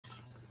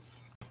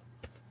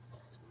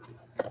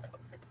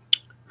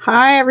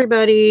Hi,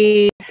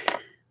 everybody.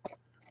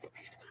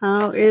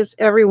 How is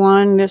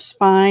everyone this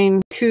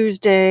fine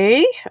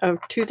Tuesday of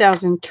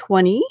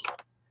 2020?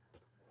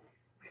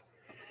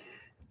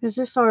 This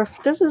is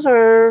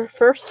our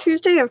first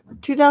Tuesday of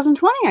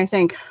 2020, I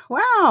think.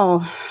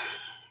 Wow.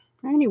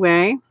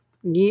 Anyway,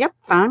 yep,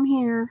 I'm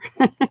here.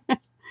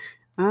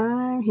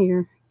 I'm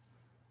here.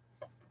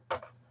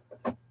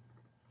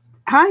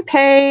 Hi,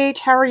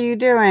 Paige. How are you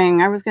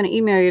doing? I was going to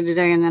email you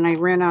today, and then I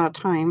ran out of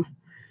time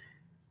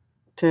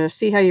to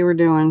see how you were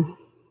doing.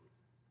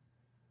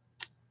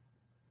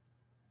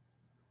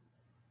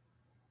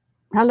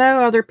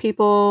 Hello, other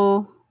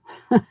people.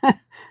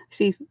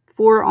 See,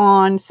 4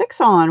 on,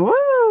 6 on.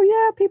 Whoa,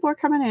 yeah, people are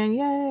coming in.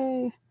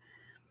 Yay.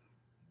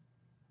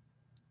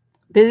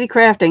 Busy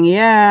crafting.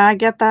 Yeah, I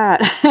get that.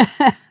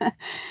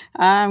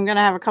 I'm going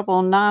to have a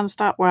couple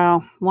nonstop,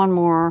 well,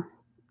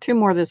 2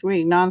 more this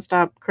week,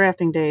 nonstop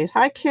crafting days.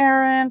 Hi,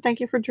 Karen. Thank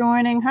you for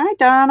joining. Hi,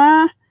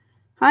 Donna.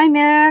 Hi,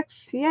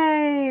 Nix.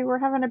 Yay, we're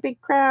having a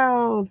big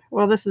crowd.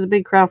 Well, this is a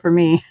big crowd for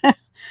me.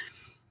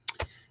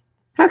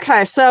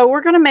 Okay, so we're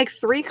going to make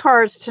 3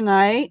 cards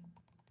tonight,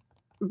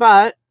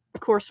 but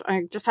of course,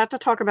 I just have to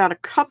talk about a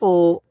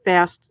couple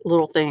fast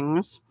little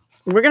things.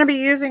 We're going to be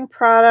using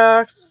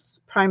products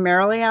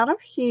primarily out of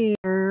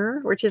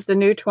here, which is the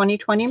new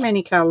 2020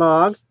 Mini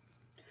Catalog.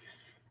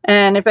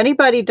 And if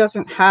anybody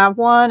doesn't have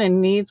one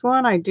and needs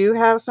one, I do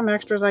have some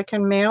extras I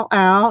can mail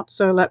out,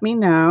 so let me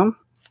know.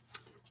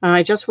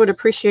 I just would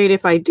appreciate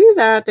if I do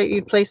that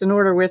you'd place an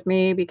order with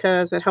me,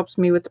 because it helps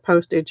me with the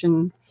postage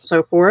and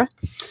so forth.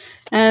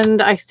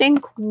 And I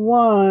think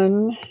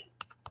one...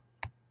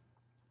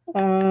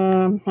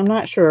 I'm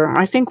not sure.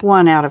 I think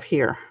one out of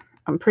here.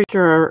 I'm pretty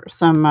sure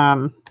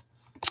some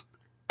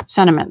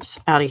sentiments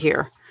out of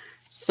here.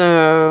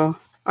 So,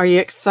 are you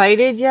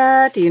excited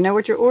yet? Do you know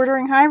what you're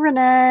ordering? Hi,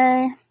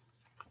 Renee.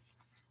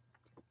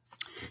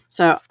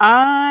 So,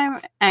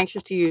 I'm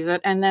anxious to use it.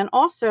 And then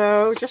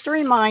also, just a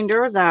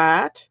reminder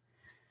that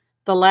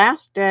the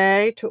last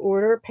day to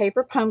order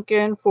Paper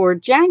Pumpkin for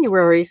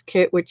January's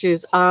kit, which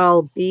is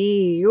I'll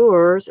Be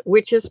Yours,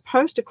 which is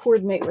supposed to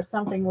coordinate with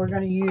something we're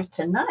going to use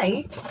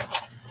tonight,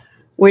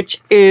 which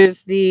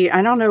is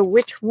I don't know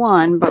which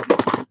one,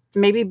 but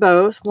maybe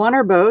both, one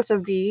or both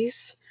of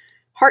these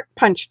Heart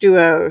Punch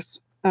duos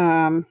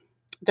that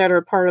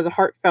are part of the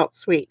Heartfelt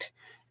suite.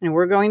 And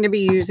we're going to be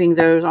using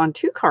those on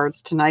 2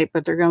 cards tonight,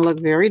 but they're going to look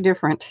very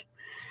different.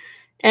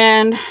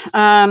 And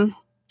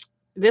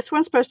this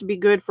one's supposed to be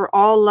good for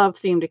all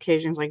love-themed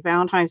occasions like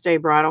Valentine's Day,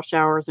 bridal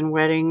showers, and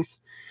weddings.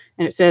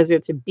 And it says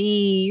it's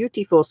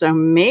beautiful, so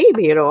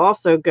maybe it'll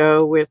also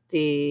go with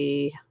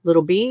the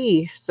little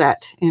bee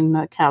set in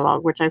the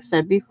catalog, which I've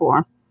said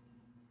before.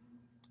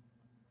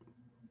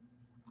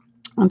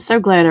 I'm so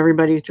glad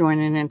everybody's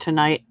joining in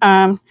tonight.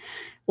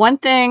 One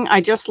thing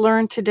I just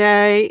learned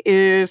today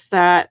is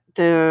that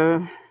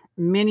the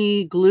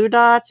mini glue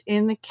dots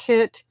in the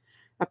kit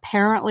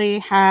apparently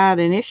had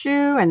an issue,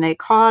 and they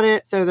caught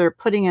it, so they're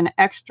putting an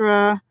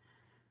extra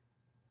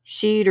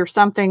sheet or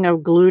something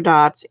of glue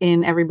dots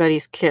in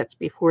everybody's kits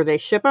before they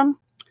ship them.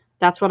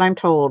 That's what I'm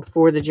told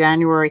for the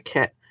January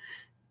kit.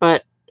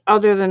 But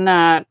other than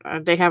that,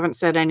 they haven't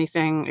said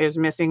anything is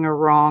missing or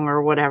wrong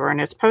or whatever.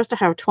 And it's supposed to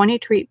have 20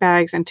 treat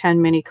bags and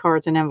 10 mini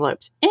cards and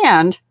envelopes.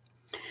 And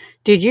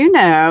did you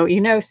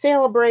know,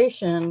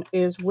 Sale-a-Bration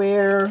is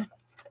where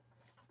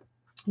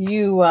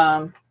you,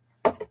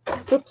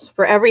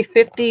 for every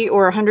 $50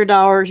 or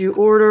 $100 you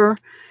order,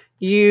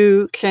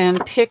 you can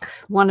pick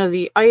one of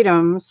the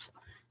items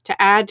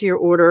to add to your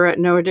order at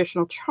no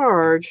additional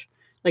charge.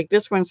 Like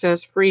this one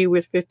says free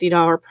with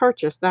 $50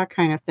 purchase, that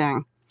kind of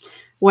thing.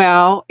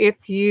 Well,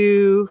 if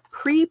you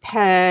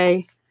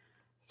prepay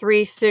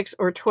 3, 6,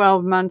 or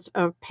 12 months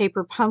of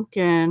Paper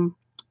Pumpkin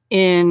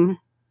in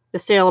the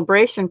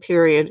Sale-a-Bration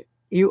period,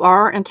 you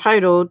are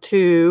entitled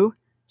to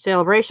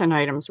Sale-a-Bration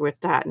items with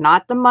that.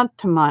 Not the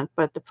month-to-month,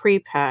 but the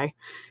prepay.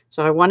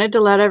 So I wanted to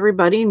let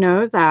everybody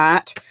know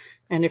that.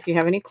 And if you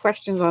have any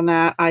questions on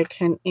that, I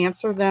can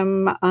answer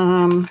them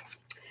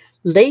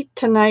late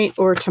tonight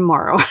or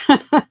tomorrow.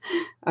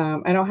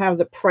 I don't have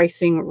the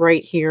pricing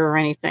right here or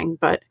anything,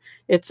 but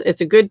it's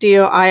a good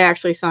deal. I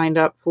actually signed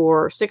up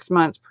for 6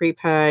 months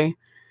prepay.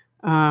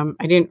 I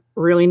didn't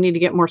really need to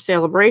get more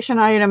Sale-a-Bration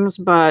items,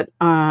 but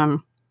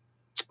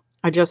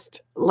I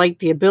just like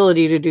the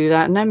ability to do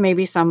that. And then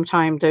maybe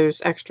sometime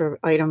those extra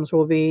items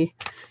will be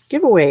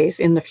giveaways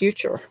in the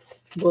future.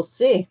 We'll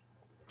see.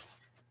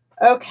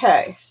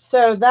 Okay,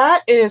 so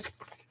that is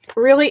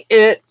really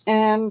it.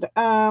 And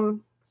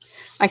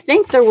I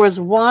think there was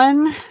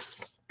one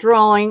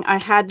drawing I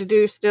had to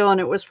do still,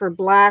 and it was for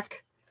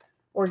black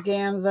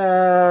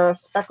organza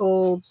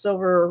speckled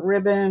silver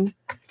ribbon,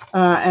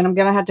 and I'm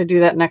gonna have to do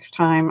that next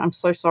time. I'm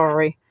so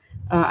sorry.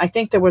 I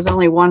think there was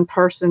only one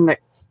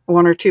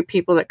or two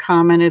people that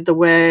commented the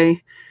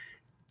way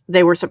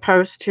they were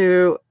supposed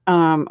to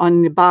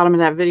on the bottom of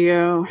that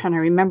video, and I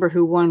remember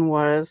who one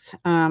was.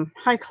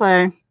 Hi,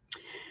 Clay.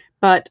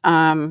 But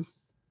I'm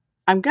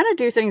going to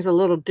do things a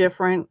little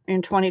different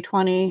in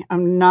 2020.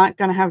 I'm not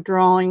going to have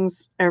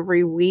drawings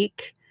every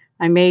week.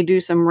 I may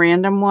do some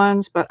random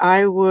ones, but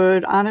I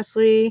would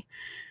honestly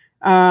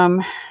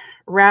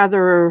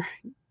rather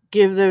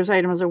give those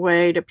items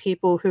away to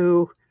people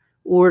who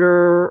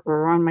order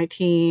or on my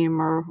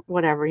team or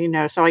whatever, you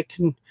know, so I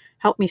can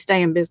help me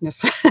stay in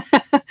business.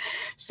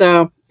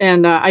 So,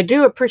 and I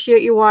do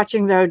appreciate you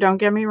watching, though. Don't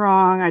get me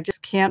wrong. I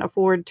just can't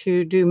afford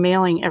to do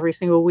mailing every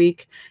single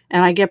week,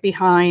 and I get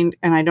behind,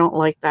 and I don't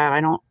like that.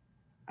 I don't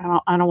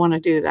want to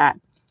do that.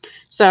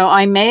 So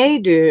I may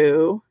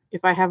do,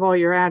 if I have all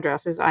your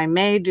addresses, I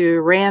may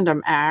do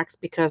random acts,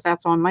 because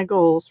that's on my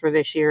goals for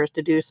this year, is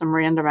to do some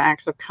random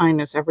acts of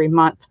kindness every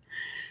month.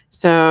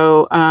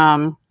 So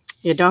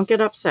you don't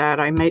get upset.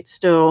 I might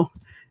still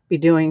be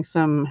doing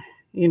some,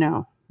 you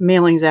know,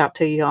 mailings out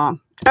to y'all.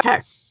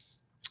 Okay.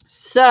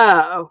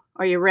 So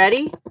are you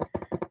ready?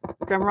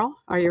 Drum roll.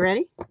 Are you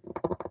ready?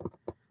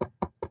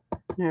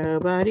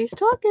 Nobody's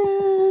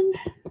talking.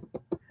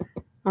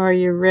 Are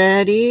you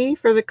ready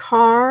for the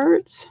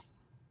cards?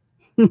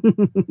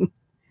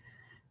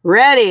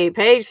 Ready.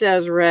 Paige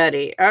says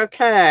ready.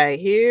 Okay.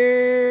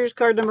 Here's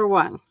card number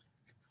 1.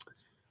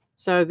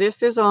 So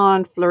this is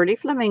on Flirty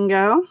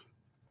Flamingo,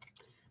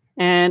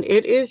 and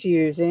it is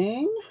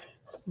using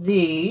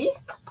the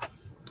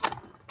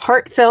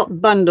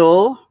Heartfelt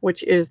bundle,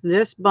 which is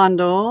this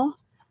bundle,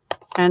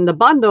 and the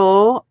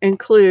bundle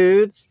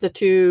includes the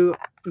 2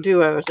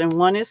 duos, and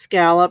one is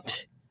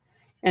scalloped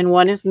and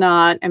one is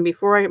not. And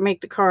before I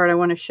make the card, I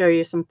want to show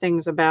you some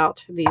things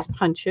about these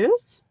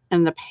punches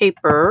and the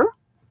paper.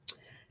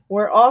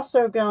 We're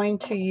also going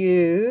to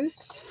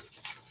use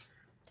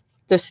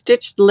the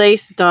stitched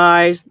lace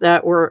dies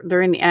that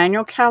they're in the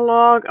annual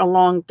catalog,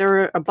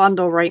 they're a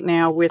bundle right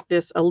now with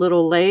this a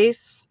little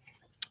lace.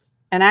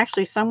 And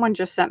actually someone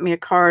just sent me a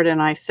card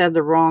and I said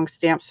the wrong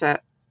stamp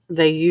set.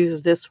 They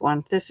used this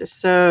one. This is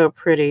so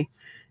pretty,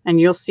 and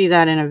you'll see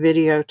that in a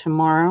video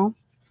tomorrow.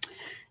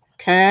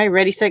 Okay,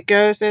 ready, set,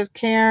 go, says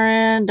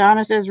Karen.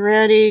 Donna says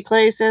ready.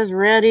 Clay says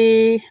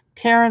ready.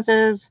 Karen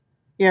says,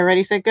 yeah,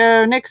 ready, set,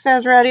 go. Nick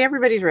says ready.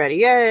 Everybody's ready.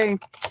 Yay.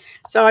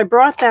 So I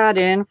brought that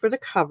in for the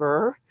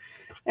cover.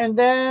 And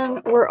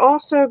then we're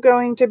also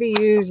going to be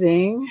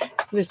using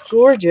this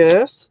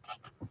gorgeous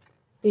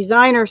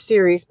designer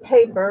series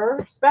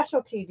paper,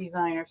 specialty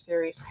designer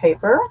series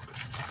paper,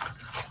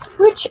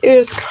 which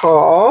is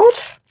called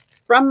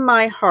From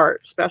My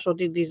Heart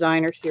Specialty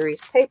Designer Series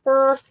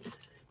paper.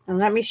 And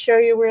let me show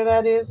you where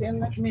that is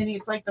in the mini.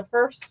 It's like the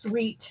first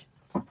suite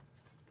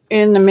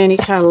in the mini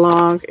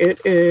catalog.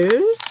 It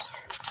is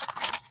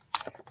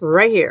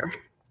right here.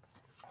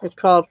 It's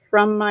called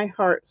From My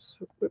Heart.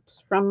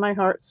 Oops, From My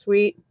Heart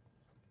Suite.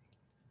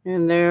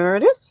 And there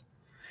it is.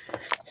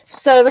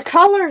 So the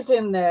colors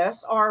in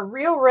this are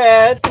Real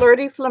Red,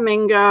 Flirty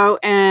Flamingo,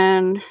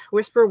 and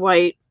Whisper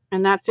White,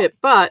 and that's it.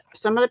 But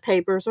some of the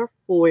papers are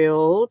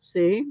foiled,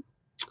 see?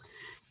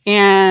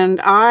 And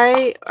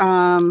I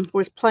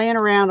was playing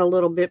around a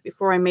little bit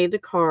before I made the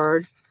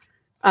card.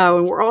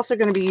 And we're also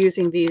going to be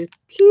using these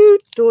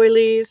cute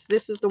doilies.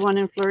 This is the one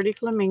in Flirty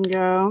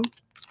Flamingo.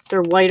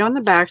 They're white on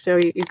the back, so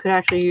you could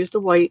actually use the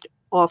white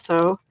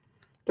also.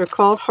 They're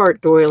called heart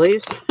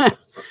doilies.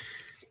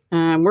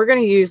 We're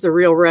going to use the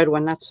Real Red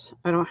one.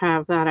 I don't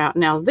have that out.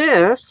 Now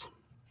this,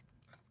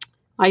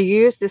 I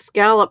used the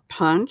scallop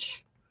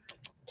punch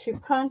to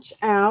punch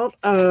out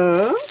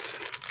of,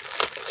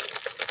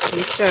 let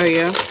me show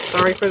you,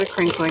 sorry for the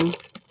crinkling,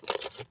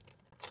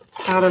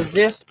 out of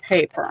this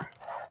paper.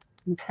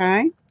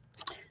 Okay.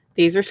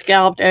 These are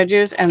scalloped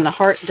edges, and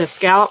the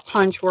scallop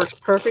punch works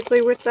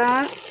perfectly with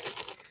that.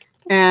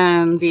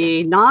 And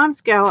the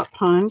non-scallop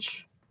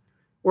punch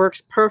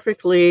works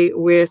perfectly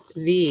with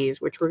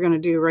these, which we're going to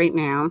do right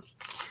now.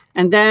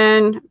 And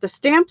then the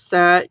stamp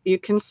set, you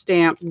can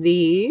stamp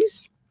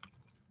these.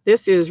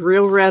 This is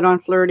Real Red on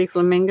Flirty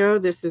Flamingo.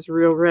 This is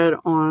Real Red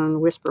on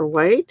Whisper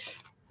White.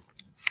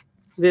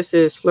 This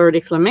is Flirty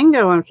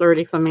Flamingo on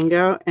Flirty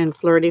Flamingo, and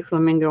Flirty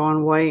Flamingo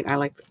on white. I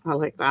like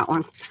that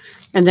one.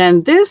 And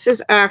then this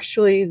is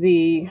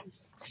actually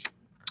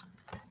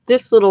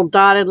this little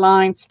dotted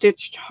line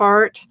stitched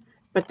heart,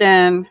 but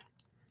then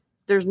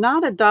there's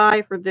not a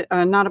die for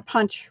not a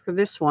punch for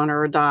this one,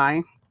 or a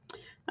die.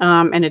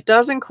 And it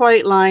doesn't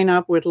quite line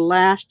up with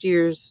last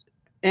year's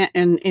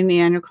in the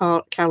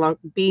annual catalog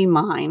Be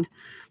Mine,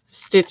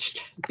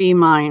 stitched Be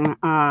Mine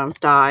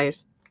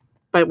dies.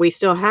 But we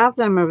still have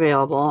them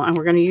available, and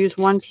we're going to use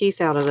one piece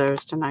out of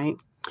those tonight.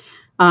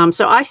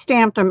 So I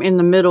stamped them in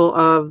the middle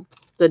of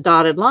the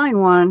dotted line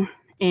one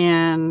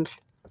and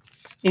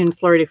in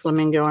Flirty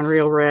Flamingo and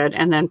Real Red,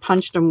 and then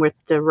punched them with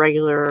the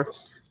regular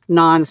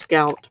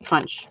non-scalloped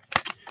punch.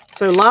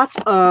 So lots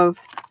of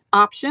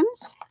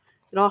options.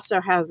 It also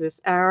has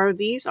this arrow.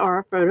 These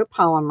are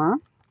photopolymer.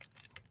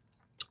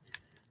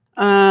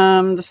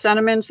 The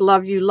sentiments,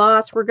 love you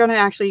lots. We're going to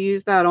actually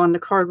use that on the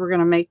card we're going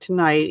to make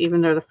tonight,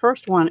 even though the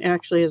first one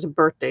actually is a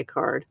birthday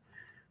card.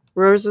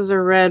 Roses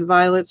are red,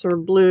 violets are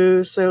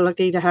blue. So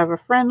lucky to have a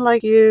friend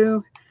like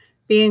you.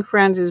 Being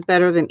friends is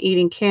better than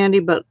eating candy,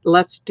 but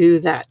let's do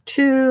that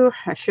too.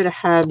 I should have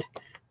had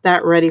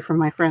that ready for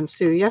my friend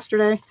Sue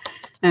yesterday.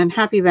 And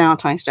happy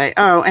Valentine's Day.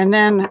 Oh, and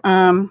then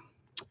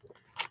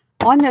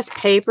On this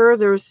paper,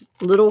 there's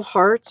little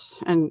hearts,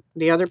 and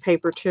the other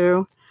paper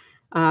too.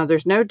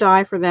 There's no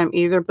die for them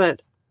either,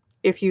 but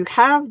if you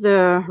have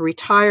the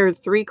retired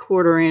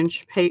 3/4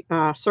 inch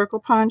circle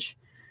punch,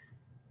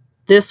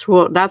 that's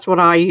what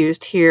I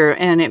used here,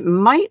 and it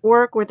might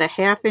work with a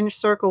 1/2 inch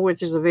circle,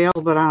 which is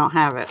available, but I don't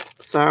have it.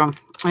 So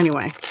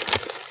anyway,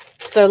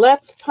 so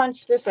let's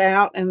punch this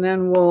out, and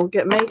then we'll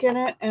get making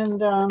it, and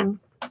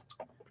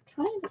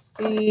trying to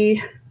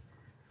see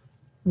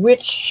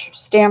which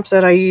stamp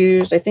set I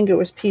used. I think it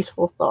was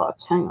Peaceful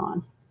Thoughts. Hang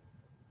on.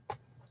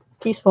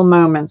 Peaceful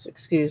Moments,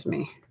 excuse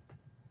me.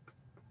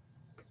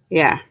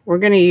 Yeah, we're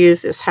going to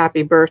use this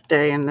Happy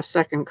Birthday in the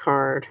second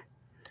card.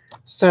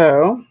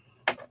 So,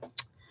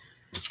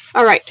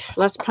 all right,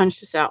 let's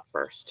punch this out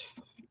first.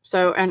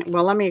 So,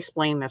 well, let me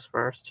explain this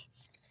first.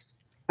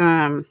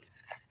 You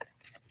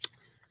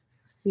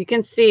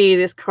can see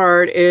this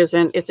card is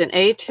it's an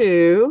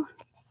A2,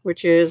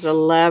 which is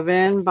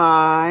 11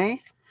 by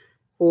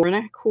 4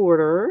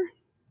 1/4.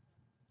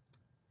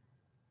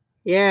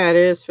 Yeah, it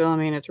is,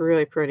 Philomene. It's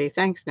really pretty.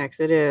 Thanks, Nix.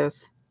 It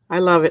is. I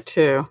love it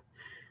too.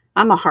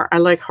 I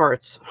like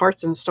hearts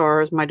and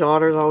stars. My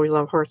daughters always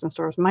love hearts and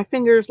stars. My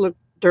fingers look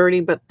dirty,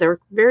 but they're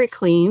very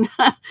clean.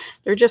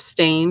 They're just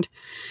stained.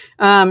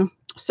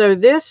 So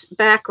this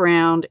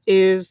background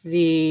is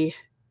the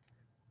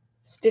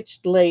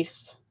stitched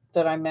lace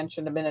that I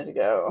mentioned a minute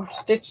ago.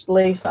 Stitched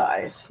lace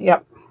eyes.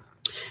 Yep.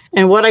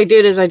 And what I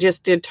did is I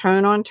just did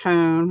tone on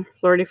tone,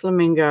 Flirty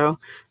Flamingo.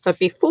 But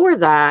before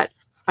that,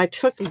 I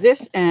took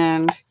this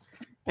end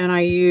and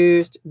I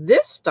used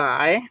this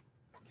die,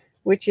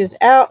 which is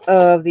out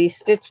of the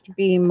Stitched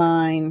Be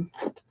Mine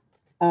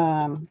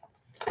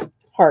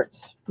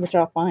hearts, which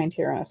I'll find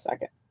here in a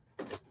second.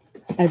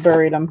 I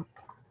buried them.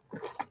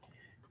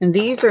 And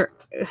these are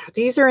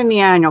in the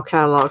annual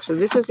catalog, so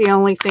this is the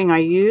only thing I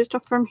used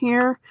from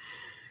here.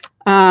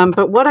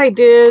 But what I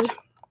did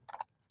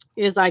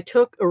is I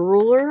took a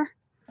ruler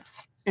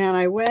and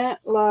I went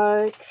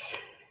like,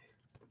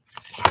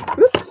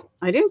 oops,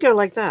 I didn't go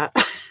like that.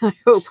 I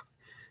hope.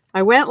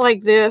 I went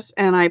like this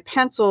and I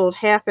penciled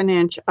 1/2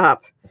 inch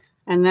up,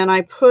 and then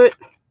I put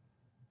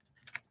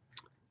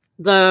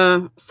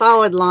the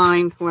solid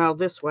line, well,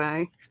 this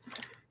way,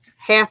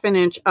 1/2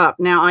 inch up.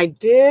 Now I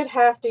did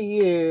have to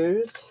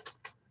use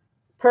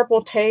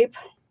purple tape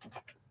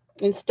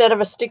instead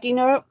of a sticky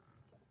note,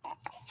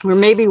 or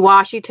maybe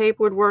washi tape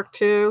would work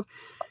too.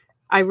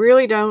 I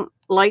really don't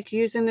like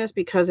using this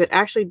because it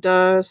actually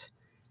does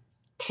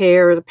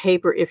tear the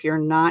paper if you're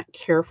not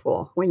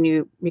careful.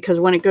 Because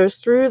when it goes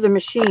through the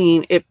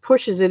machine, it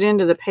pushes it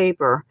into the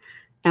paper,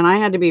 and I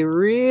had to be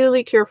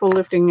really careful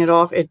lifting it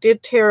off. It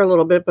did tear a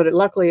little bit, but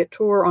luckily it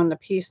tore on the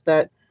piece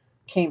that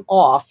came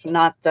off,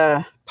 not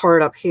the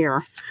part up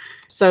here.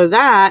 So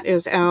that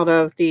is out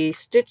of the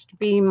Stitched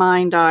Be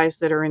Mine dies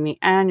that are in the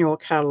annual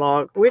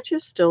catalog, which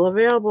is still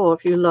available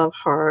if you love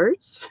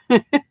hearts.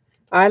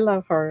 I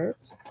love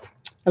hearts.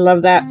 I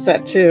love that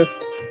set too.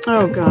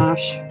 Oh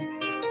gosh.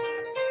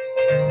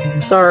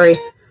 Sorry.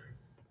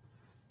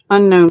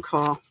 Unknown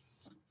call.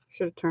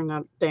 Should have turned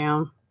that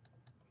down.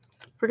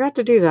 Forgot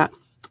to do that.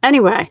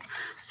 Anyway,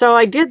 so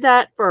I did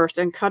that first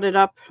and cut it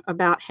up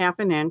about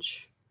 1/2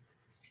 inch.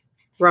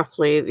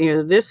 Roughly, you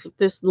know,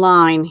 this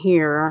line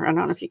here, I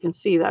don't know if you can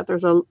see that.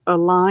 There's a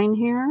line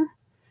here,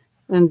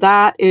 and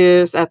that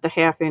is at the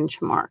 1/2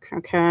 inch mark,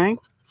 okay?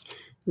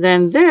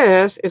 Then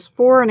this is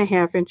 4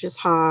 1/2 inches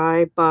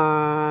high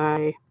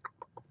by,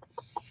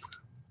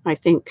 I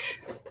think,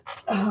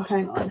 oh,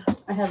 hang on,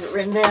 I have it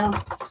written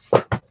down.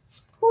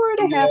 4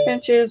 1/2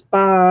 inches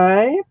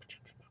by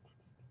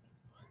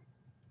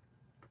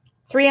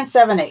 3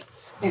 7/8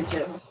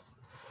 inches.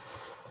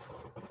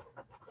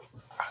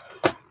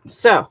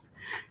 So,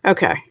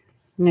 okay,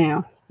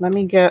 now let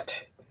me get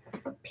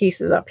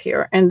pieces up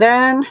here. And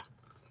then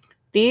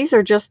these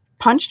are just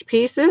punched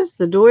pieces,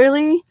 the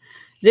doily.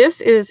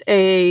 This is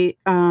a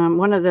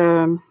one of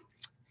the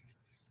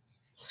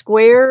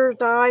square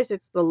dies.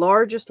 It's the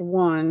largest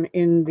one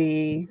in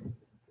the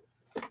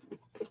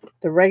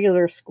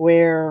regular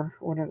square,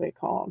 what are they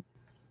called?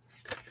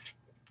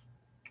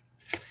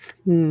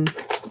 Here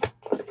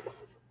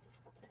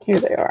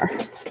they are.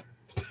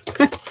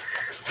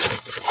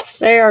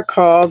 They are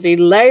called the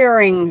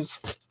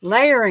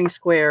layering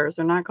squares.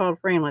 They're not called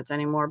framelits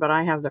anymore, but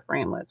I have the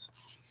framelits.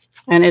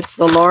 And it's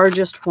the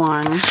largest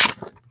one.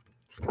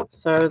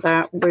 So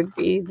that would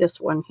be this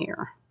one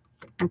here.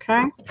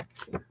 Okay.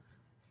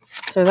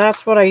 So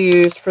that's what I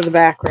used for the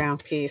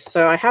background piece.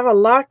 So I have a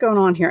lot going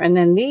on here. And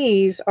then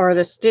these are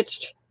the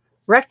stitched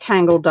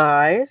rectangle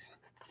dies.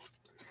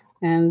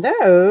 And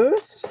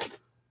those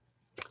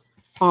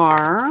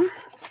are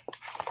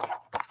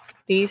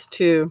these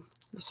two,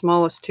 the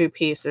smallest two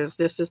pieces.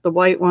 This is the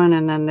white one,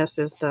 and then this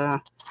is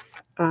the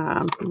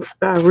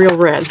real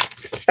red.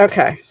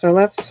 Okay, so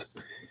let's,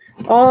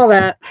 all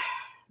that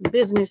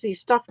businessy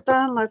stuff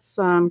done. Let's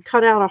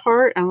cut out a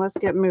heart and let's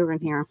get moving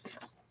here.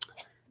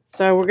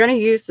 So we're going to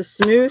use the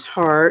smooth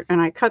heart, and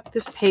I cut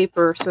this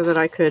paper so that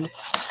I could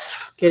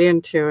get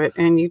into it.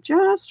 And you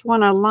just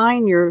want to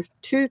line your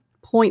 2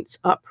 points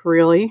up,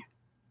 really.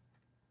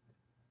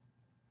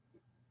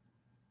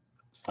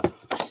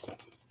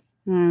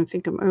 I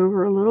think I'm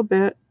over a little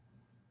bit.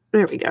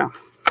 There we go.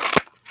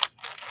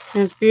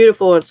 And it's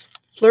beautiful. It's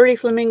Flirty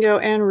Flamingo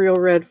and real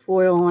red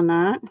foil on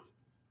that.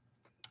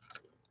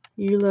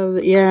 You love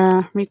it.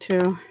 Yeah, me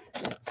too.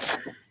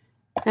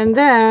 And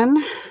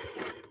then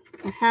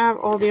I have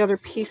all the other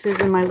pieces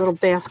in my little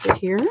basket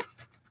here.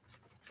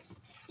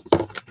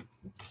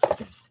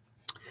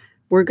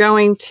 We're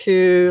going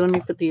to, let me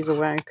put these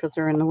away because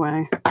they're in the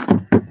way.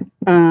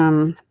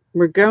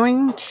 We're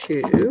going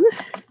to,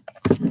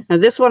 now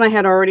this one I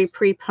had already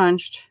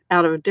pre-punched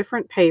out of a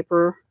different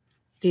paper,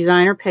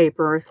 designer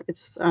paper.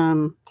 It's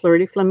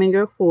Flirty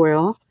Flamingo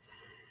foil.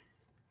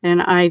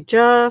 And I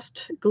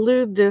just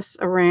glued this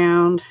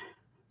around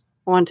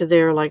onto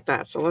there like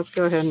that. So let's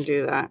go ahead and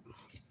do that.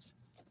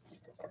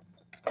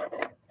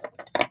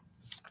 I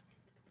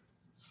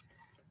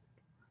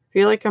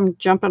feel like I'm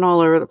jumping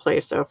all over the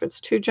place. So if it's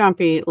too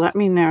jumpy, let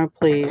me know,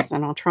 please.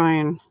 And I'll try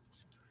and,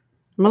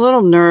 I'm a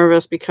little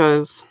nervous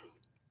because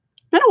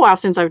it's been a while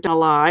since I've done a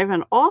live.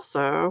 And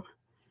also,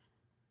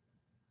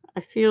 I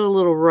feel a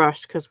little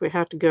rushed because we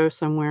have to go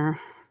somewhere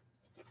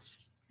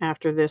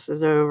after this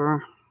is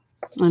over.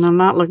 And I'm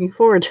not looking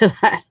forward to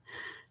that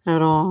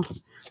at all.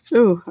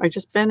 Ooh, I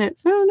just bent it.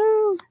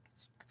 Oh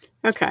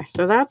no. Okay,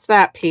 so that's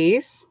that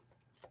piece.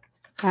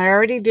 I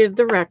already did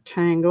the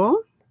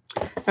rectangle.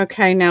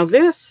 Okay, now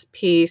this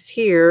piece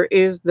here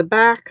is the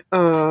back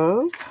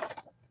of,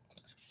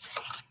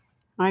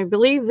 I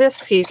believe this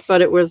piece,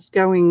 but it was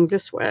going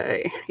this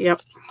way.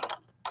 Yep.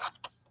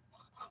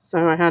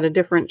 So I had a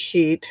different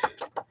sheet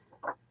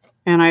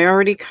and I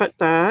already cut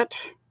that.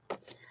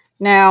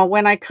 Now,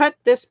 when I cut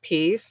this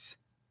piece,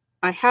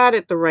 I had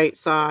it the right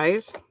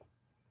size,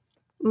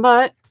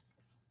 but,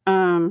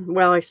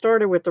 well, I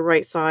started with the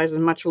right size, a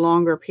much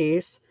longer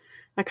piece.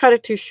 I cut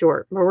it too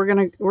short, but we're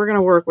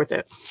gonna work with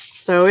it.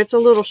 So it's a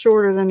little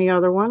shorter than the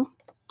other one,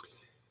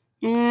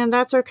 and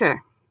that's okay.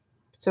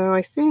 So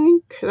I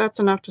think that's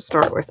enough to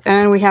start with.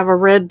 And we have a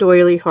red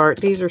doily heart.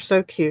 These are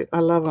so cute. I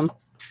love them.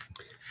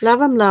 Love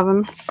them, love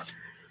them.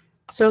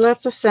 So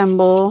let's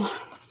assemble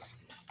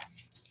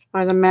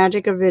by the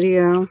magic of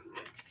video.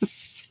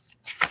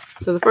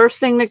 So the first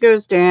thing that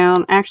goes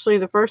down, actually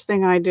the first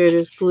thing I did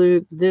is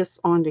glue this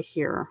onto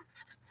here.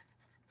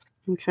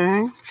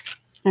 Okay.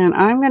 And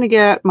I'm going to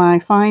get my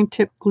fine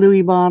tip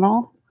gluey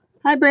bottle.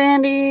 Hi,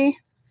 Brandy.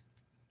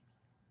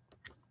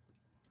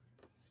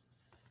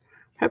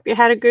 Hope you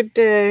had a good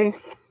day.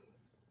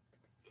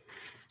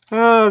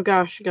 Oh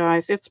gosh,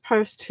 guys, it's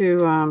supposed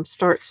to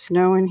start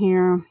snowing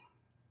here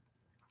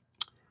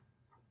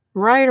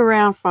right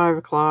around 5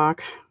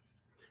 o'clock.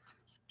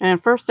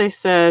 And first they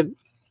said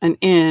an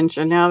inch,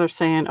 and now they're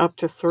saying up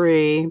to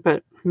 3,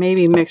 but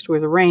maybe mixed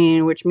with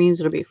rain, which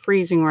means it'll be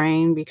freezing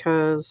rain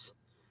because,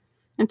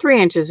 and 3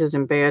 inches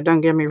isn't bad,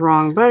 don't get me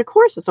wrong, but of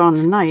course it's on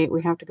the night.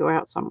 We have to go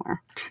out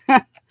somewhere.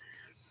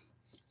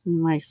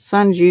 My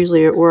son's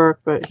usually at work,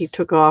 but he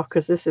took off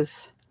because this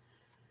is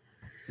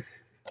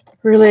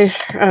really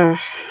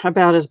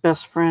about his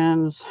best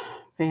friend's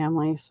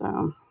family.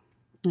 So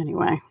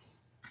anyway,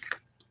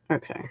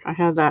 okay, I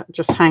had that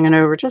just hanging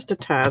over just a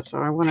tad, so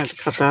I wanted to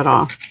cut that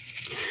off.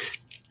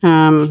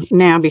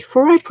 Now,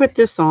 before I put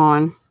this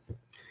on,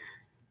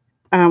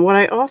 what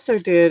I also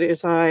did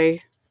is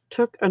I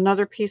took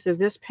another piece of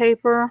this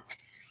paper,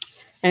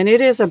 and it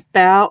is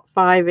about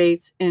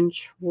 5/8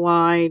 inch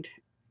wide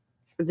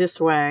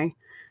this way.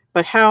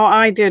 But how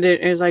I did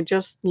it is I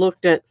just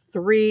looked at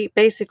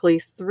basically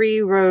three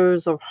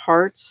rows of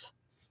hearts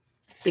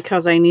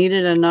because I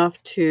needed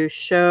enough to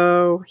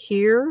show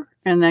here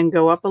and then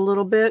go up a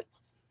little bit.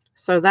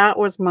 So that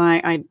was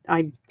my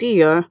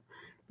idea,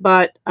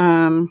 but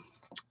I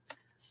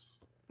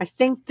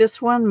think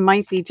this one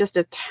might be just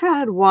a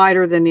tad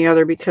wider than the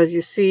other because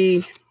you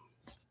see,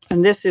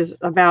 and this is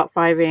about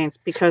 5/8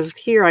 because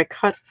here I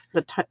cut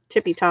the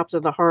tippy tops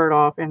of the heart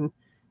off and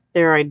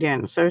there I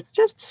didn't. So it's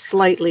just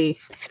slightly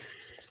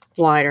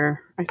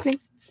wider. I think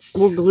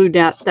we'll glue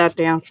that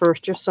down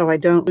first just so I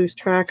don't lose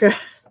track of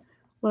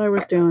what I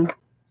was doing.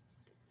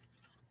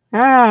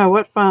 Ah,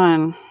 what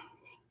fun.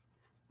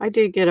 I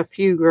did get a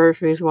few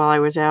groceries while I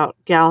was out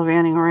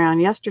gallivanting around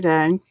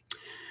yesterday.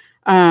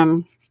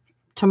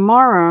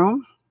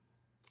 Tomorrow,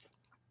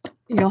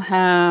 you'll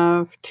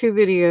have 2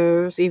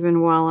 videos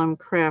even while I'm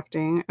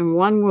crafting, and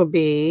one will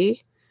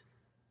be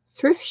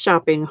thrift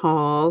shopping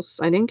hauls.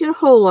 I didn't get a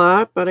whole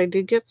lot, but I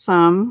did get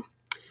some.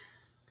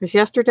 Because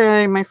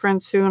yesterday, my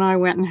friend Sue and I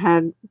went and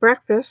had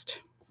breakfast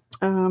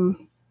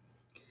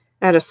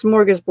at a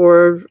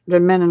smorgasbord the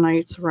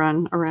Mennonites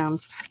run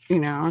around. You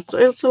know,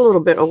 it's a little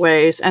bit a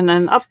ways. And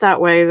then up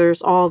that way,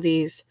 there's all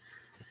these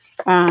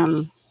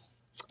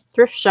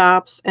thrift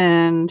shops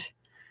and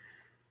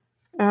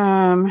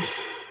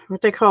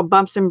what they call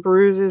bumps and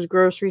bruises,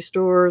 grocery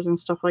stores and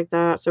stuff like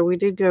that. So we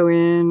did go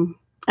in.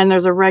 And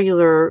there's a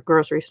regular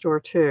grocery store,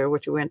 too,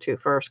 which we went to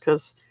first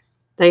because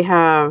they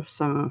have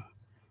some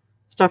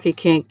stuff you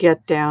can't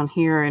get down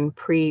here in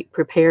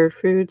prepared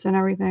foods and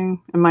everything.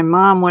 And my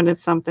mom wanted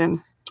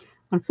something.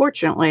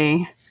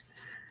 Unfortunately,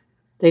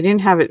 they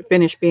didn't have it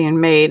finished being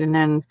made, and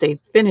then they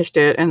finished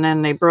it, and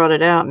then they brought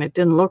it out, and it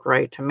didn't look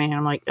right to me.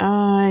 I'm like,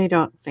 I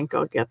don't think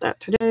I'll get that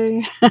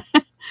today.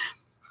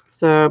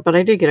 So, but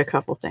I did get a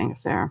couple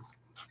things there.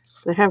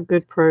 They have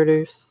good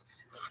produce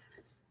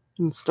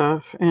and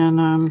stuff.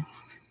 And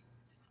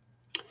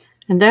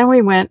then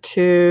we went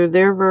to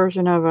their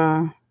version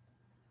of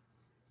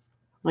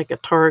like a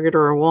Target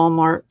or a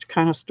Walmart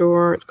kind of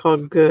store. It's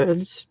called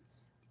Goods.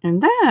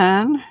 And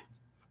then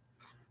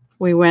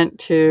we went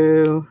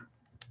to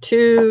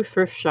 2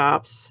 thrift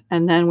shops,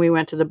 and then we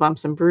went to the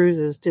Bumps and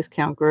Bruises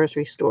discount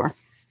grocery store.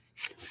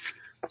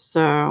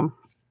 So, all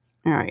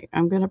right,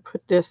 I'm going to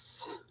put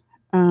this,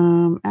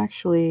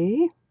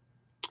 actually,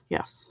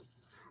 yes.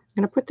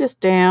 I'm going to put this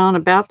down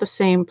about the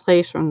same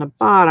place from the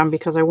bottom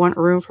because I want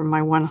room for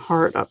my one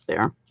heart up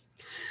there.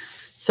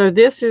 So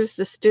this is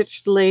the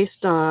stitched lace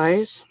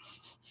dies.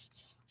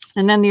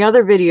 And then the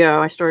other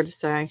video I started to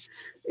say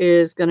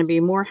is going to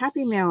be more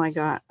happy mail I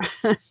got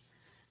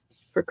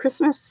for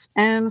Christmas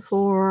and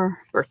for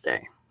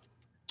birthday.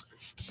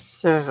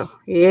 So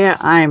yeah,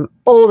 I'm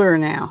older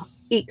now.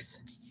 Eeks.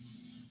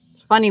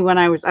 It's funny, when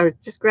I was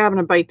just grabbing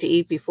a bite to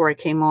eat before I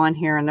came on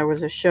here, and there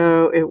was a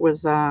show. It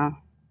was I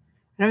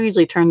don't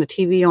usually turn the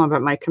TV on,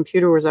 but my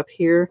computer was up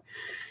here.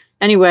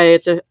 Anyway,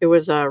 it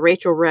was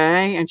Rachel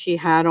Ray, and she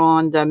had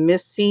on the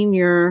Miss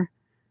Senior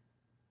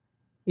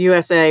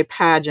USA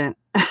pageant.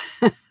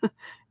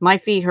 My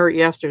feet hurt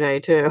yesterday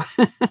too.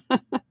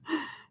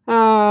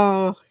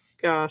 Oh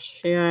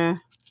gosh, yeah.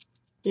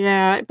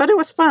 Yeah, but it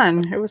was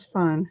fun. It was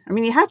fun. I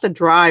mean, you have to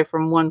drive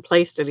from one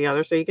place to the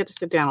other, so you get to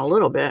sit down a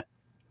little bit.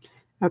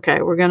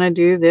 Okay, we're going to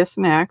do this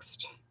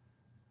next.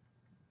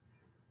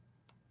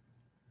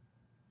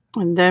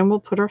 And then we'll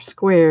put our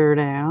square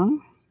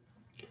down.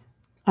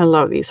 I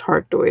love these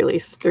heart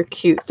doilies. They're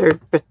cute. They're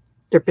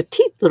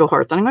petite little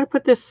hearts. And I'm going to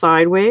put this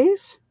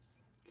sideways,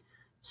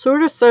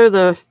 sort of so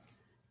the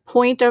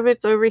point of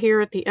it's over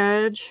here at the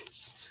edge.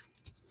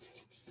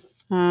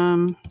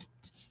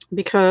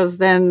 Because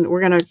then we're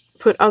going to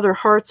put other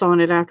hearts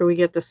on it after we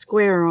get the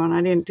square on.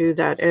 I didn't do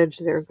that edge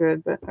there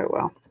good, but oh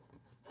well.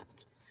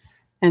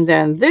 And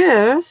then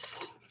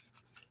this,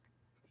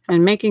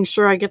 and making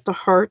sure I get the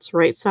hearts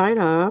right side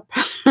up,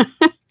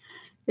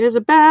 is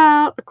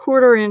about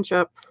 1/4 inch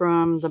up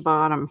from the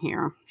bottom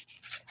here.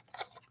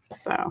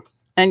 So,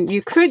 and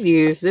you could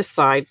use this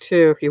side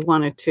too if you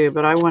wanted to,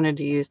 but I wanted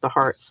to use the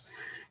hearts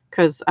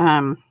because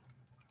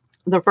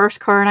the first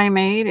card I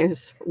made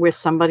is with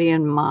somebody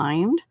in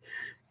mind.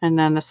 And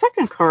then the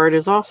second card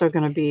is also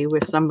going to be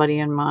with somebody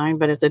in mind,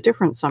 but it's a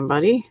different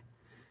somebody.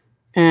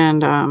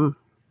 And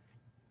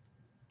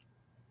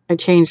I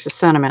changed the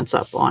sentiments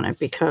up on it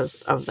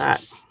because of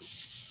that.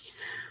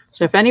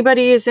 So if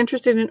anybody is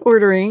interested in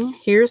ordering,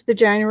 here's the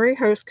January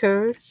host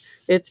code.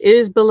 It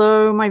is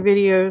below my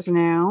videos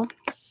now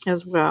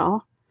as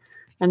well.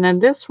 And then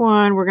this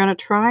one, we're going to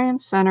try and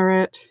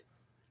center it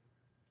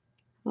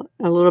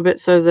a little bit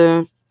so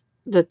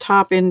the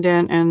top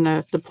indent and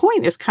the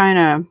point is kind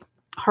of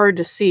hard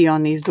to see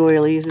on these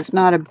doilies. It's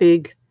not a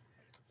big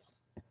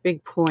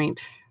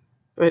point,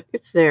 but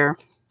it's there.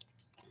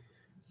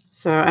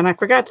 So, and I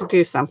forgot to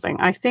do something.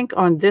 I think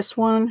on this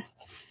one,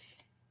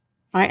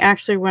 I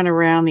actually went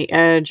around the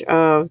edge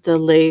of the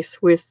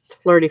lace with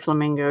Flirty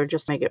Flamingo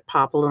just to make it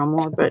pop a little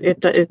more, but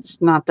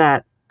it's not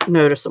that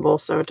noticeable,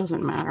 so it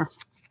doesn't matter.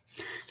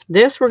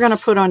 This we're going to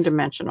put on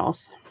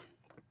dimensionals.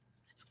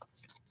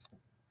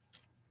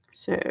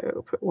 So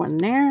put one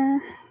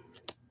there,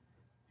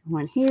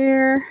 one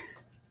here.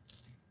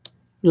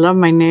 Love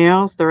my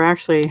nails. They're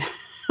actually,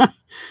 I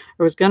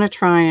was going to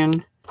try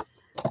and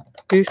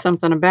do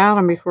something about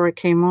them before I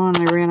came on.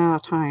 I ran out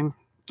of time.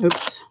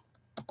 Oops.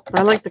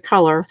 I like the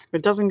color.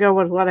 It doesn't go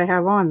with what I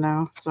have on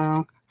though,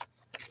 so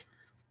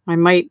I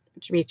might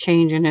be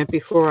changing it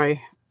before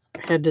I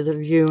head to the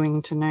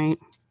viewing tonight.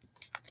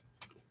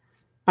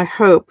 I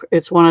hope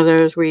it's one of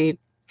those where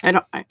I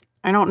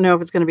don't know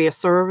if it's going to be a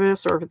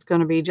service or if it's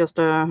going to be just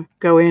a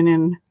go in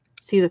and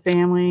see the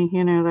family,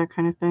 you know, that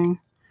kind of thing.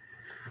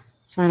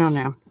 I don't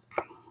know.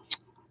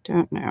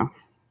 Don't know.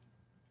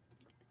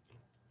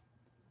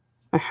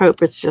 I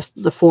hope it's just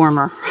the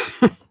former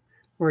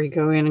where you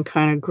go in and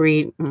kind of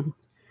greet. And...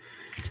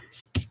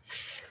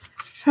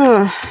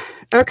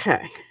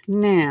 okay,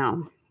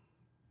 now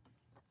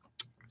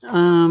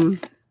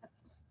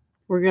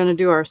we're going to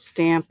do our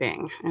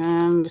stamping,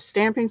 and the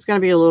stamping is going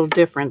to be a little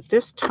different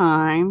this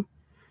time.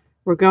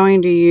 We're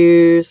going to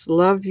use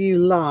Love You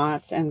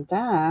Lots, and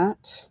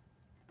that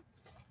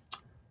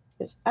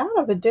is out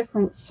of a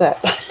different set.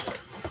 I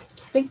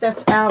think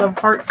that's out of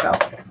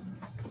Heartfelt.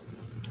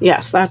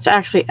 Yes, that's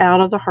actually out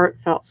of the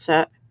Heartfelt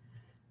set.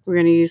 We're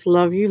going to use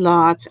Love You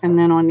Lots, and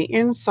then on the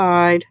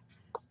inside,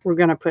 we're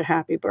going to put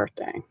Happy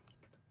Birthday.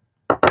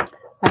 I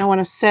don't want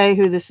to say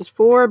who this is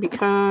for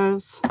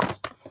because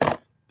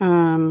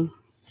I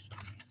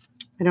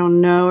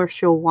don't know if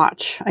she'll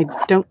watch. I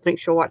don't think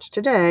she'll watch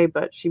today,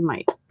 but she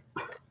might.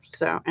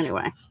 So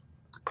anyway,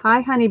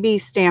 hi Honeybee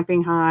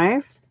Stamping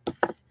Hive.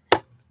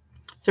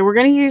 So we're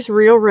going to use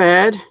Real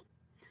Red,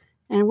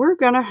 And we're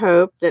going to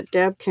hope that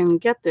Deb can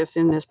get this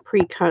in this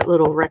pre-cut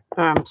little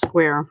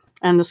square.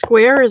 And the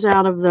square is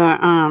out of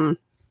the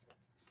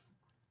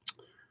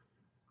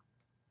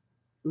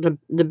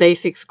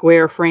basic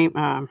square frame,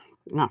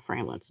 not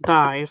framelits,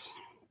 dies.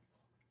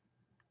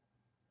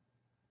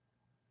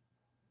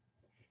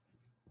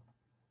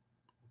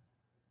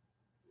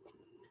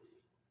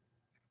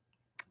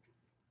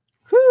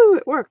 Whoo,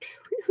 it worked.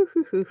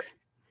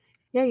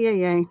 Yay, yay,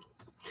 yay.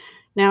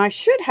 Now I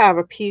should have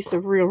a piece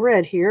of real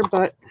red here,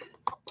 but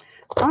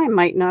I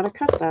might not have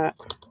cut that.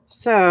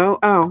 So,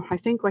 oh, I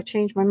think I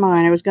changed my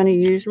mind. I was going to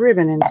use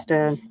ribbon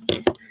instead.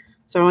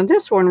 So on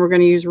this one, we're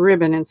going to use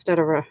ribbon instead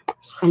of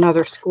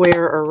another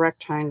square or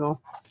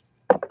rectangle.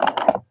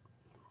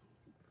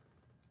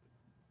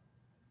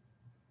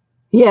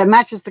 Yeah, it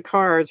matches the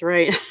cards,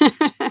 right?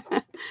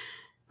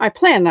 I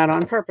planned that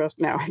on purpose.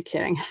 No, I'm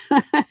kidding.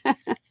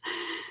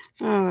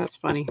 Oh, that's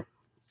funny.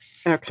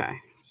 Okay,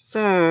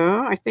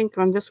 so I think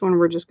on this one,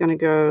 we're just going to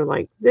go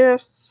like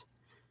this.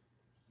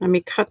 Let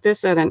me cut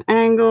this at an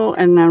angle,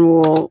 and then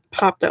we'll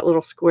pop that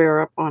little square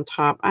up on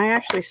top. I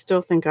actually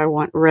still think I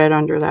want red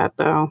under that,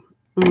 though.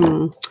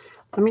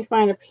 Let me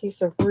find a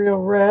piece of real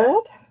red.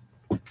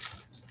 I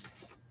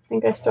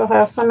think I still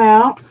have some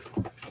out.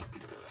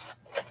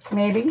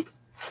 Maybe.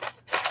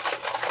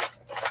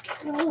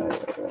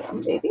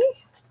 Maybe.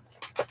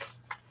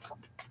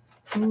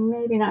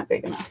 Maybe not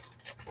big enough.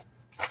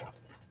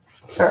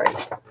 All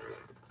right.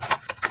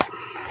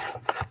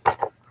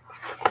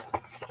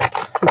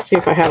 Let's see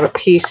if I have a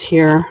piece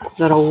here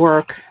that'll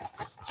work.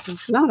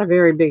 It's not a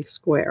very big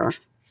square.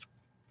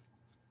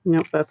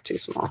 Nope, that's too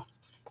small.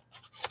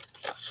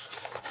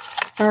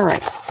 All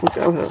right,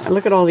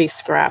 look at all these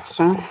scraps,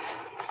 huh?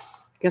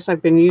 Guess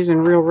I've been using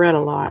real red a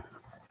lot.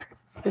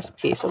 This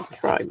piece will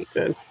probably be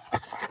good.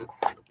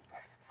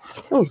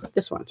 Oh,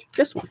 this one,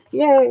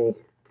 yay!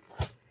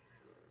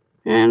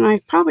 And I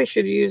probably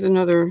should use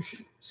another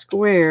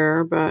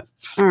square, but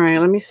all right,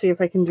 let me see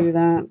if I can do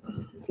that,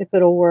 if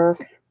it'll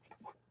work.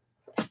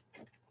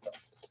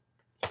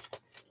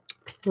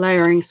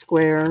 Layering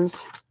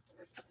squares.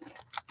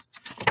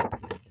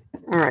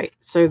 All right,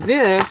 so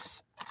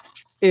this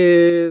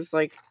is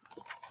like,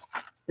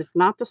 it's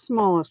not the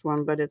smallest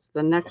one, but it's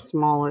the next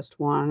smallest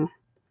one.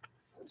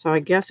 So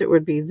I guess it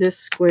would be this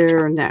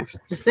square next.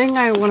 The thing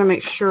I want to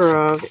make sure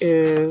of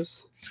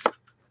is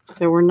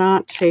that we're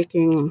not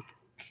taking,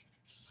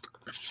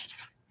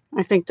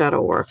 I think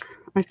that'll work.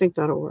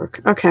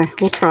 Okay,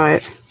 we'll try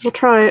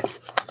it.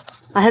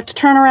 I have to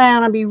turn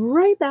around. I'll be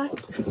right back.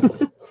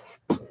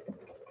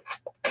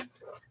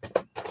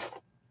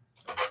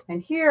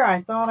 And here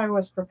I thought I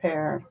was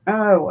prepared.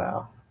 Oh,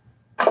 well.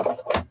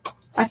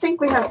 I think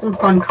we have some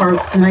fun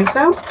cards tonight,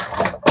 though.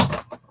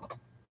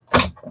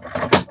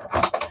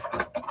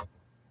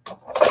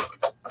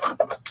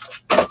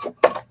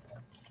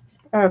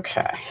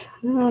 Okay. I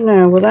don't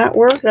know. Will that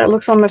work? That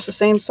looks almost the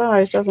same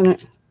size, doesn't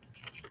it?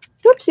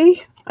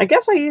 Whoopsie. I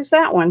guess I used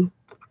that one.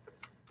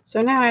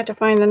 So now I have to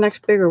find the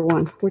next bigger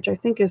one, which I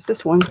think is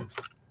this one.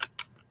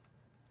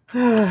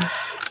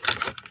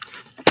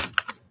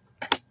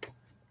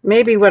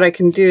 Maybe what I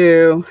can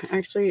do,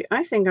 actually,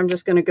 I think I'm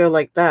just going to go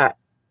like that.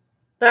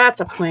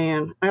 That's a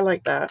plan. I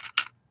like that.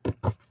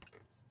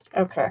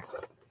 Okay.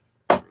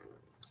 How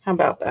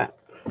about that?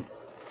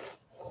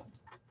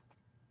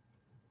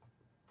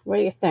 What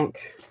do you think?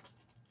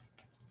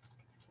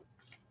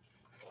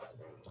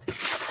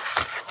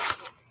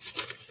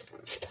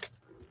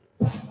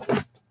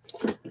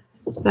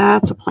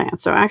 That's a plan.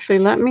 So actually,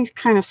 let me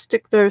kind of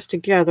stick those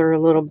together a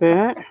little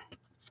bit.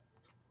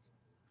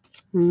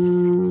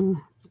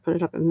 Put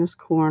it up in this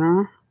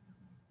corner.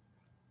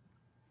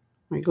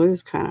 My glue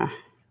is kind of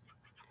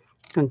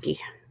gunky.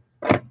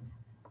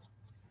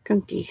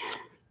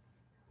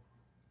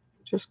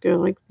 Just go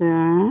like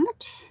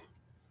that.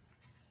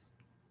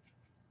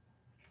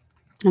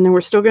 And then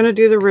we're still going to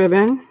do the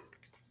ribbon.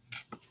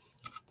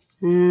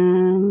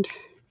 And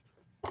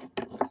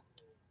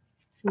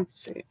let's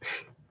see.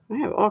 I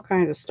have all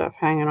kinds of stuff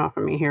hanging off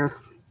of me here.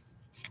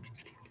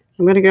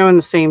 I'm going to go in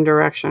the same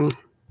direction.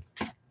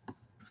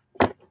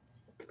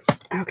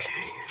 Okay.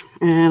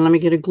 And let me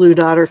get a glue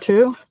dot or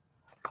two.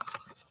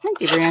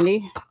 Thank you,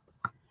 Brandy.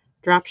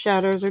 Drop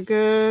shadows are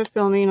good.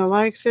 Philomena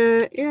likes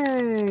it.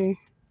 Yay.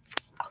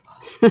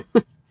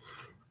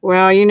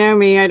 Well, you know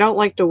me. I don't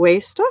like to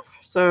waste stuff.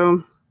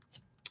 So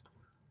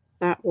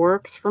that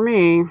works for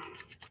me.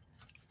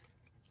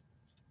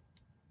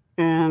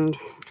 And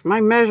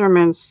my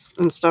measurements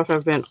and stuff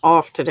have been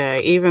off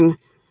today. Even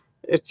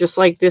it's just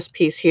like this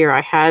piece here.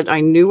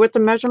 I knew what the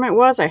measurement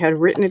was. I had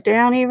written it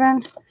down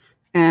even.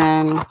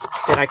 And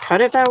did I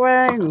cut it that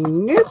way?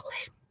 Nope.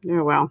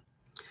 Oh, well.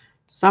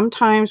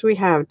 Sometimes we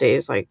have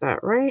days like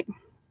that, right? I'm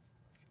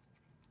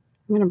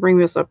going to bring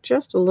this up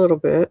just a little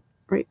bit,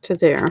 right to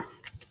there.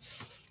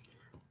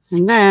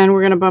 And then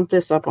we're going to bump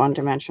this up on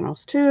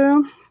dimensionals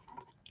too.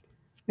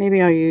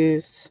 Maybe I'll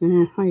use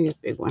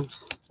big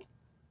ones,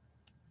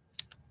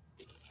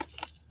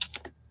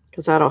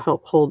 because that'll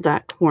help hold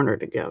that corner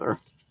together.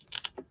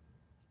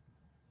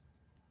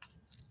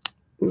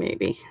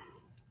 Maybe.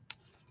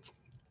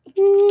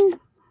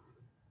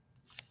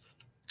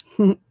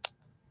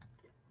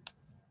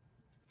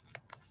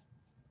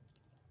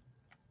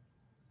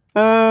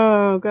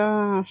 Oh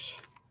gosh.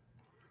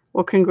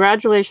 Well,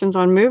 congratulations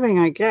on moving,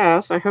 I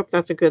guess. I hope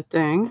that's a good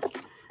thing.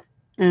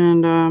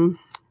 And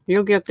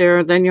you'll get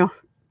there. Then you'll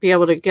be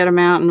able to get them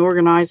out and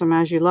organize them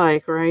as you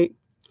like, right?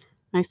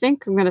 I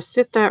think I'm going to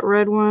sit that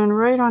red one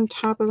right on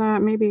top of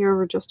that, maybe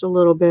over just a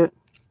little bit.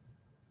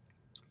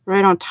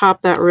 Right on top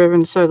of that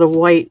ribbon so the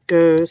white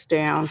goes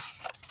down.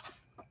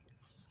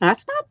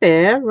 That's not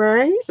bad,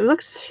 right? It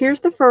looks,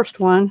 here's the first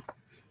one.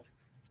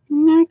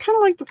 I kind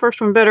of like the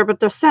first one better, but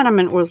the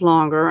sentiment was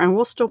longer, and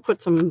we'll still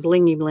put some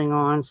blingy bling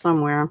on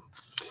somewhere.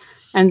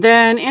 And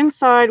then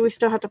inside we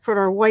still have to put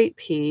our white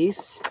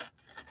piece,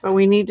 but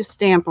we need to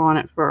stamp on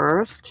it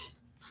first.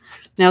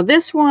 Now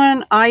this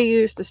one, I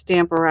used the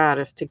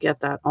Stamparatus to get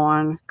that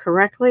on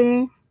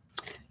correctly.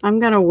 I'm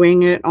going to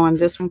wing it on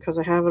this one because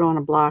I have it on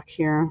a block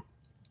here.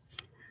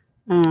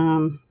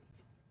 And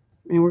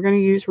we're going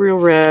to use real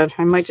red.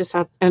 I might just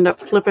have to end up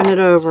flipping it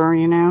over,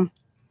 you know.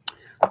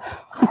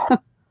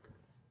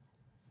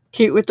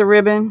 Cute with the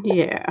ribbon?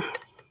 Yeah.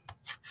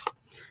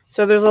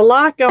 So there's a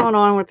lot going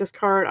on with this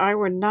card. I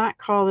would not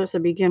call this a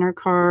beginner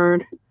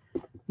card.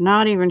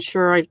 Not even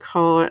sure I'd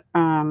call it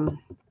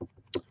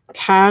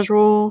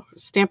casual.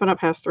 Stampin' Up!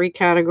 Has 3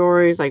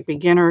 categories, like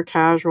beginner,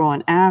 casual,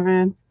 and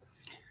avid.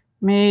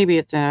 Maybe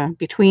it's a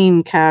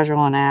between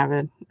casual and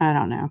avid. I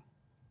don't know.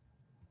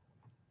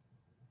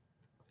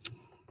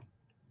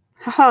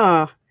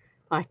 Haha.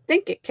 I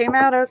think it came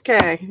out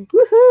okay.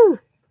 Woohoo!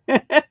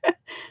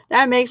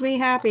 That makes me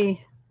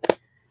happy.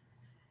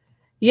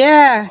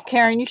 Yeah,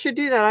 Karen, you should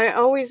do that.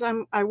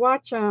 I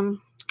watch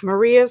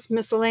Maria's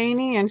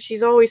Miscellany, and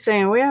she's always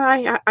saying,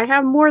 well, I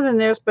have more than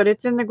this, but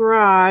it's in the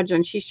garage.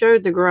 And she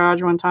showed the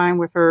garage one time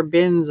with her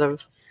bins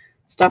of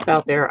stuff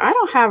out there. I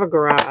don't have a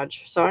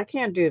garage, so I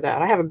can't do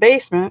that. I have a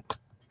basement,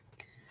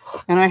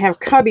 and I have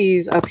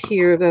cubbies up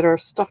here that are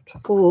stuffed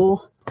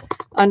full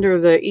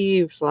under the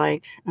eaves,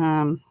 like,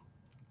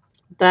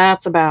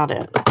 that's about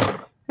it.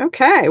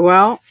 Okay,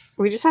 well,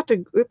 we just have to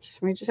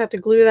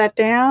glue that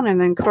down, and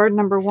then card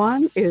number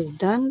 1 is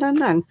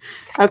done.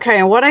 Okay,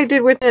 and what I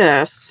did with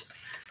this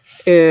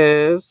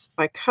is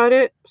I cut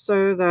it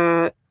so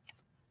that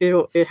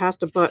it has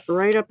to butt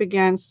right up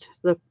against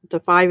the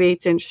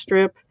 5/8 inch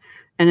strip,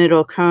 and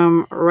it'll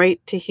come right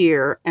to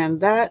here.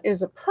 And that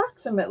is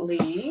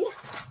approximately,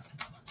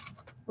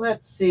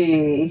 let's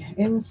see,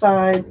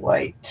 inside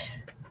white.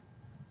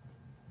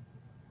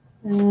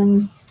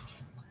 4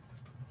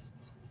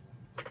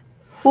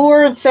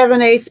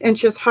 7/8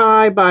 inches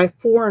high by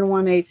 4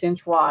 1/8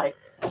 inch wide.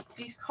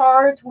 These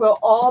cards will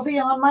all be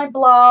on my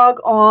blog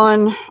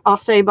on, I'll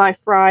say by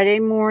Friday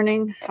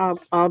morning.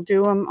 I'll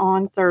do them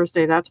on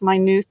Thursday. That's my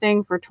new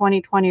thing for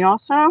 2020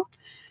 also.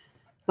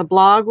 The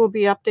blog will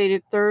be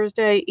updated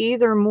Thursday,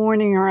 either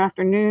morning or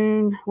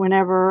afternoon,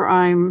 whenever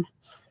I'm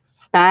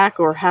back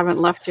or haven't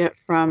left yet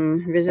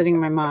from visiting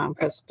my mom,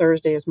 because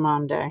Thursday is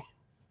Mom Day.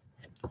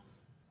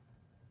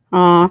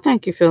 Oh,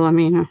 thank you,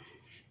 Philomena.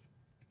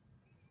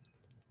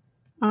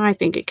 I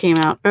think it came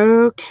out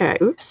okay.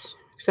 Oops.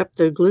 Except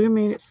the glue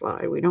made it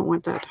slide. We don't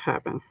want that to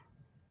happen.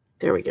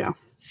 There we go.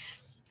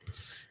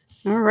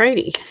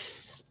 Alrighty.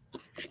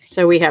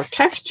 So we have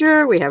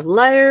texture. We have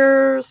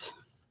layers.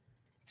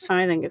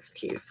 I think it's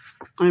cute.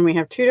 And we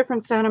have 2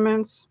 different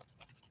sentiments.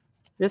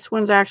 This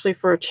one's actually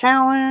for a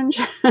challenge.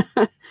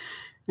 And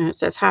it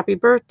says, happy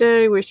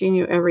birthday. Wishing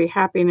you every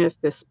happiness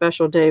this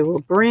special day will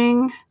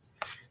bring.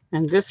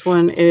 And this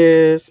one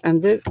is,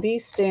 and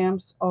these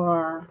stamps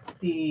are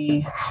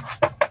the,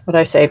 what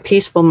I say,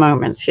 peaceful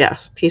moments.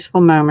 Yes,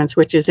 peaceful moments,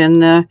 which is in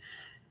the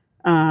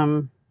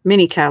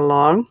mini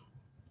catalog.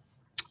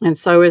 And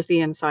so is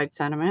the inside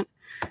sentiment.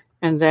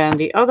 And then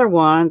the other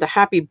one, the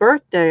happy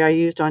birthday I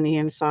used on the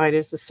inside,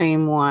 is the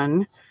same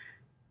one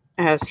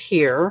as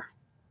here.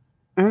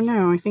 Oh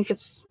no, I think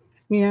it's,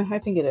 yeah, I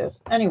think it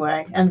is.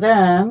 Anyway, and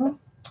then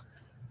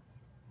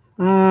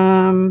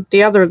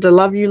the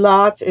Love You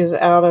Lots is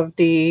out of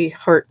the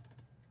heart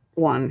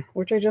one,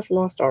 which I just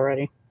lost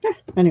already.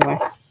 Anyway,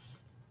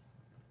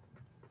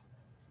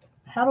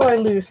 how do I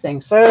lose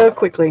things so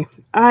quickly?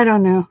 I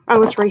don't know.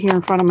 Oh, it's right here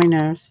in front of my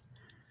nose.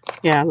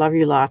 Yeah, Love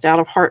You Lots, out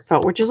of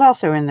Heartfelt, which is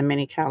also in the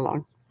mini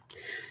catalog.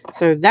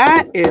 So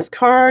that is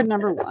card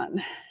number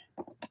 1.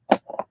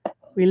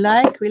 We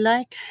like.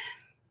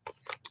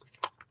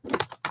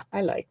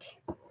 I like.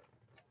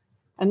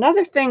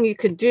 Another thing you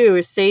could do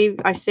is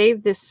I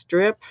saved this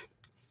strip,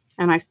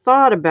 and I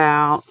thought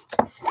about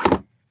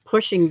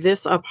pushing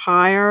this up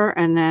higher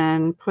and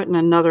then putting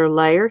another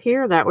layer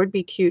here. That would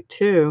be cute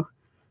too.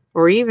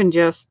 Or even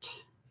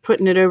just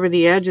putting it over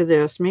the edge of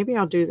this. Maybe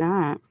I'll do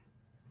that.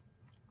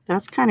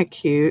 That's kind of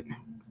cute.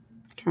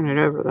 Turn it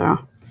over though.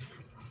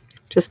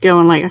 Just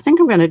going like, I think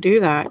I'm going to do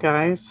that,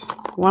 guys.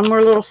 One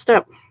more little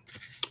step.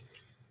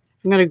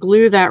 I'm going to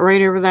glue that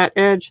right over that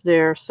edge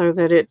there so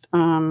that it,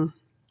 the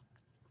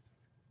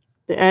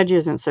edge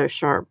isn't so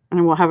sharp.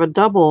 And we'll have a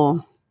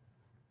double,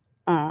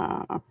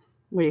 what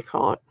do you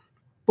call it?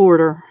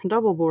 Border,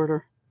 double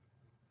border.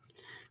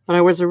 But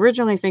I was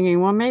originally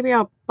thinking, well, maybe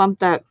I'll bump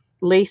that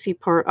lacy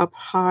part up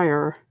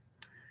higher.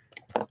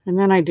 And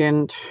then I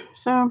didn't.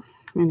 So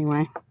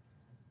anyway,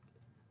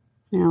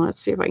 now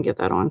let's see if I can get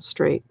that on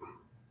straight.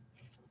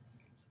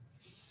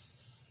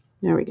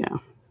 There we go.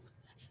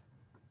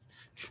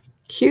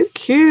 Cute,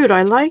 cute.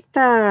 I like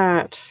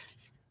that.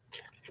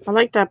 I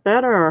like that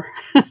better.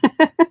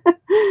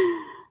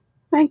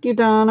 Thank you,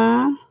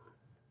 Donna.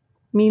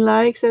 Me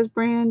like, says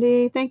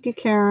Brandy. Thank you,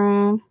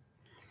 Karen.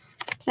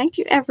 Thank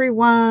you,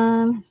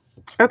 everyone.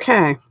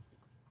 Okay,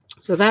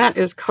 so that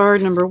is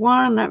card number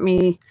 1. Let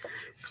me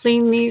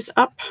clean these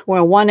up.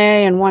 Well, 1A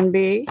and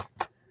 1B.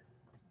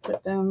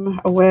 Put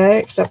them away,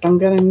 except I'm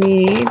going to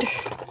need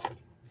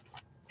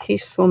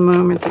Peaceful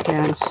Moments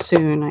again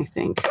soon, I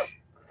think.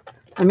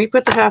 Let me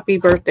put the happy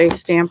birthday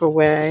stamp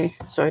away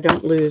so I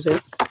don't lose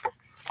it.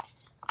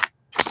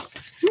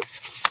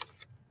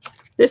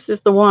 This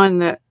is the one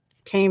that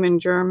came in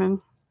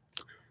German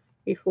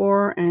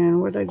before.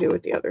 And what did I do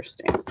with the other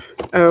stamp?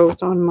 Oh,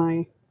 it's on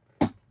my...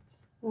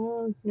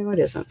 Oh, no, it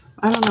isn't.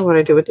 I don't know what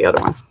I do with the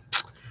other one.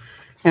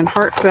 And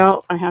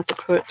Heartfelt, I have to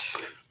put...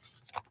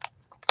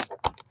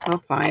 I'll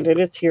find it.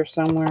 It's here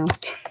somewhere.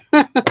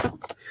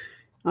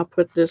 I'll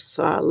put this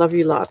Love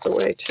You Lots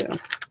away too.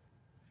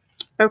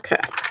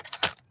 Okay.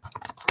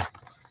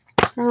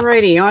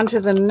 Alrighty, on to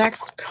the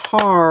next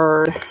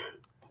card.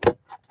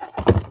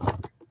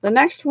 The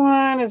next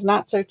one is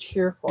not so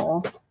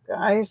cheerful,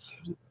 guys.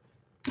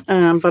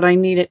 But I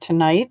need it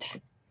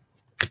tonight.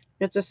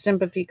 It's a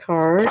sympathy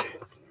card.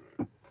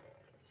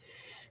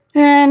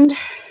 And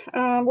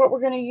what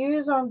we're going to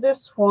use on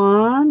this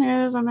one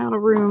is, I'm out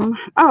of room.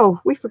 Oh,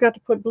 we forgot to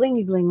put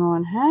blingy bling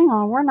on. Hang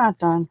on, we're not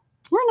done.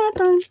 We're not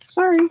done.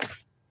 Sorry.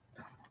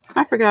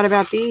 I forgot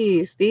about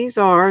these. These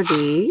are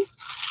the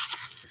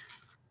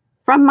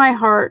From My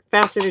Heart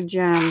Faceted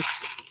Gems.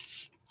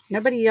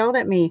 Nobody yelled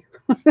at me.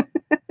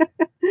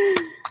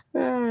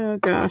 Oh,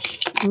 gosh.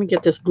 Let me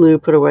get this glue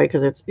put away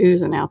because it's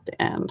oozing out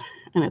the end.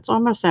 And it's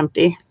almost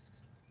empty.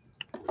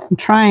 I'm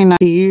trying not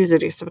to use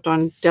it except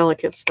on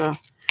delicate stuff.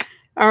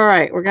 All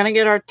right, we're going to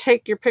get our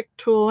Take Your Pick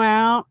tool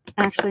out.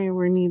 Actually,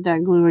 we need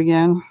that glue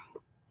again.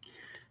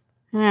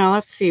 Now,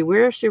 let's see.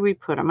 Where should we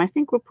put them? I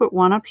think we'll put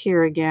one up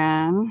here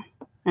again.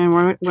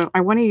 And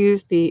I want to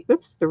use the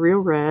real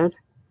red.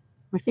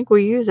 I think we'll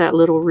use that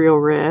little real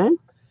red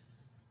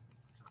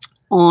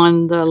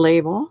on the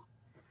label.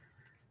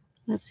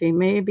 Let's see,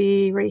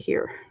 maybe right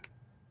here.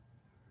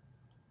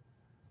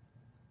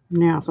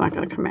 Now it's not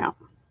going to come out.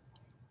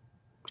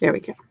 There we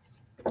go.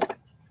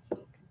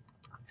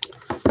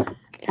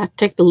 Got to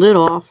take the lid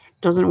off.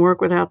 Doesn't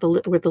work without the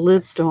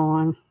lid still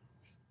on.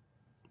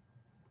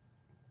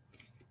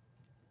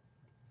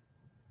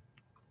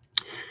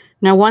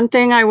 Now, one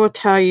thing I will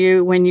tell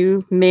you, when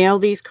you mail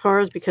these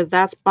cards, because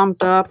that's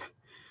bumped up,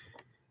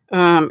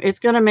 it's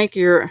going to make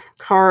your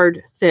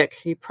card thick.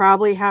 You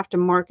probably have to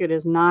mark it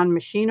as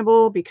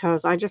non-machinable,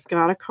 because I just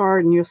got a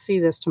card, and you'll see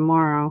this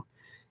tomorrow,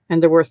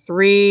 and there were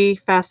 3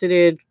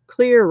 faceted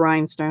clear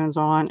rhinestones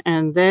on,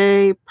 and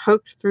they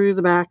poked through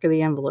the back of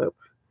the envelope.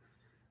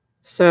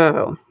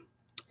 So,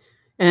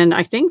 and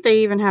I think they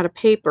even had a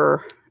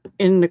paper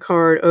in the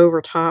card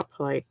over top,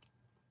 like,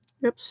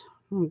 oops,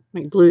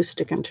 my glue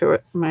sticking to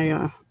it,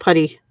 my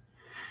putty.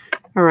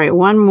 All right,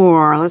 one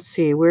more. Let's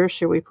see, where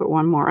should we put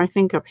one more? I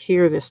think up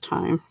here this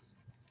time.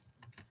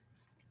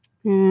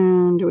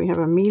 And do we have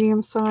a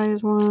medium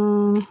size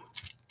one?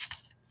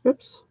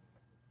 Oops.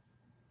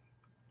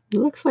 It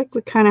looks like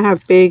we kind of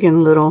have big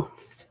and little.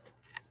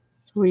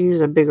 So we'll use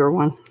a bigger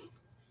one.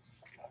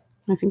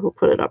 I think we'll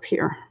put it up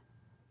here.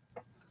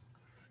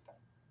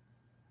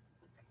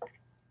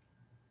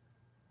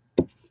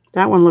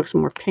 That one looks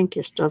more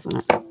pinkish, doesn't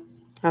it?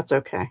 That's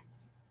okay.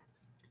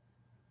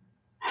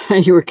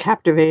 You were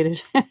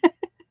captivated.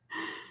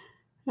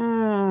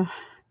 The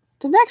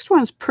next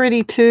one's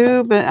pretty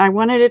too, but I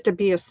wanted it to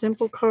be a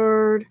simple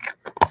card.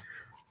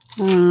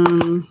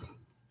 And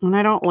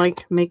I don't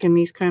like making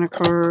these kind of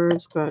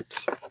cards, but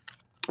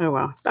oh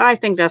well. I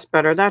think that's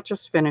better. That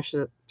just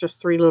finishes it. Just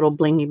 3 little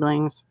blingy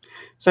blings.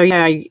 So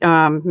yeah,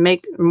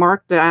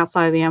 mark the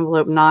outside of the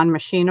envelope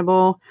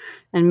non-machinable,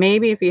 and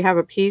maybe if you have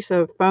a piece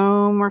of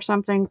foam or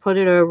something, put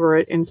it over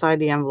it inside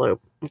the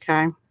envelope.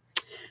 Okay.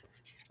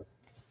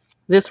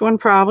 This one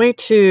probably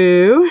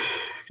too.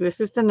 This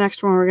is the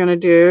next one we're going to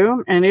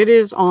do, and it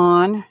is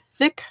on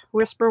Thick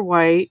Whisper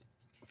White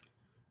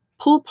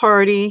Pool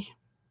Party.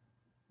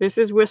 This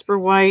is Whisper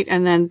White,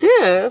 and then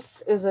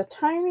this is a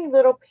tiny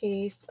little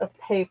piece of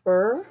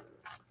paper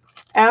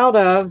out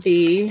of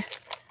the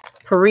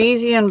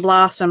Parisian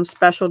Blossom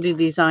Specialty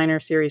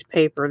Designer Series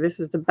paper. This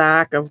is the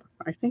back of,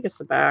 I think it's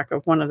the back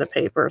of one of the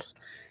papers.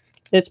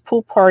 It's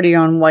Pool Party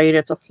on white.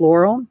 It's a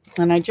floral,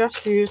 and I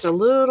just used a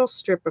little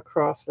strip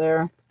across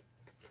there.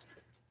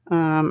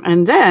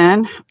 And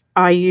then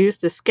I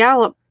used the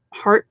scallop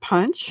heart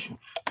punch,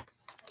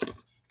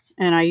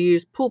 and I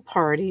used Pool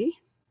Party,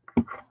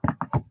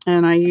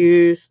 and I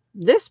used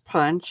this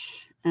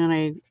punch,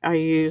 and I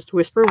used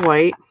Whisper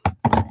White,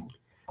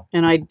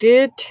 and I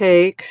did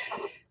take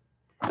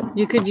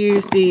You could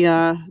use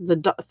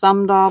the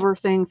thumb dauber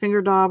thing,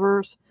 finger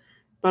daubers,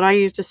 but I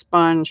used a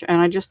sponge,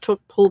 and I just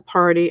took Pool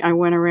Party. I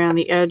went around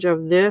the edge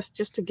of this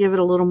just to give it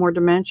a little more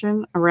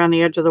dimension, around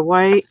the edge of the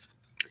white,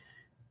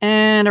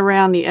 and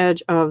around the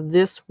edge of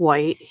this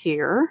white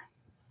here.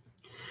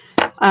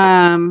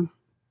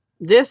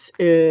 This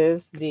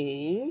is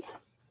the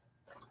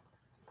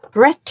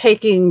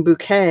Breathtaking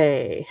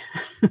Bouquet.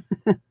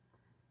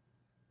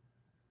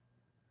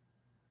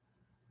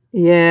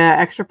 Yeah,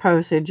 extra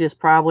postage is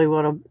probably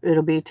what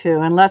it'll be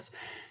too, unless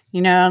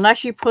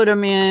you put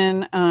them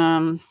in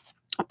a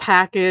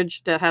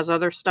package that has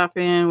other stuff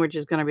in, which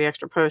is going to be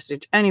extra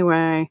postage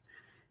anyway.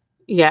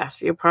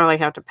 Yes, you'll probably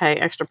have to pay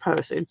extra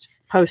postage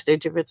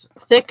if it's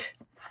thick,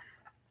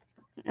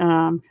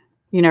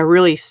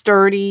 really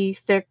sturdy,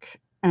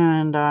 thick,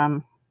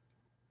 and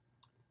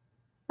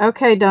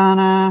okay,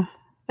 Donna,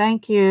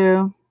 thank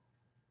you.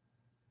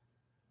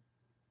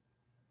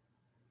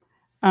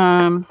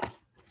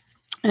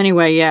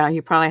 Anyway, yeah,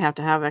 you probably have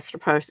to have extra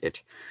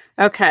postage.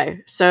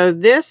 Okay, so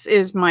this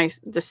is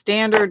the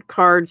standard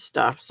card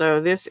stuff.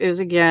 So this is,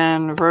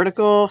 again,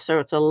 vertical, so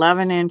it's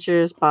 11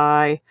 inches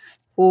by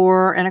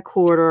 4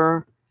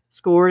 1/4,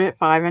 scored at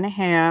 5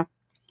 1/2.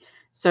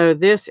 So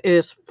this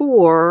is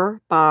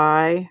 4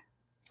 by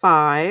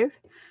 5,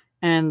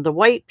 and the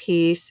white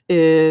piece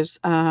is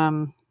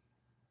 3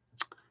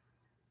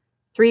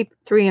 3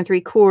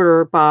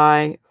 3/4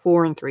 by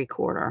 4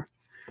 3/4.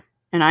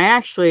 And I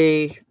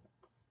actually,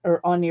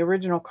 on the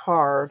original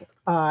card,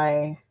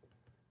 I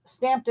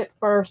stamped it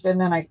first and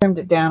then I trimmed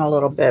it down a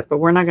little bit, but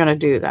we're not going to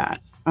do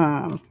that.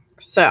 And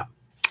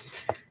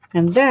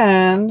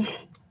then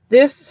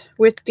this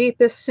With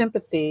Deepest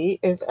Sympathy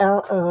is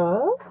out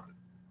of,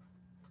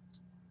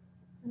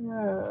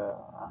 I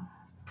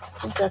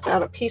think that's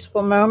out of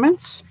Peaceful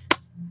Moments.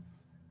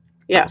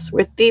 Yes,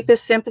 With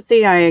Deepest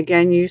Sympathy, I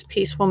again used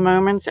Peaceful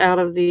Moments out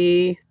of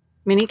the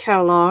mini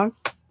catalog.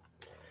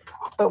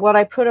 But what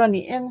I put on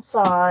the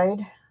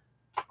inside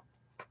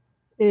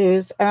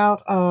is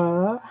out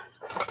of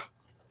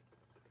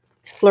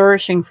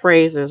Flourishing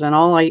Phrases,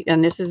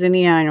 and this is in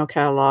the annual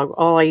catalog.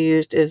 All I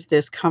used is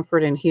this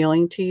Comfort and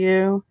Healing to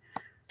You,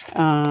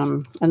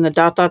 and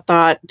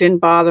the ... didn't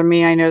bother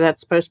me. I know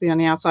that's supposed to be on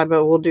the outside,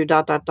 but we'll do ...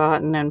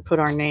 and then put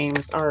our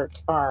names, our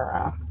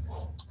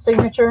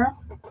signature.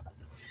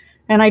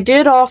 And I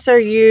did also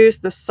use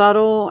the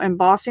subtle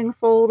embossing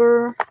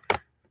folder,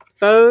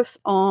 both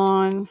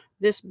on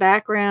this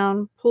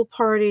background Pool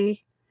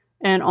Party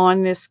and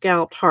on this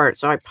scalped heart.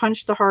 So I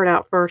punched the heart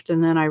out first,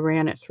 and then I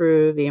ran it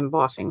through the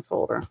embossing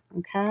folder.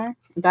 Okay,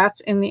 that's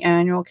in the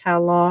annual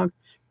catalog.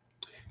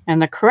 And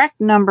the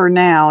correct number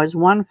now is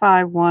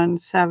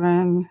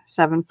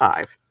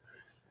 151775.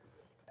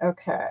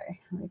 Okay,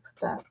 let me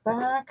put that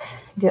back.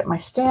 Get my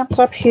stamps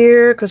up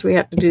here because we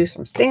have to do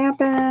some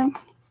stamping.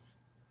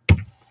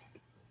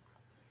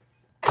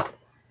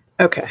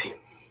 Okay.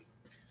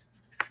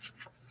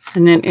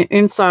 And then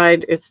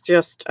inside, it's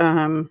just,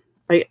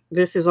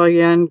 this is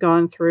again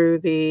gone through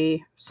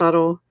the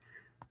subtle,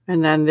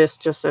 and then this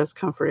just says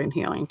Comfort and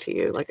Healing to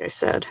You, like I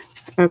said.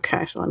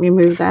 Okay, so let me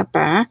move that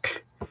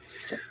back.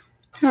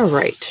 All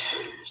right,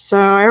 so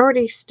I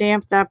already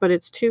stamped that, but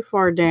it's too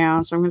far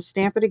down, so I'm going to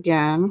stamp it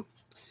again.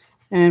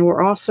 And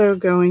we're also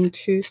going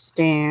to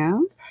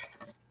stamp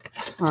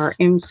our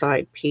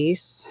inside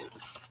piece.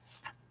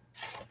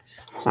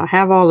 So I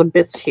have all the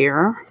bits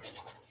here.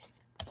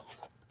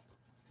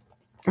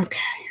 Okay.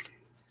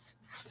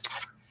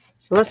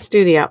 So let's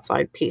do the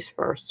outside piece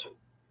first.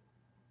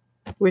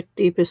 With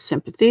Deepest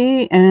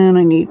Sympathy, and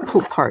I need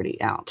Pool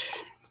Party out.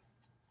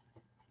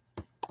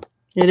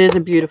 It is a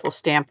beautiful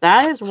stamp.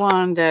 That is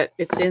one that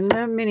it's in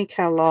the mini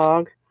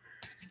catalog,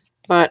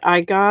 but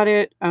I got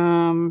it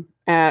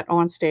at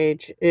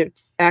Onstage. It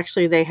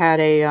actually, they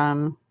had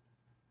a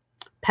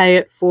pay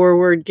it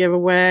forward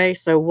giveaway.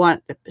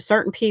 So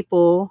certain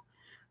people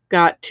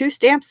got 2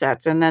 stamp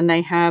sets, and then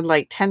they had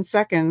like 10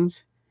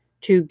 seconds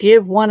to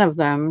give one of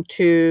them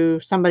to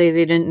somebody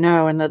they didn't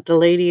know. And the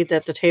lady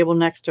at the table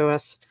next to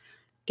us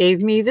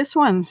gave me this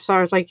one. So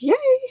I was like, yay,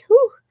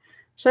 whoo,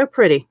 so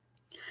pretty.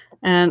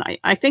 And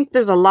I think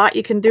there's a lot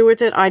you can do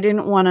with it. I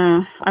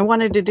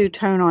wanted to do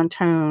tone on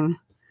tone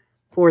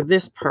for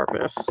this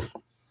purpose.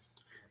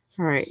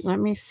 All right, let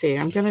me see.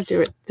 I'm going to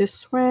do it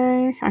this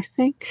way, I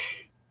think,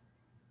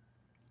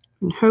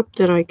 and hope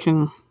that I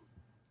can.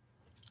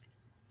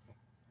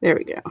 There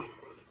we go.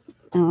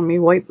 And let me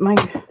wipe my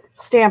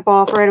stamp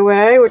off right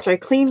away, which I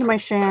cleaned my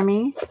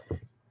chamois.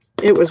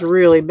 It was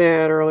really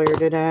bad earlier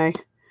today.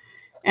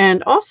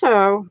 And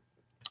also,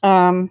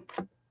 on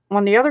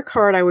the other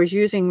card, I was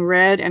using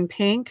red and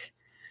pink,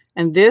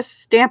 and this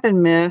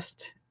Stampin'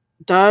 Mist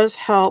does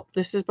help.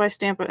 This is by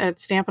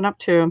Stampin' Up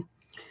too.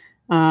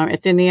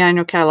 It's in the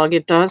annual catalog.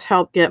 It does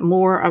help get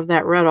more of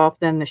that red off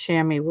than the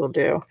chamois will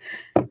do.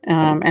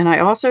 And I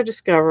also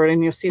discovered,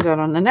 and you'll see that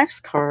on the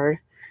next card,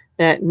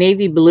 that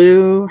navy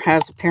blue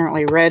has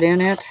apparently red in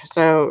it,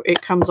 so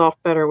it comes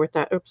off better with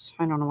that. Oops,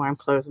 I don't know why I'm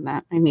closing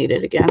that. I need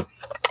it again.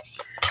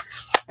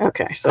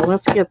 Okay, so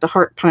let's get the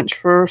heart punch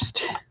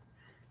first.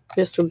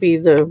 This would be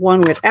the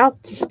one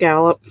without the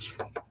scallop.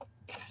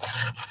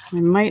 I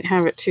might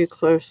have it too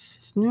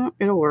close. No,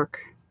 it'll work.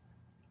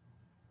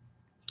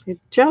 It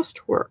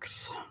just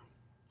works.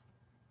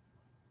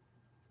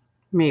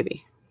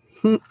 Maybe.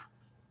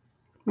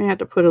 May have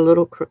to put a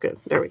little crooked.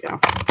 There we go.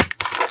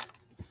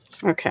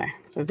 Okay,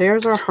 so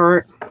there's our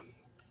heart.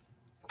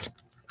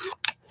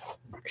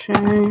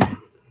 Okay,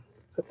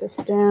 put this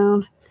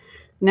down.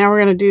 Now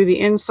we're going to do the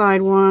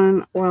inside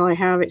one while I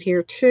have it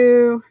here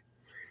too.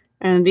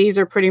 And these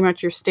are pretty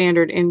much your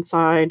standard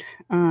inside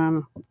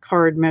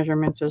card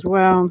measurements as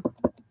well.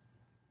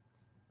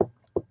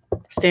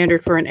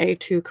 Standard for an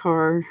A2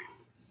 card.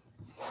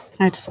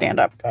 I have to stand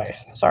up,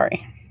 guys.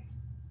 Sorry.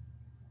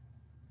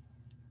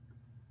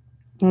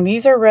 And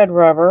these are red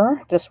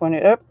rubber. This one,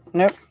 oh,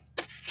 nope.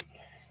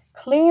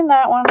 Clean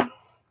that one.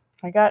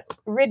 I got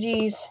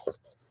ridgies.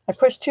 I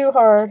pushed too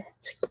hard.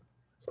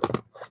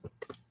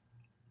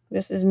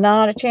 This is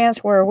not a chance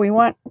where we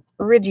want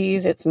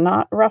ridgies. It's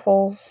not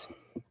ruffles.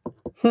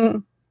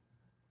 I'm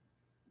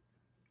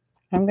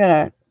going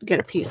to get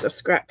a piece of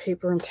scrap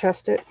paper and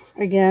test it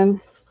again.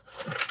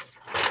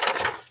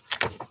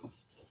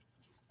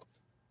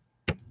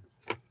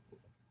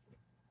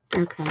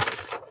 Okay.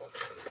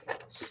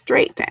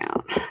 Straight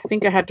down. I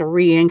think I had to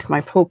re-ink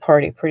my pool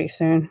party pretty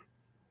soon.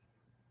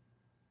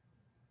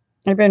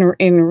 I've been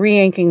in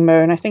re-inking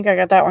mode. I think I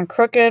got that one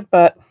crooked,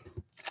 but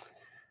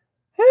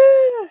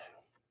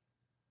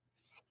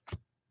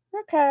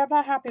okay, I'm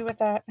not happy with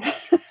that.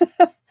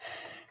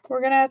 We're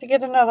going to have to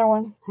get another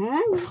one.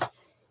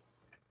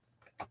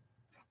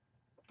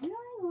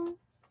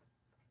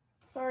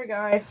 Sorry,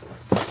 guys.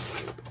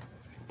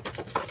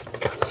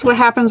 That's what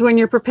happens when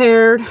you're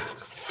prepared.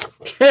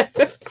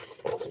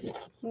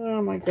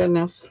 Oh, my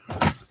goodness.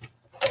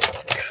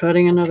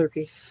 Cutting another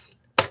piece.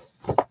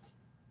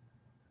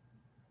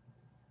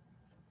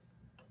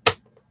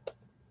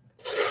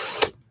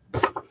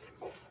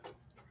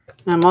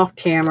 I'm off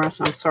camera,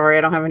 so I'm sorry.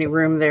 I don't have any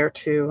room there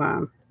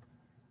to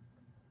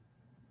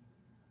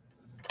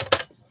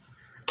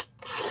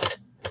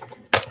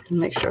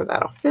make sure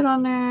that'll fit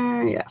on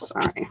there. Yes,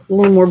 all right. A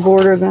little more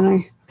border than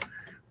I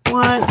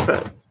want,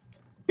 but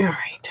all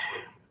right.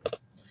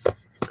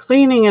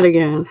 Cleaning it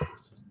again.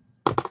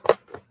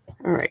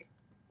 All right.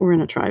 We're going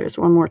to try this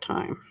one more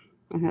time.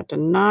 I have to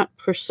not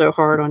push so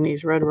hard on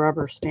these red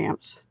rubber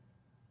stamps.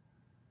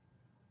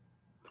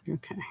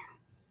 Okay.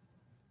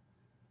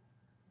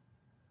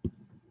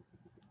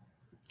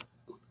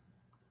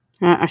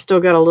 I still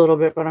got a little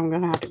bit, but I'm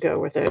going to have to go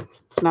with it.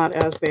 It's not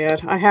as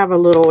bad. I have a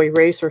little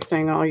eraser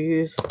thing I'll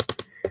use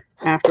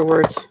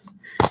afterwards.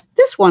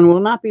 This one will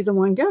not be the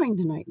one going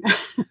tonight.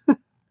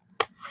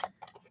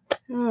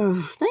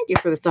 Oh, thank you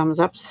for the thumbs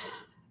ups,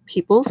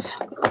 peoples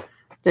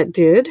that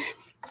did.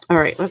 All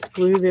right, let's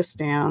glue this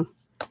down,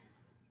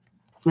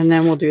 and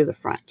then we'll do the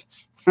front.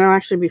 Well,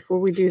 actually, before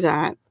we do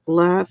that,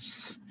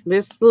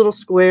 this little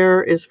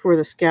square is for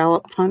the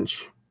scallop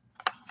punch.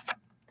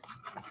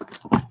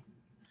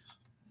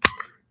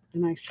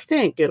 And I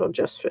think it'll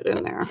just fit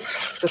in there,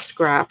 the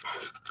scrap.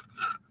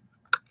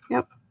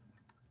 Yep.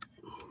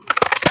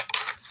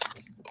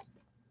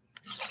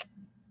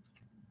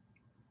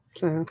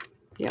 So,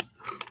 yep.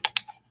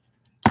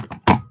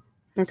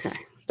 Okay,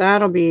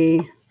 that'll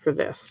be for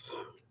this.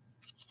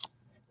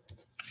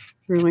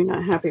 Really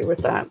not happy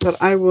with that,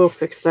 but I will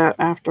fix that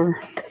after.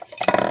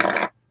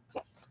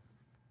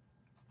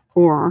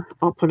 Or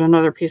I'll put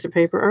another piece of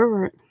paper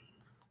over it.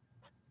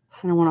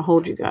 I don't want to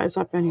hold you guys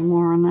up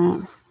anymore on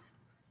that.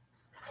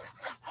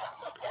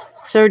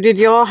 So did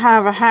you all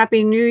have a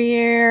happy new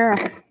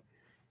year?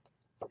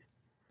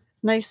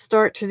 Nice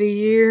start to the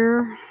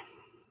year.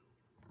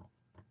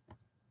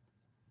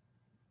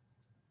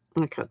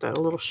 I cut that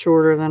a little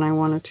shorter than I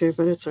wanted to,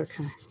 but it's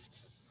okay.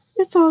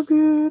 It's all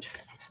good.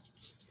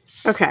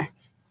 Okay,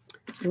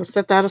 we'll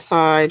set that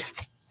aside.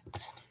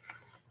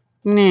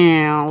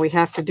 Now we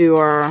have to do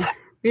our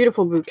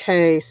beautiful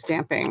bouquet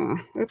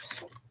stamping. Oops,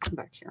 come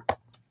back here.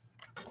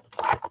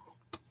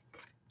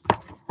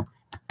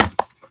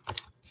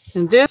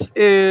 And this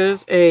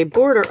is a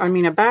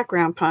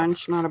background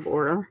punch, not a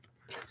border.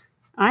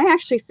 I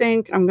actually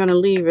think I'm going to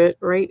leave it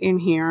right in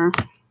here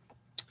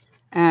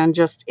and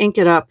just ink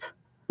it up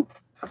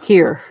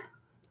here.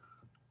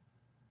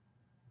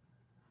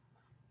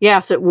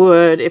 Yes, it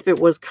would if it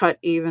was cut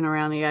even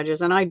around the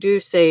edges. And I do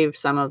save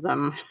some of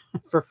them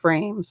for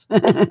frames.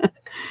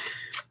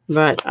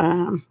 But,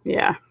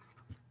 yeah.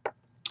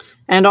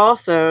 And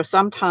also,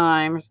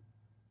 sometimes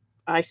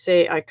I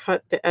say I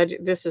cut the edge.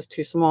 This is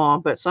too small,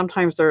 but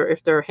sometimes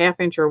if they're 1/2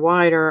 inch or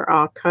wider,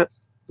 I'll cut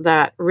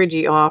that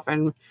ridgy off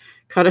and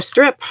cut a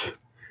strip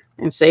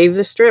and save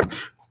the strip,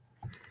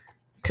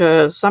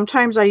 because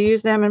sometimes I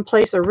use them in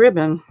place of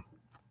ribbon.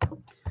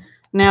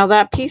 Now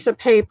that piece of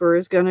paper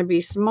is going to be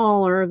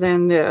smaller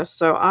than this,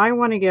 so I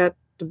want to get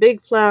the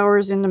big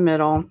flowers in the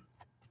middle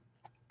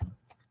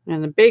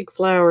and the big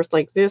flowers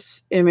like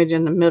this image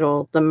in the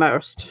middle the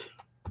most.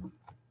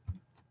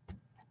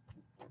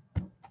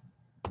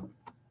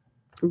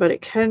 but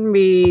it can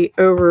be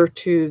over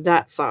to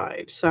that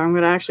side. So I'm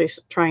going to actually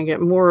try and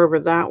get more over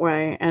that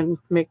way and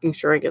making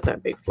sure I get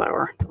that big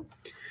flower.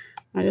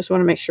 I just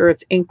want to make sure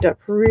it's inked up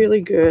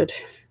really good.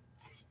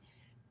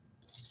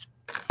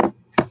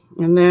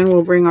 And then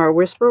we'll bring our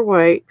Whisper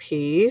White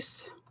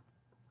piece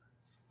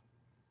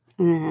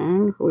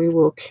and we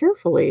will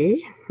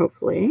carefully,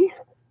 hopefully,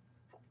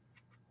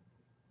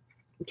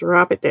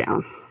 drop it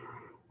down.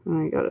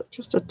 I got it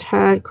just a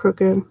tad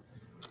crooked,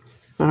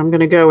 but I'm going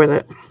to go with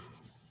it.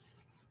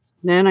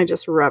 Then I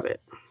just rub it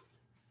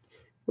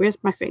with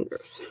my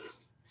fingers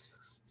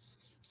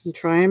and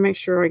try and make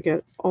sure I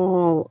get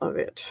all of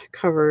it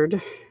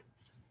covered.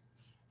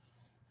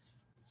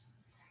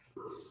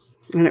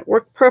 And it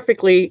worked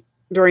perfectly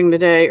during the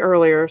day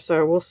earlier,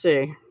 so we'll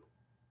see.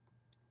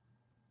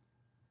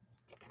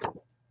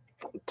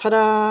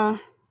 Ta-da!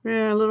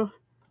 Yeah, a little.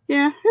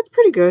 Yeah, it's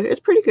pretty good. It's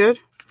pretty good.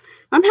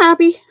 I'm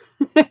happy.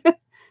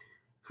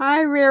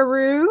 Hi, Rare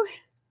Roo.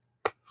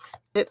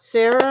 It's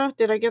Sarah.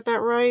 Did I get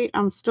that right?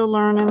 I'm still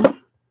learning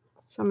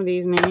some of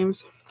these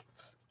names.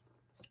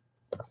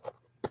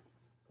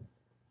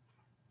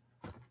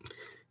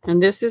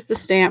 And this is the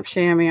stamp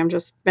chamois. I'm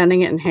just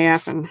bending it in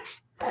half and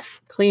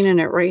cleaning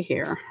it right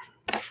here.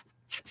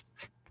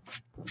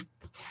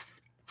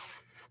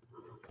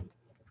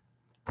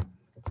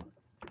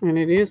 And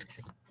it's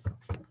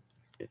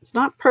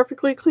not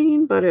perfectly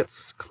clean, but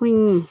it's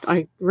clean.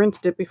 I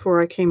rinsed it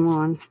before I came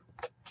on.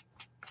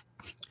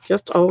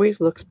 Just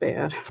always looks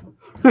bad.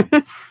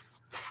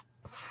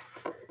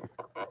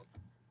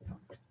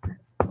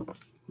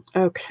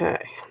 Okay.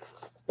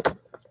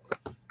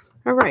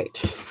 All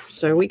right.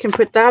 So we can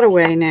put that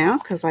away now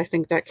because I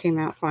think that came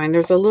out fine.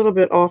 There's a little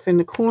bit off in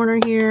the corner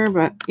here,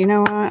 but you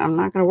know what? I'm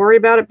not going to worry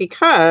about it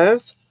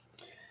because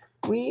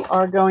we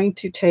are going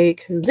to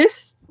take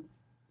this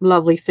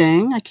lovely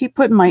thing. I keep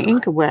putting my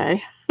ink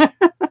away.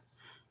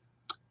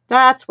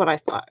 That's what I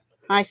thought.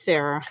 Hi,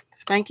 Sarah.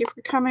 Thank you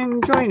for coming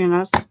and joining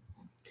us.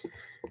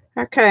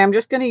 Okay, I'm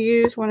just going to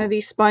use one of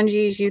these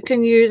sponges. You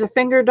can use a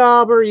finger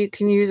dauber. You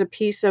can use a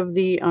piece of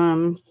the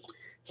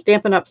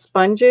Stampin' Up!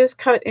 Sponges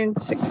cut in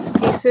 6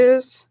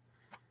 pieces.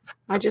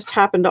 I just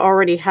happen to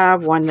already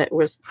have one that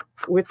was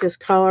with this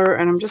color,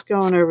 and I'm just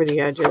going over the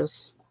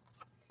edges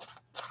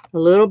a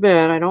little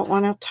bit. I don't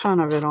want a ton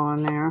of it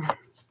on there.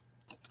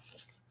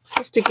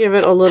 Just to give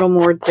it a little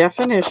more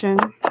definition.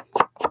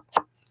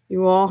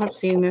 You all have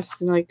seen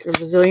this like a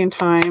bazillion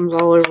times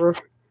all over.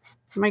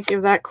 I might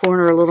give that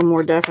corner a little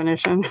more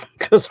definition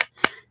because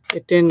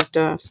it didn't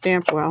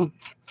stamp well.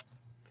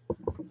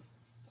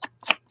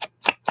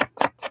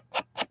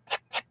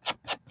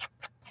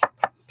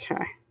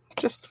 Okay,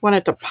 just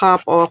wanted to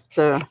pop off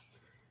the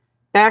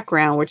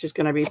background, which is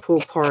going to be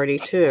Pool Party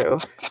too,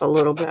 a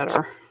little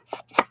better.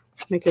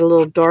 Make it a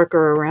little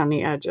darker around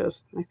the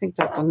edges. I think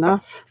that's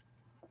enough.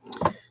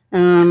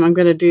 I'm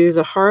going to do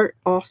the heart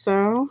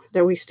also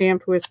that we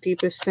stamped with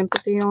Deepest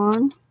Sympathy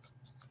on.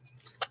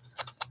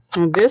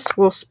 And this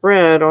will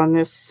spread on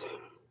this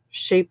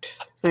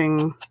shaped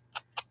thing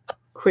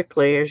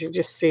quickly, as you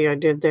just see I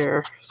did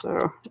there.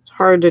 So it's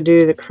hard to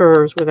do the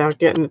curves without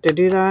getting it to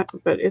do that,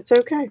 but it's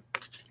okay.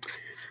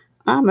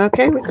 I'm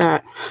okay with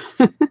that.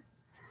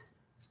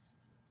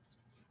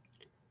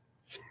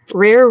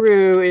 Rare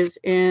Roo is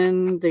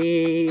in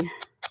the,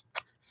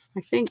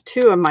 I think,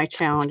 2 of my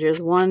challenges.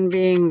 One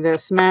being the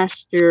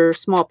Smash Your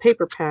Small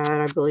Paper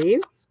Pad, I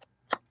believe.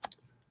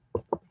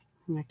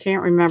 And I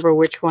can't remember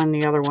which one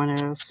the other one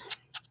is.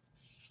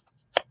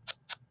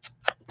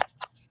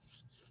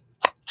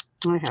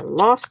 I have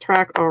lost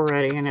track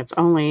already, and it's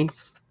only,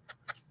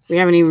 we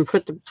haven't even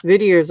put the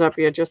videos up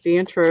yet, just the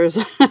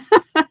intros.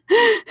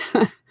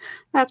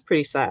 That's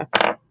pretty sad.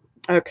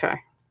 Okay,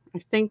 I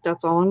think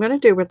that's all I'm going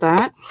to do with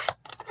that.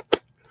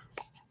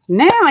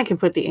 Now I can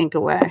put the ink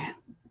away.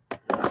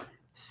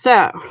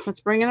 So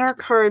let's bring in our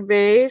card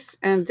base,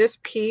 and this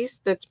piece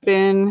that's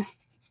been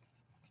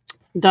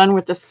done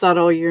with the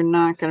subtle, you're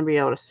not going to be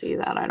able to see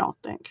that, I don't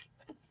think.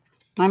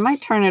 I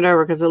might turn it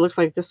over because it looks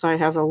like this side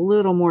has a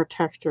little more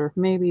texture.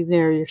 Maybe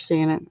there you're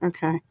seeing it.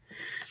 Okay.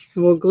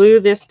 And we'll glue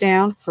this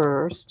down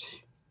first.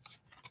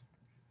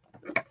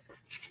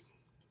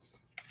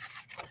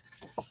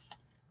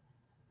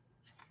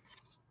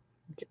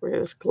 Get rid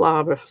of this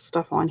glob of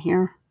stuff on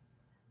here.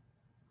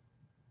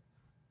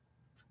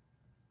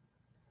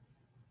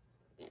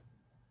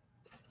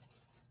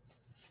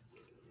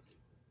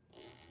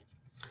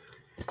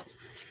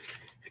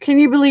 Can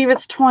you believe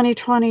it's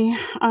 2020?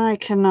 I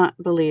cannot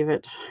believe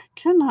it.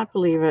 Cannot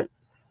believe it.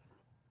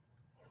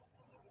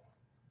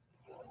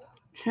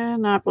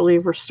 Cannot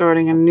believe we're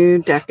starting a new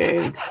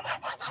decade.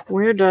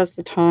 Where does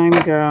the time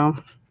go?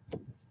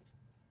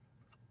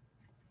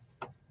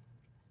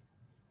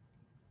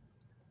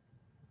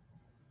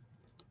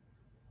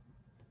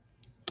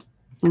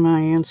 Am I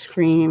in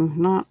screen?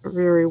 Not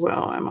very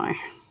well, am I?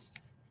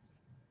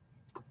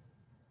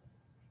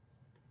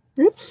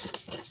 Oops.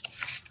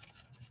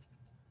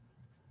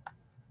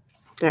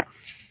 There.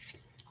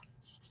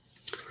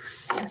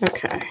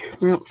 Okay.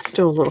 Well,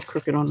 still a little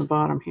crooked on the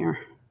bottom here.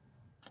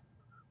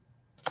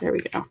 There we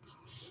go.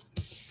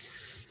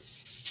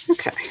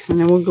 And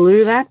then we'll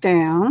glue that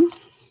down.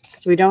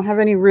 So we don't have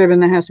any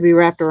ribbon that has to be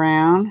wrapped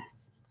around.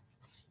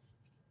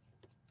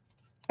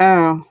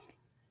 Oh.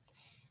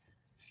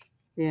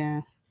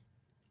 Yeah.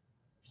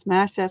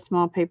 Smash that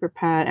small paper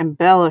pad.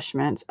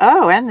 Embellishments.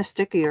 Oh, and the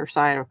stickier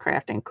side of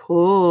crafting.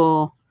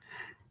 Cool.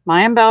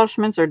 My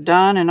embellishments are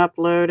done and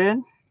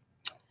uploaded.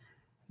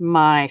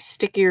 My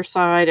stickier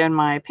side and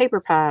my paper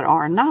pad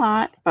are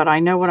not, but I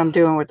know what I'm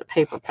doing with the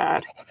paper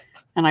pad.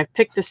 And I've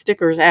picked the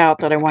stickers out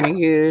that I want to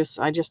use.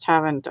 I just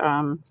haven't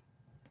done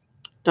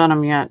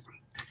them yet.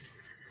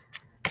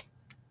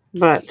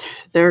 But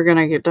they're going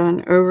to get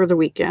done over the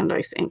weekend,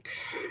 I think.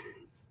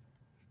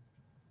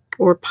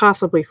 Or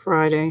possibly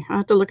Friday. I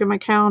have to look at my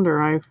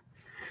calendar.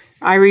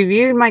 I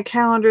reviewed my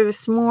calendar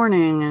this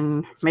morning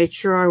and made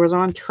sure I was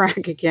on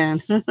track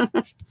again.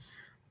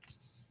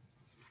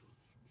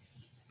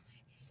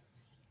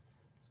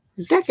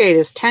 A decade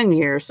is 10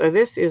 years, so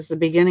this is the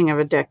beginning of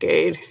a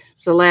decade.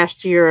 The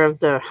last year of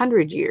the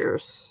 100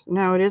 years.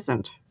 No, it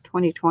isn't.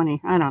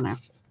 2020. I don't know.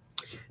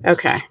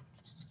 Okay.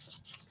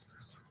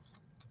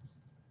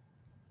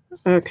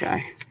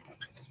 Okay.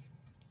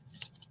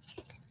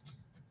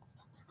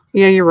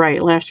 Yeah, you're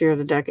right. Last year of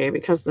the decade,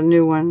 because the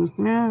new one.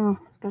 No,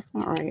 that's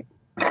not right.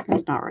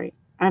 That's not right.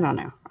 I don't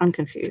know. I'm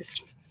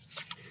confused.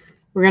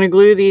 We're going to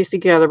glue these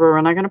together, but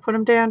we're not going to put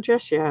them down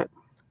just yet.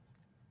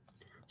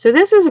 So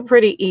this is a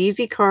pretty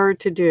easy card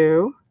to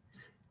do.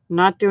 I'm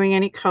not doing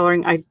any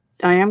coloring. I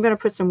am going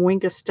to put some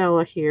Wink of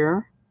Stella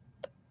here.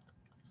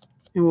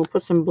 And we'll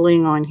put some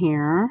bling on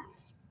here.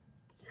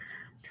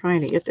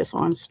 Trying to get this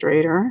on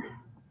straighter.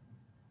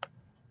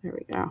 There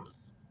we go.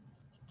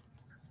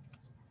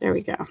 There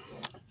we go.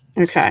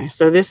 Okay,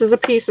 so this is a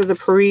piece of the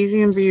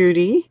Parisian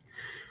Beauty.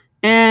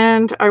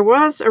 And I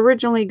was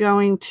originally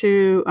going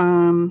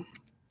to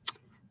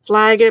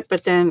flag it,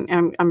 but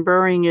then I'm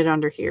burying it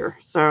under here.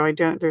 So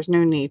there's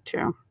no need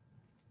to.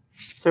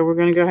 So we're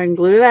going to go ahead and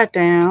glue that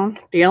down.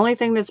 The only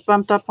thing that's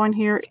bumped up on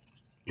here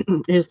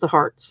is the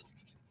hearts.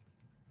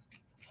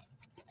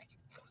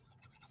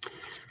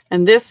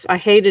 And this, I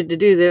hated to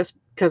do this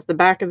because the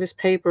back of this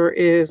paper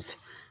is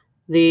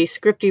the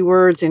scripty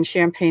words in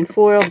champagne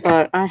foil,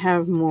 but I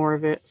have more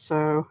of it.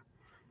 So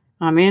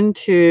I'm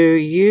into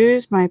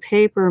use my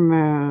paper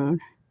mode.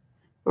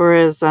 Or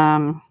as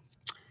Kylie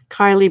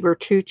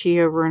Bertucci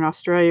over in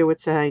Australia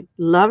would say,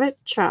 love it,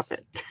 chop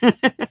it.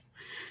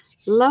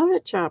 Love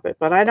it, chop it.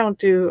 But I don't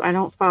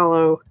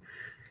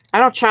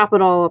chop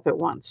it all up at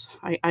once.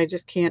 I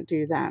just can't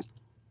do that.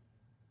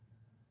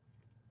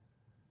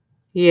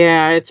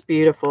 Yeah, it's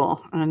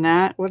beautiful. And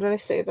that, what did I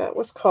say that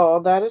was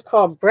called? That is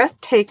called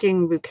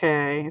Breathtaking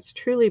Bouquet. It's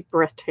truly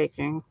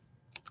breathtaking.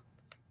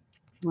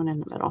 One in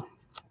the middle.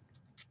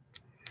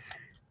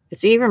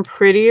 It's even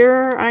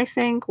prettier, I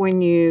think,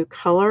 when you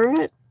color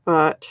it,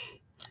 but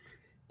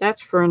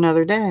that's for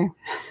another day.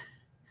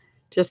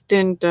 Just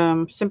didn't,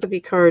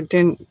 Sympathy card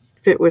didn't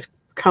fit with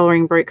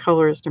coloring bright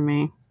colors to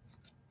me.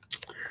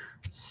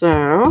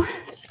 So,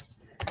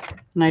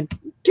 and I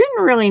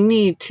didn't really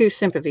need 2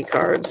 Sympathy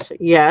cards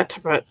yet,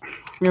 but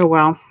oh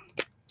well.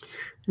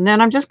 And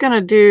then I'm just going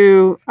to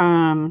do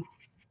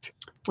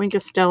Wink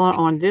of Stella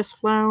on this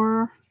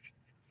flower,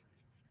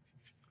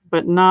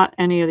 but not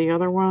any of the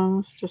other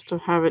ones, just to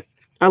have it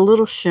a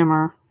little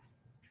shimmer.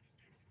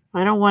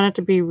 I don't want it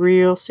to be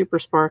real super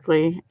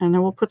sparkly. And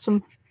then we'll put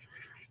some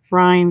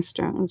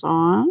rhinestones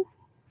on.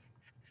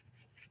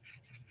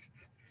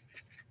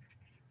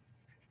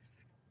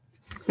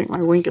 I think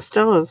my Wink of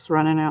Stella is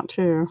running out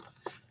too.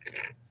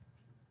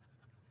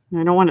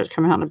 I don't want it to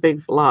come out in a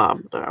big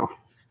blob though.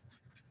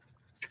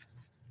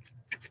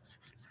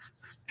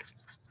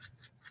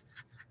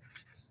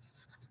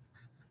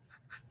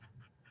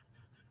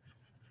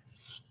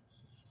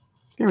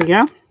 There we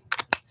go.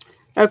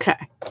 Okay,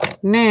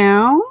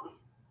 now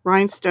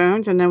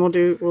rhinestones, and then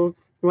we'll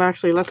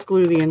actually, let's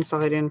glue the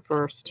inside in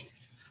first.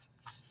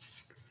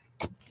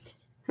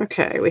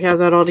 Okay, we have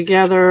that all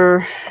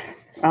together.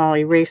 I'll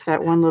erase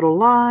that one little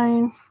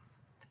line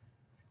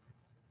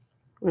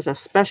with a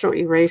special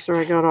eraser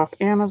I got off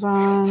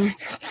Amazon,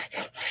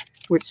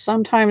 which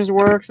sometimes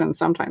works and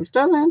sometimes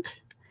doesn't.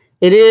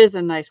 It is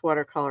a nice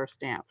watercolor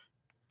stamp.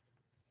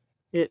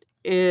 It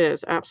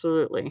is,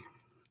 absolutely.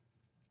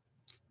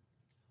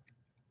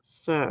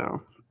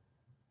 So,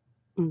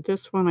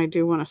 this one I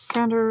do want to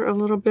center a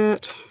little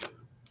bit.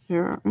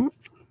 There. Well,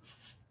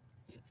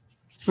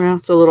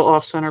 it's a little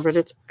off center, but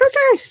it's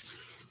okay.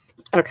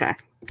 Okay,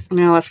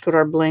 now let's put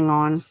our bling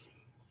on.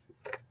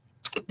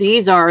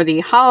 These are the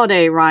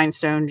holiday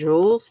rhinestone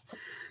jewels.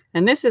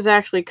 And this is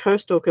actually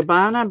Coastal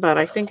Cabana, but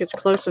I think it's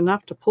close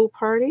enough to Pool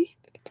Party.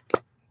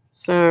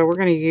 So we're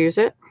going to use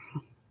it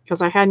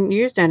because I hadn't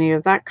used any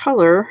of that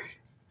color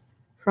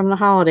from the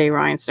holiday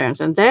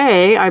rhinestones. And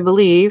they, I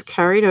believe,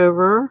 carried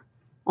over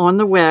on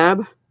the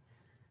web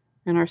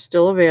and are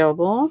still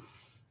available.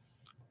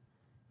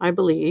 I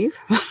believe.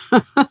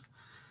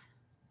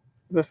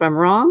 If I'm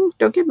wrong,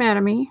 don't get mad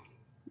at me.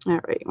 All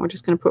right, we're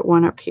just going to put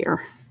one up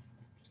here.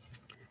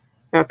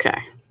 Okay.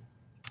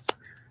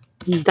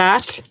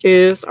 That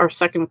is our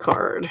second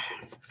card.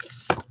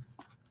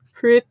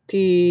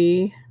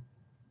 Pretty.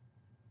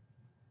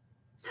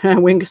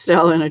 Wing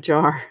Stella in a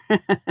jar.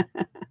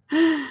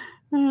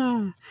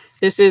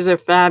 This is a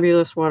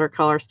fabulous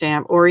watercolor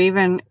stamp, or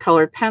even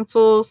colored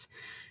pencils,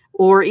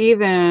 or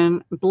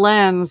even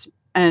blends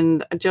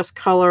and just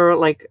color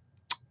like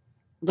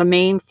the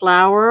main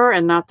flower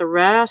and not the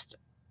rest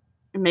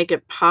and make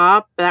it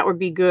pop. That would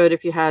be good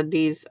if you had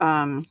these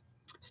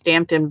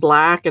stamped in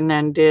black and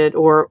then did,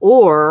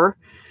 or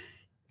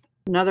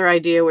another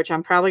idea, which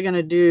I'm probably going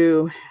to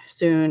do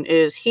soon,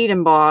 is heat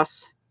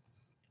emboss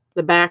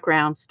the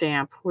background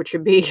stamp, which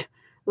would be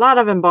a lot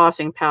of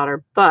embossing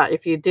powder. But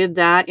if you did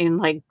that in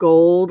like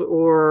gold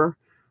or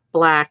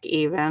black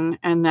even,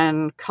 and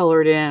then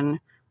colored in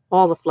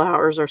all the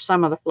flowers or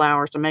some of the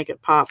flowers to make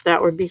it pop, that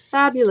would be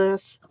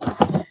fabulous.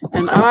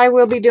 And I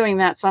will be doing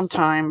that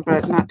sometime,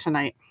 but not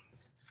tonight.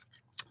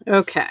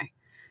 Okay,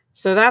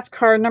 so that's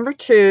card number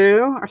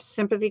 2, our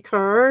sympathy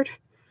card.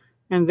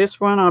 And this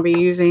one I'll be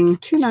using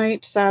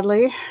tonight,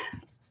 sadly.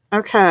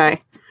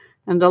 Okay,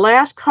 and the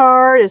last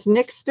card is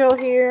Nick's still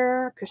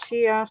here because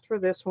she asked for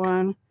this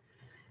one.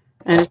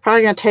 And it's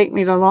probably going to take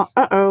me the long...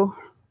 Uh-oh.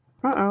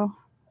 Uh-oh.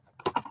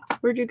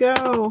 Where'd you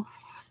go?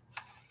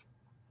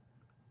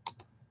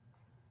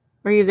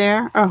 Are you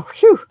there? Oh,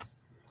 phew.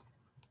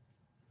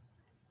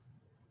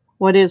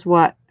 What is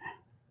what?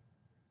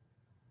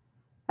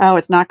 Oh,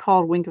 it's not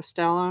called Wink of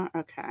Stella?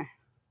 Okay.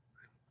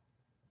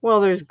 Well,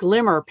 there's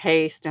glimmer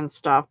paste and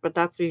stuff, but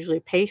that's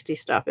usually pasty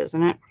stuff,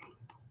 isn't it?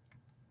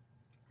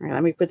 All right,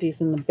 let me put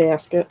these in the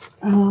basket.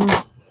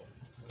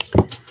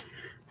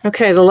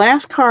 Okay, the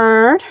last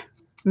card,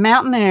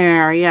 Mountain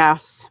Air.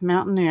 Yes,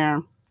 Mountain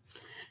Air.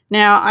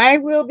 Now, I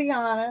will be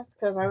honest,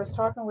 because I was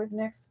talking with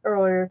Nick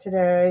earlier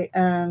today,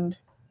 and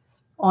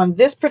on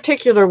this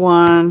particular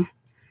one,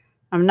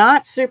 I'm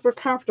not super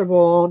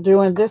comfortable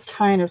doing this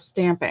kind of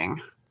stamping.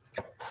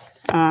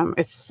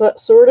 It's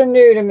sort of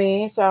new to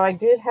me, so I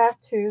did have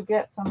to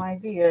get some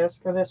ideas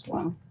for this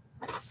one.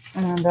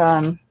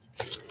 And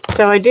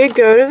so I did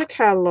go to the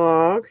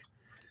catalog.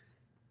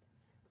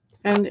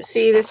 And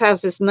see, this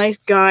has this nice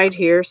guide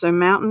here. So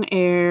Mountain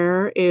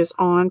Air is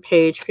on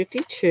page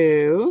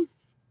 52.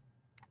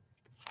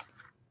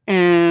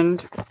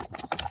 And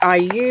I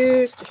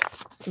used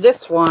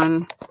this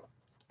one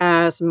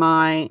as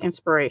my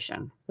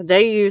inspiration.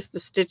 They used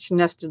the stitch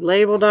nested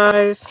label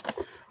dies.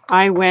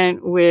 I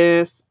went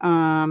with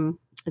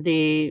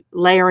the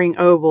layering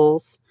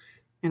ovals.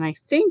 And I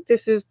think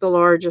this is the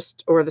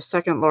largest or the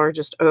second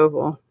largest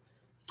oval.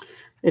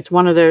 It's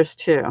one of those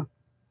two.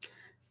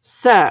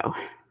 So...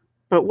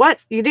 but what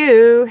you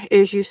do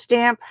is you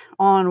stamp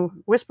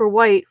on Whisper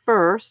White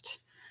first.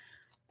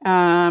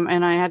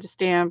 And I had to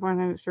stamp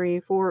 1, 2, 3,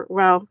 4,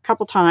 well, a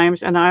couple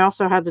times. And I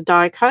also had the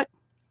die cut.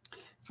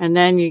 And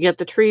then you get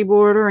the tree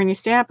border and you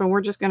stamp, and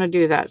we're just going to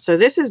do that. So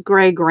this is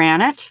gray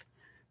granite.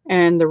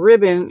 And the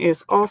ribbon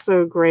is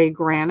also gray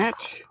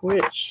granite,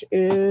 which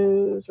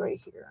is right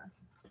here.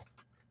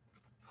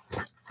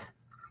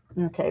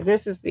 Okay,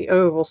 this is the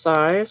oval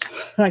size.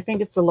 I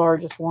think it's the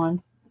largest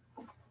one.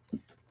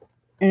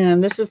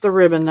 And this is the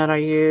ribbon that I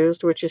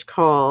used, which is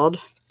called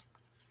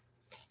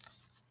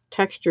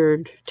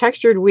Textured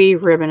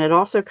Weave Ribbon. It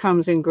also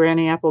comes in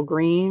Granny Apple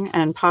Green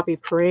and Poppy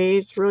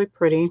Parade. It's really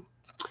pretty.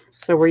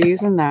 So we're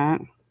using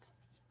that.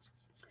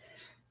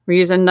 We're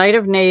using Night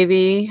of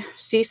Navy,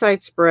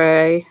 Seaside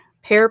Spray,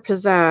 Pear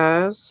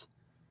Pizzazz,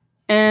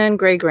 and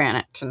Gray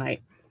Granite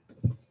tonight.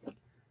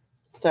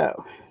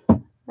 So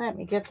let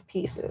me get the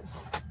pieces.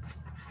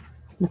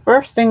 The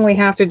first thing we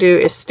have to do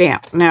is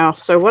stamp. Now,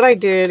 so what I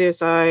did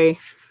is I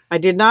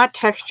did not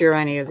texture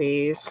any of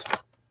these.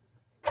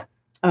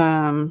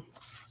 I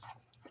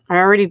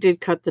already did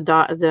cut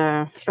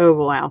the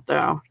oval out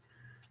though.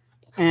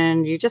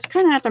 And you just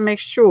kind of have to make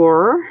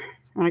sure,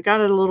 and I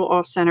got it a little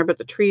off center, but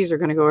the trees are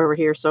going to go over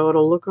here, so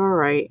it'll look all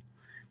right.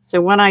 So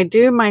when I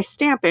do my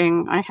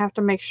stamping, I have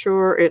to make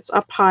sure it's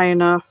up high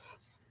enough,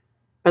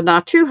 but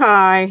not too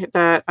high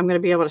that I'm going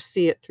to be able to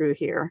see it through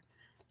here.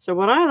 So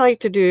what I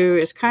like to do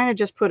is kind of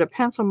just put a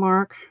pencil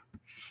mark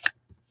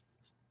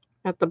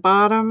at the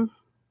bottom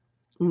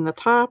and the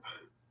top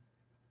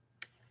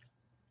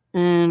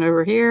and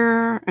over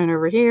here and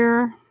over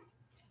here.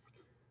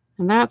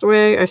 And that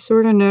way I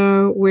sort of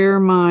know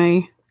where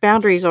my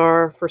boundaries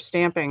are for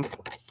stamping.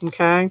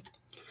 Okay.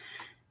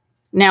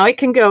 Now it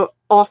can go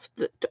off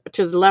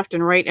to the left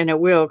and right, and it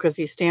will because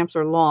these stamps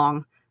are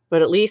long,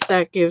 but at least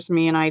that gives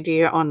me an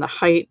idea on the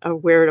height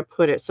of where to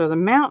put it. So the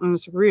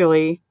mountains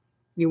really,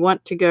 you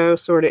want to go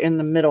sort of in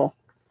the middle.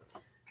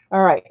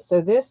 All right,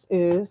 so this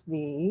is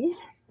the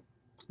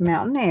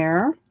Mountain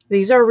Air.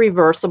 These are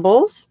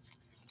reversibles.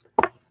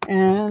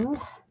 And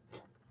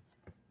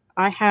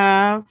I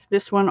have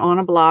this one on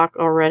a block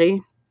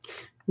already.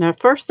 Now,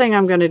 first thing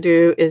I'm going to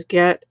do is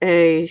get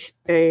a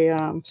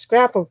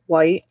scrap of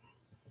white.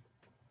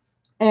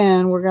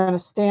 And we're going to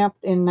stamp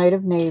in Night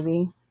of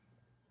Navy.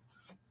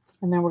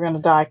 And then we're going to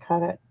die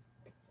cut it.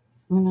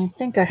 And I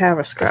think I have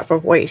a scrap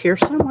of white here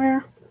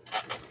somewhere.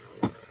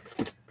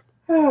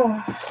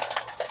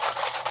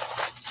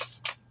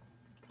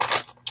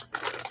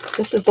 So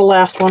This is the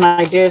last one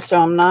I did, so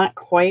I'm not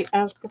quite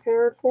as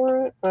prepared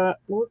for it, but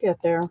we'll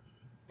get there.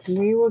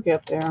 We will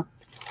get there.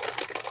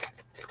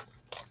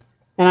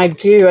 And I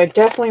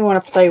definitely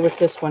want to play with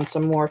this one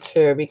some more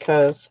too,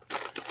 because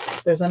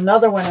there's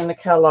another one in the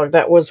catalog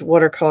that was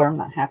watercolor. I'm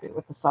not happy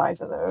with the size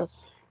of those.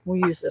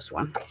 We'll use this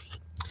one.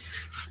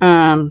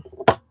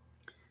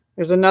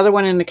 There's another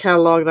one in the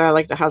catalog that I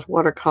like that has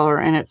watercolor,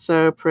 and it's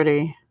so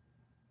pretty.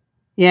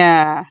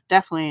 Yeah,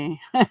 definitely.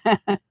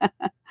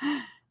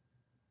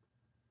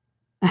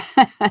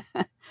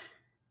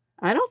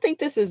 I don't think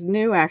this is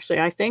new, actually.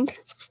 I think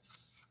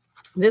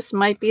this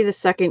might be the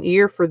second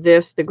year for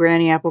this, the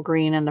Granny Apple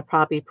Green and the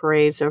Poppy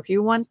Parade. So if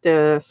you want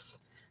this,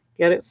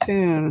 get it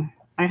soon.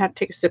 I had to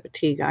take a sip of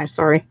tea, guys.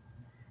 Sorry.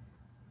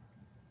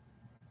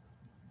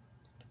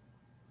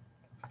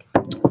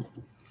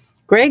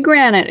 Gray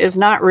granite is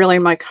not really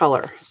my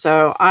color.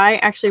 So I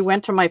actually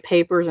went to my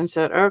papers and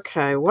said,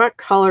 okay, what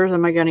colors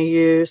am I going to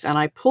use? And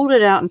I pulled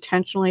it out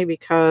intentionally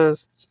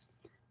because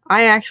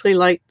I actually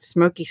like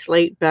smoky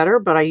slate better,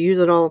 but I use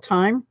it all the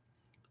time.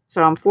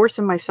 So I'm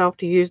forcing myself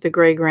to use the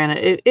gray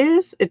granite.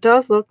 It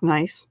does look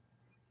nice.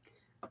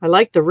 I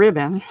like the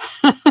ribbon.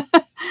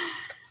 I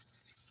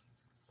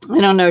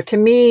don't know. To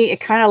me, it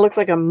kind of looks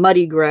like a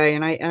muddy gray,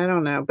 and I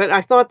don't know. But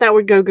I thought that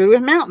would go good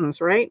with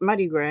mountains, right?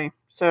 Muddy gray.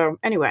 So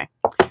anyway,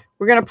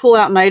 we're going to pull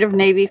out Night of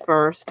Navy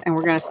first, and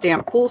we're going to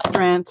stamp full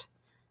strength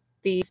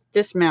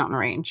this mountain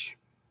range.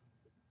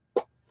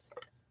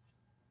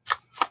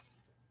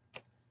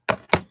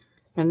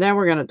 And then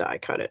we're going to die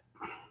cut it,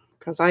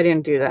 because I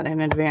didn't do that in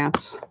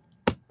advance.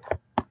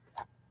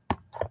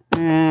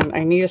 And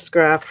I need a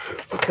scrap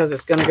because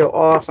it's going to go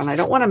off, and I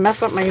don't want to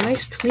mess up my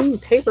nice clean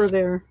paper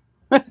there.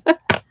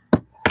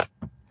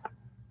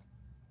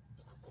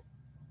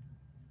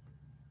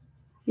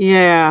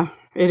 Yeah,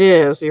 it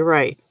is. You're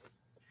right.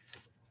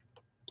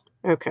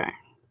 Okay.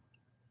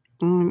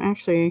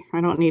 Actually, I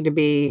don't need to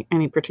be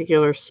any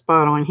particular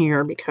spot on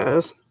here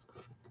because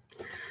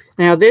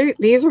now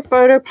these are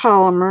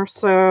photopolymer,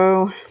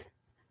 so,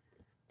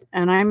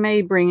 and I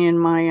may bring in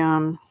my,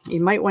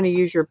 you might want to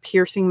use your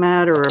piercing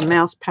mat or a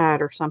mouse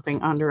pad or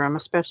something under them,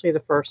 especially the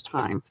first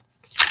time.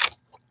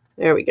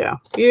 There we go.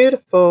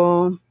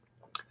 Beautiful.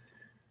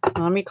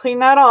 Let me clean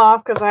that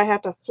off because I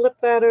have to flip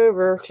that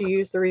over to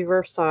use the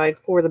reverse side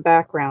for the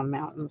background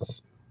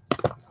mountains.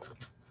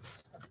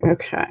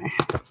 Okay.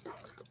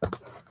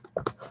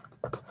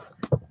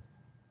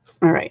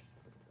 All right.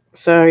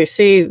 So you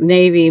see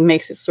navy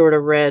makes it sort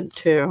of red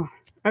too.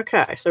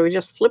 Okay. So we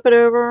just flip it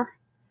over.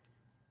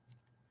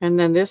 And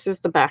then this is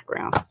the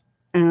background.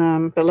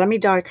 But let me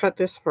die cut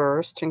this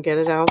first and get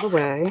it out of the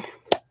way.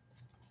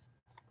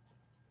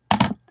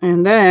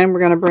 And then we're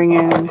going to bring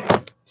in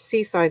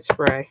Seaside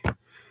Spray.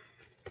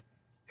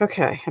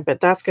 Okay, I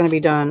bet that's going to be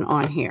done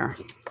on here.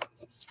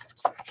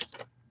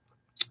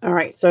 All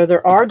right, so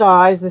there are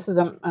dies. This is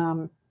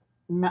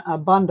a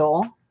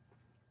bundle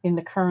in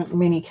the current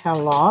mini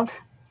catalog.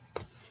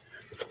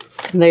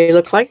 And they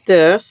look like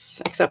this,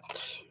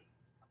 except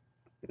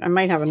I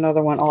might have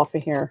another one off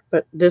of here.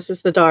 But this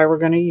is the die we're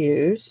going to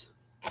use.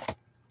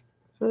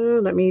 So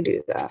let me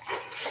do that.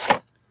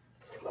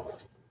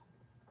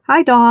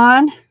 Hi,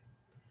 Dawn.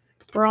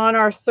 We're on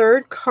our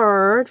third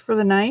card for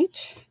the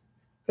night,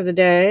 for the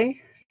day.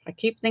 I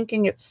keep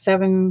thinking it's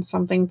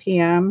 7-something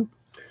p.m.,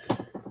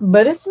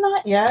 but it's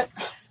not yet.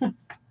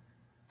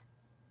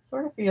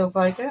 Sort of feels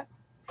like it.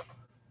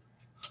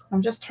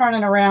 I'm just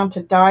turning around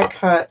to die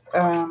cut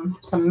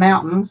some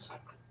mountains.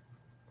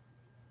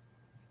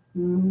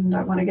 And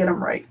I want to get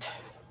them right.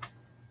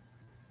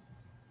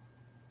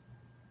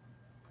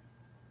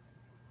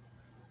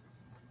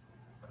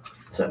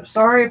 So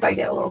sorry if I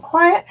get a little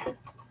quiet.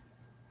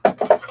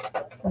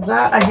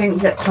 That I didn't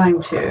get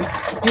time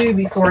to do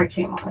before I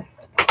came on.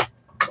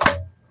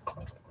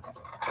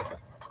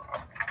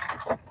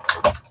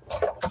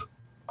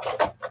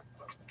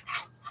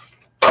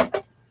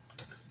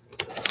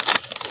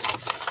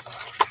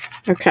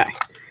 Okay,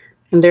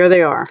 and there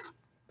they are.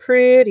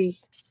 Pretty,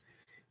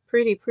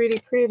 pretty, pretty,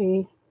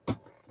 pretty.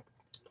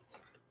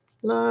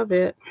 Love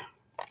it.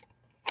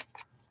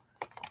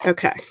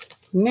 Okay,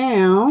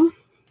 now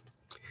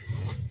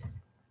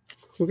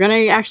we're going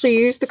to actually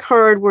use the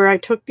card where I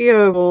took the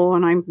oval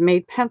and I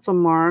made pencil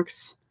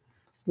marks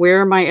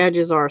where my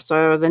edges are.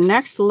 So the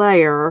next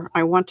layer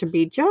I want to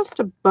be just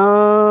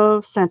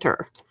above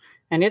center,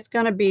 and it's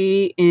going to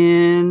be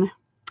in,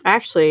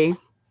 actually,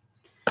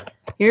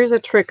 here's a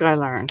trick I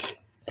learned.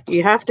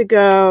 You have to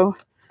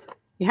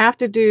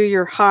do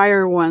your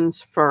higher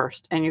ones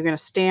first, and you're going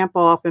to stamp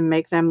off and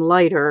make them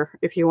lighter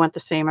if you want the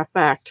same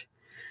effect.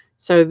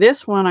 So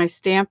this one I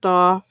stamped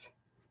off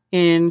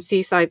in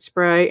Seaside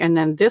Spray, and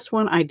then this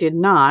one I did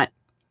not.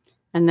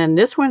 And then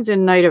this one's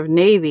in Night of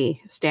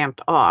Navy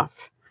stamped off.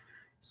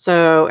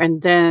 So,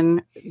 and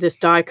then this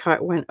die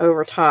cut went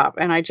over top,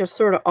 and I just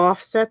sort of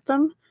offset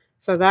them.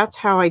 So that's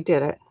how I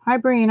did it. Hi,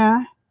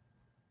 Brina.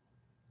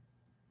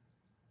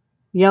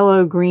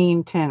 Yellow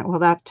green tint. Well,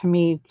 that to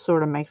me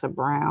sort of makes a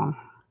brown.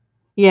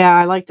 Yeah,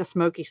 I like the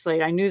smoky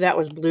slate. I knew that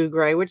was blue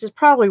gray, which is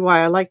probably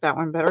why I like that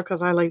one better,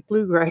 because I like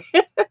blue gray.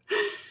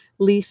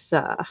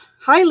 Lisa.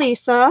 Hi,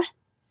 Lisa.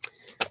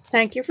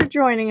 Thank you for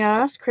joining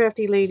us,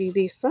 Crafty Lady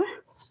Lisa.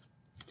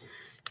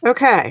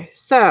 Okay,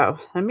 so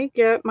let me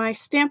get my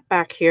stamp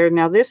back here.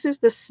 Now this is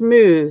the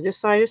smooth. This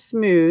side is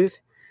smooth.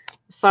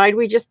 The side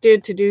we just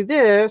did to do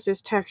this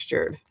is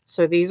textured.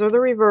 So these are the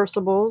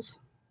reversibles.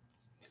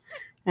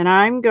 And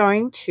I'm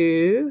going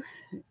to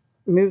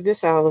move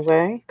this out of the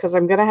way because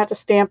I'm going to have to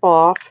stamp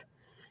off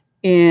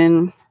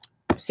in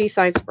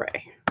Seaside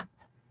Spray.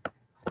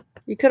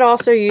 You could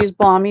also use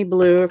Balmy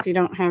Blue if you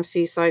don't have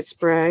Seaside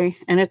Spray.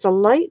 And it's a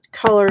light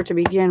color to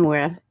begin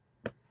with.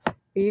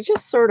 You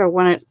just sort of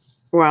want it,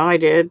 well, I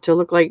did, to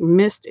look like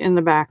mist in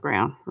the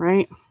background,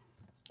 right?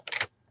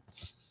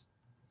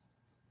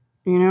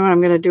 You know,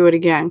 I'm going to do it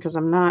again because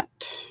I'm not,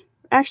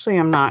 actually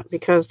I'm not,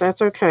 because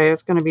that's okay.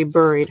 It's going to be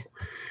buried.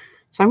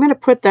 So I'm going to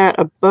put that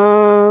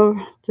above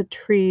the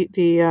tree,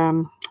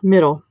 the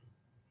middle,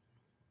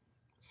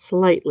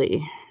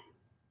 slightly.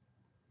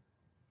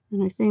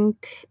 And I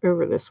think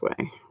over this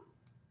way.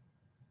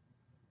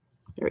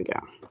 There we go.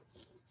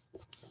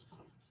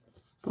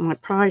 And I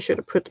probably should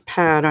have put the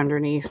pad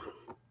underneath.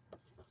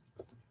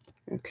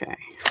 Okay.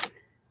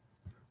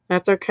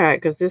 That's okay,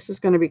 because this is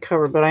going to be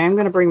covered, but I am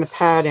going to bring the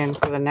pad in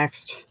for the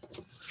next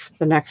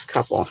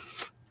couple.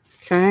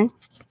 Okay.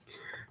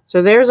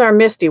 So there's our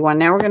misty one.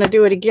 Now we're going to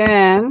do it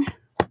again.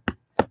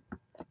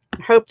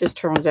 I hope this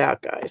turns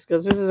out, guys,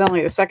 because this is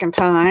only the second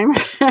time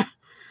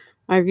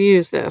I've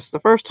used this.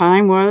 The first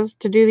time was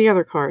to do the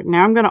other card.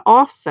 Now I'm going to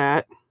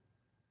offset.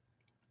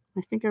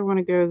 I think I want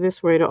to go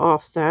this way to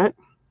offset.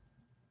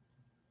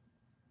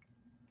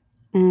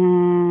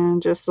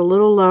 And just a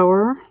little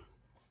lower.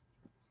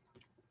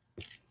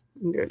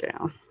 And go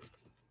down.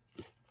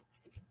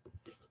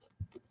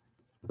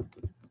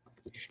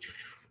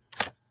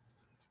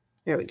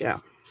 There we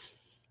go.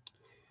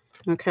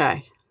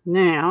 Okay,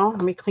 now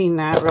let me clean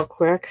that real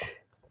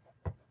quick.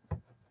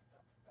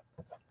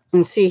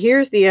 And see,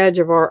 here's the edge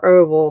of our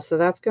oval, so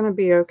that's going to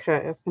be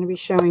okay. That's going to be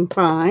showing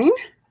fine.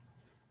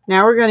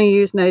 Now we're going to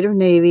use Native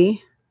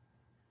Navy.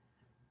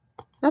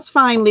 That's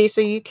fine,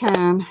 Lisa, you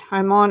can.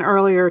 I'm on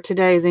earlier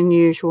today than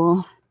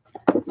usual.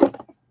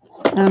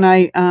 And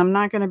I'm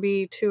not going to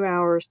be 2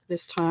 hours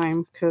this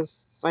time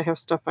because I have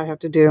stuff I have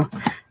to do.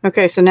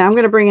 Okay, so now I'm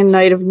going to bring in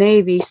Native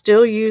Navy,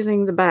 still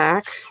using the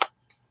back.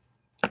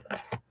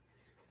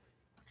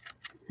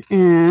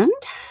 And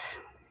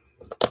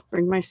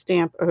bring my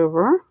stamp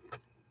over.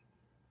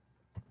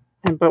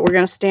 But we're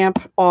going to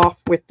stamp off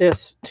with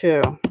this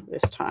too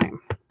this time.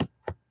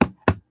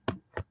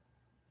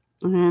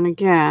 And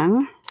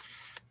again,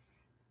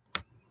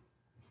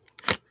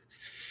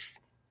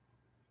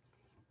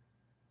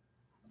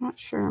 not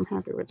sure I'm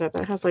happy with that.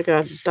 That has like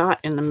a dot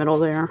in the middle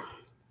there.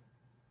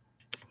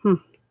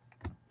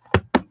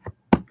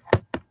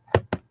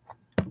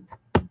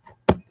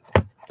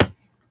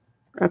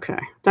 Okay,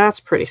 that's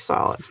pretty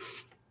solid.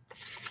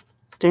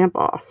 Stamp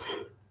off.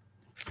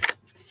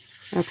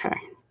 Okay.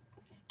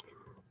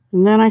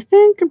 And then I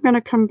think I'm going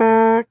to come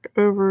back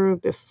over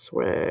this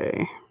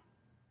way.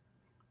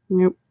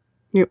 Nope.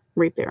 Nope,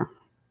 right there.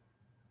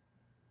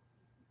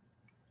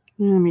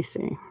 Let me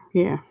see.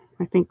 Yeah,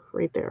 I think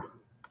right there.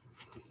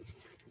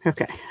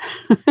 Okay.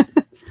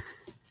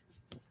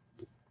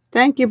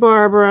 Thank you,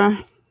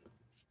 Barbara.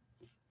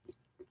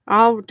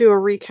 I'll do a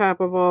recap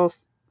of all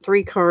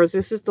 3 cards.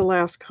 This is the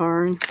last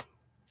card.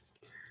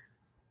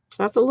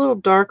 That's a little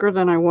darker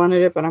than I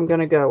wanted it, but I'm going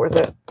to go with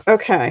it.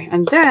 Okay,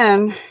 and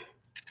then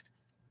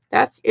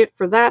that's it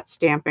for that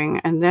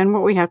stamping. And then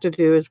what we have to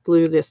do is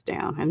glue this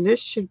down. And this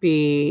should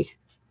be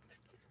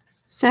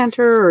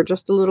center or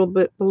just a little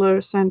bit below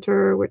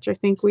center, which I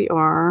think we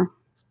are.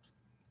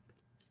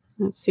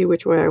 Let's see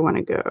which way I want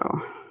to go.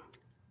 I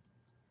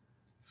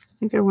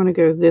think I want to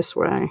go this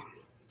way.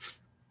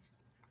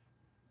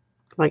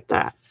 Like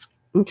that.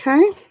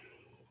 Okay.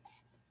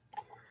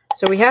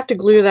 So we have to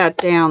glue that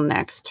down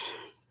next,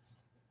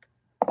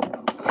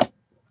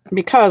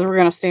 because we're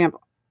going to stamp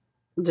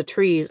the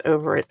trees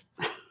over it.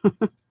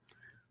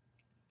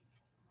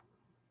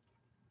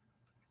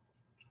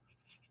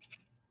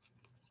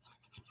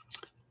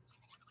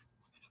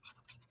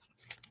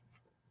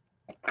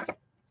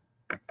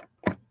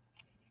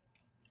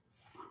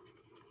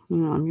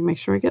 Now, let me make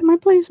sure I get my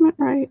placement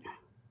right.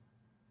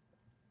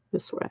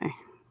 This way.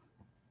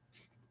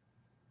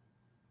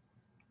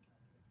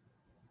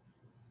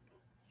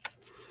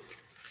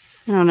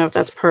 I don't know if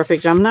that's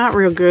perfect. I'm not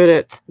real good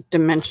at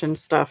dimension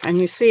stuff. And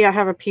you see I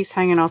have a piece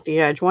hanging off the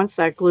edge. Once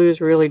that glue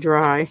is really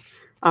dry,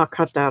 I'll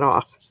cut that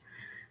off.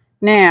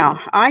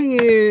 Now, I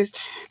used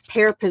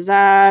Pear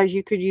Pizzazz.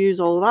 You could use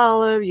Old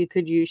Olive. You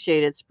could use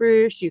Shaded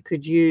Spruce. You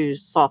could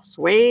use Soft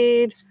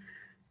Suede.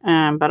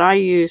 But I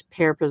used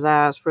Pear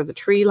Pizzazz for the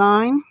tree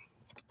line.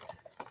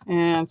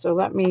 And so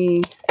let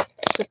me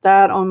put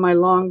that on my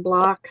long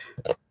block.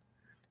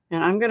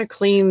 And I'm going to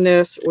clean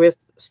this with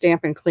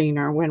Stampin'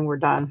 Cleaner when we're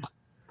done.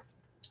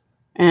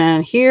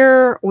 And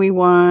here we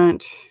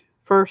want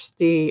first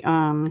the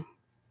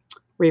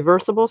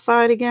reversible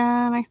side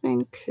again, I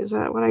think. Is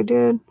that what I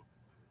did?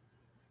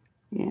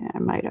 Yeah, I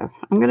might have.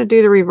 I'm going to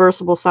do the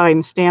reversible side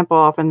and stamp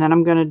off, and then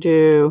I'm going to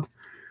do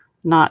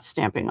not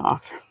stamping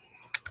off.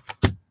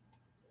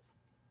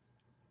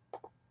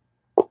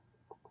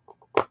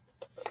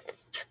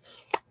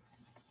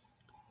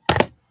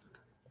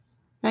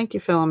 Thank you,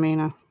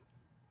 Philomena.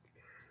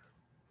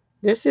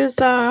 This is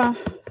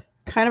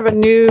kind of a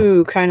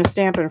new kind of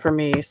stamping for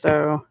me,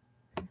 so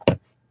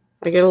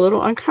I get a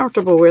little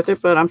uncomfortable with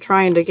it, but I'm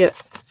trying to get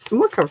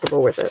more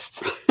comfortable with it.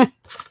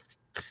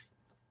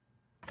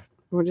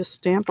 We'll just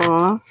stamp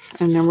off,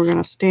 and then we're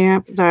going to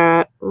stamp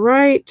that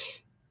right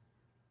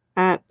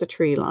at the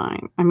tree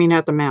line. I mean,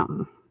 at the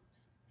mountain.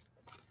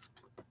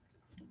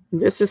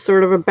 This is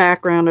sort of a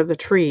background of the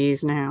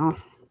trees now.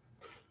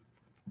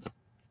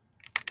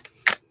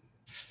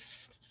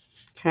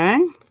 Okay.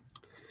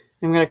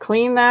 I'm going to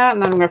clean that,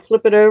 and then I'm going to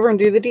flip it over and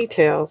do the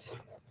details.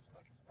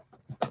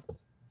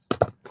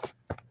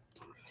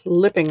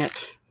 Flipping it.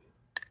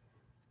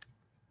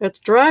 It's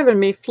driving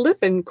me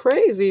flipping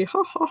crazy.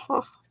 Ha ha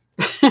ha.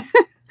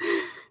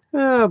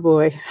 Oh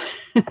boy.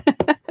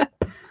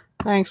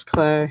 Thanks,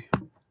 Clay.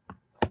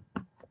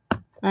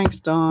 Thanks,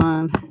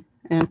 Dawn.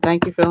 And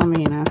thank you,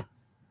 Philomena.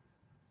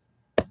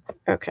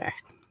 Okay.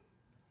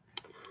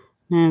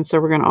 And so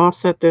we're going to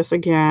offset this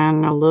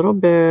again a little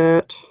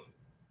bit.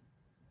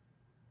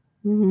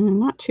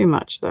 Not too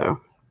much,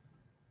 though.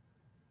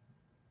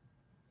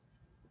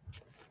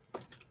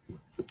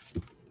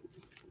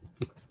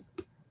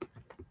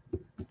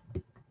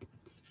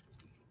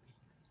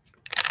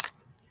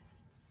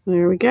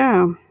 There we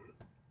go.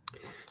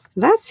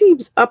 That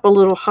seems up a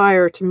little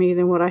higher to me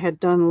than what I had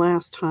done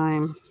last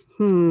time.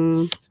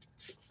 I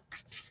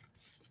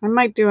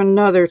might do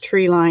another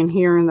tree line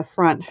here in the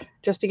front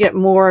just to get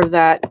more of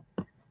that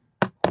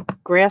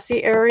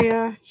grassy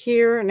area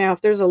here. Now,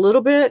 if there's a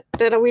little bit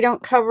that we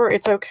don't cover,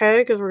 it's okay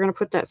because we're going to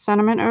put that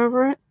sentiment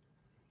over it.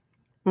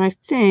 But I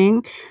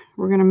think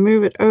we're going to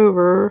move it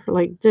over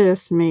like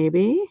this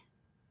maybe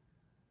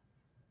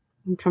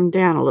and come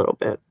down a little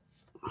bit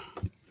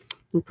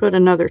and put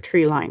another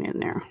tree line in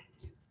there.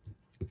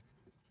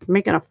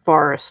 Making a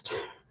forest.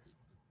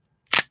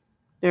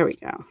 There we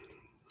go.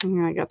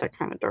 Yeah, I got that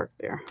kind of dark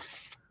there.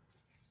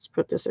 Let's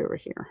put this over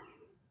here.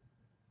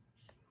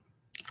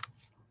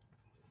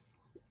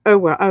 Oh,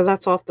 well. Oh,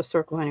 that's off the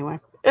circle anyway.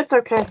 It's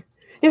okay.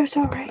 It's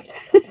all right.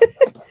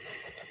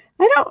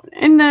 I don't,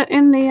 in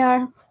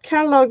the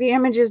catalog, the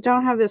images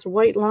don't have this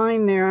white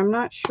line there. I'm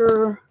not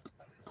sure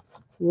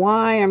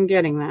why I'm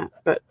getting that,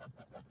 but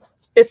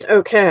it's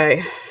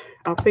okay.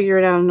 I'll figure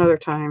it out another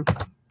time.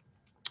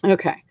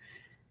 Okay.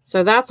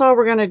 So that's all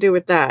we're going to do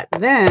with that.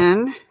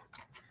 Then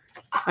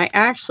I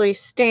actually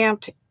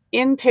stamped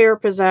in Pear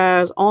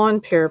Pizzazz on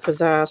Pear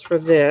Pizzazz for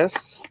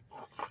this.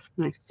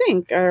 And I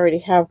think I already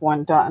have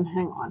one done.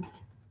 Hang on.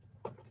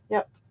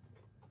 Yep.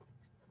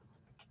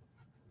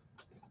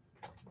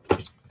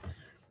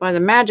 By the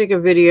magic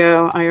of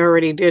video, I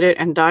already did it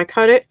and die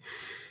cut it.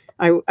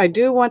 I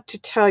do want to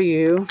tell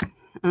you,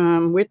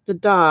 with the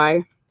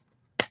die,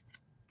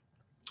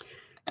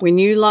 when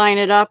you line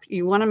it up,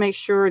 you want to make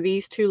sure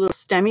these two little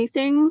stemmy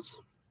things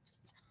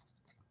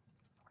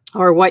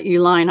are what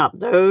you line up.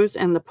 Those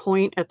and the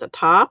point at the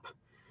top.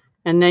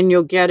 And then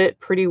you'll get it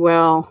pretty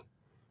well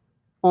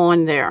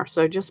on there.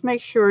 So just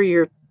make sure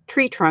your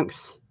tree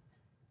trunks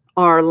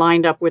are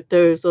lined up with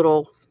those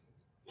little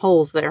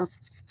holes there.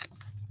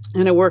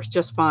 And it works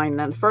just fine.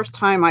 Then the first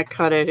time I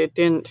cut it, I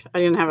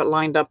didn't have it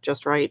lined up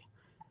just right.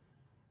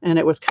 And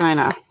it was kind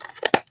of,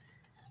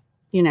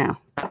 you know,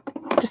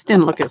 just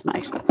didn't look as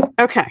nice.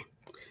 Okay.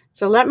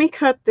 So let me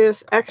cut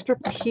this extra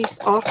piece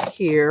off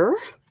here.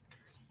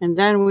 And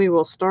then we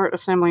will start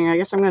assembling. I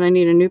guess I'm going to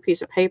need a new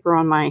piece of paper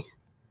on my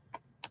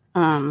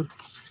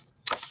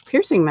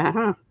piercing mat,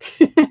 huh?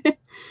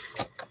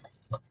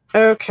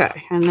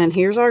 Okay, and then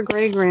here's our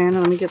gray granite.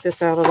 Let me get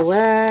this out of the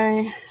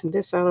way.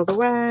 This out of the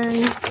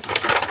way.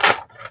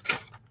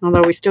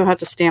 Although we still have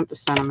to stamp the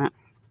sentiment.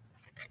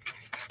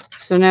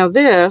 So now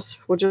this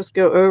will just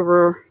go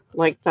over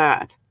like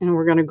that. And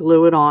we're going to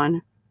glue it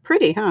on.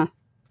 Pretty, huh?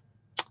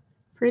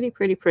 Pretty,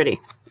 pretty,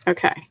 pretty.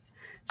 Okay,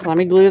 so let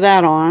me glue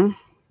that on.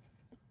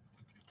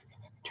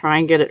 Try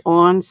and get it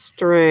on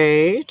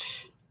straight.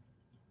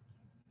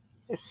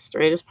 As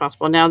straight as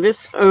possible. Now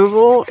this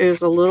oval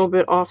is a little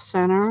bit off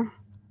center.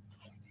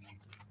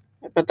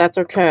 But that's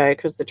okay,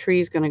 because the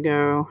tree's going to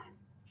go...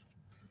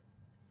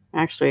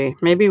 Actually,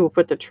 maybe we'll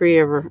put the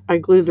tree over... I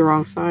glued the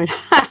wrong side.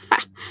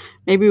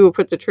 Maybe we'll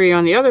put the tree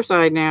on the other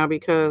side now,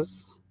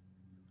 because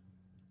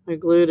I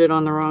glued it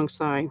on the wrong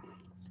side.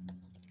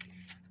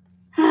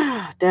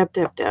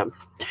 Deb.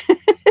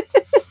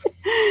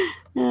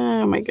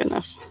 Oh, my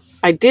goodness.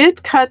 I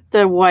did cut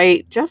the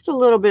white just a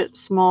little bit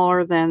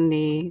smaller than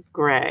the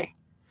gray,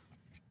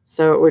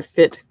 so it would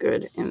fit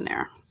good in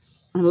there.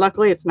 And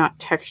luckily, it's not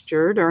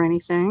textured or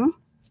anything.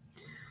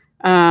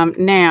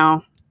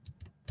 Now,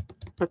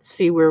 let's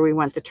see where we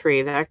want the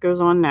tree. That goes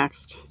on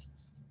next.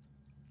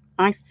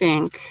 I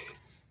think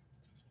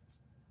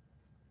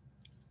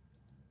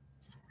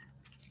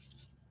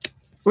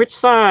Which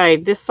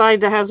side? This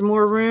side that has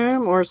more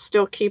room, or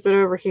still keep it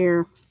over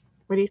here?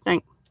 What do you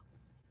think?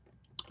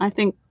 I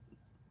think,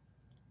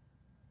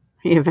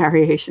 yeah,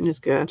 variation is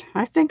good.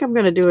 I think I'm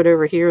going to do it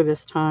over here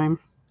this time.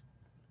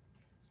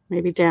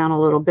 Maybe down a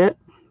little bit,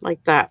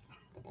 like that.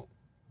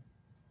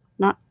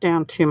 Not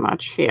down too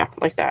much. Yeah,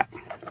 like that.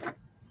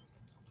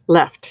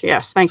 Left.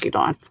 Yes, thank you,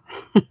 Dawn.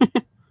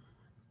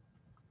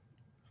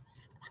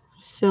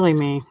 Silly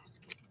me.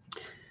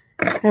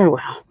 Oh,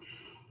 well.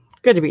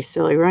 Good to be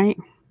silly, right?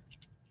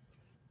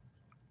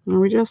 And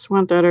we just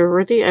want that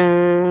over the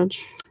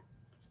edge.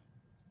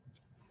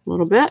 A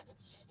little bit.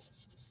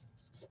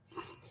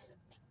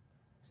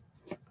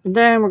 And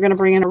then we're going to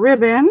bring in a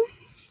ribbon.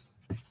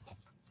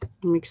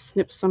 Let me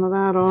snip some of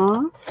that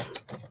off.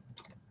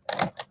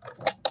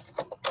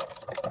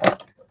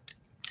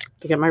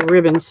 To get my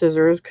ribbon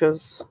scissors,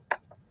 because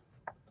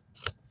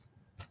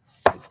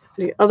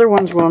the other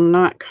ones will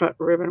not cut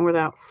ribbon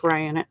without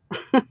fraying it.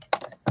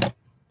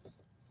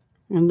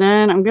 And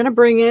then I'm going to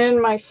bring in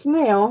my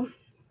snail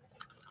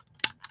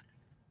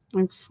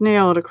and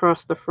snail it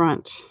across the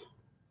front.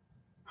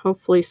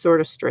 Hopefully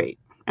sort of straight.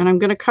 And I'm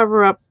going to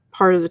cover up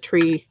part of the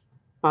tree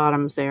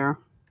bottoms there.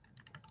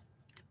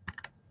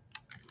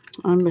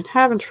 I've been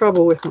having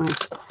trouble with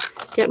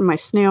getting my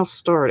snail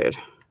started,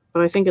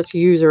 but I think it's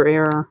user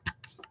error.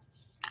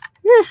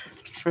 Yeah,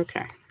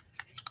 okay.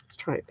 Let's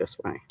try it this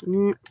way.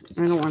 I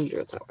don't want to do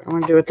it that way. I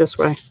want to do it this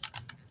way.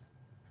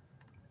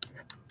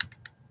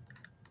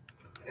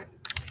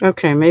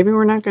 Okay, maybe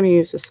we're not going to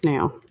use the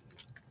snail.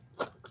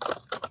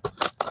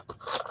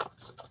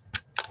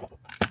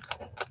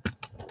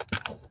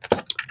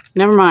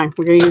 Never mind.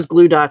 We're going to use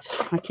glue dots.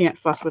 I can't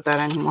fuss with that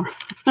anymore.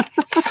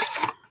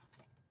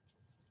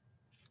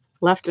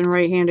 Left and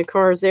right-handed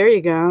cards. There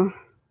you go.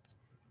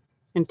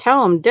 And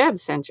tell them Deb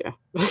sent you.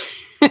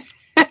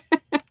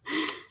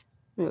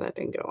 Oh, that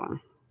didn't go on.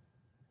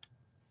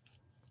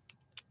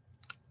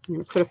 I'm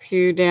going to put a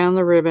few down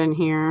the ribbon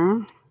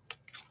here.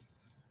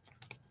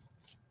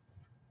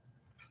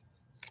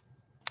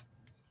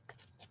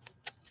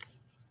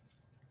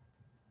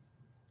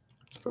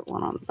 Put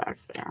one on the back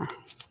there.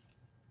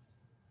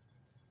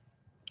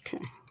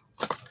 Okay.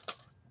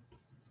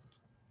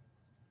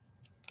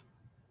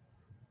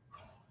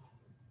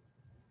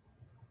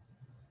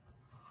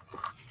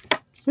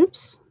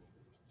 Oops.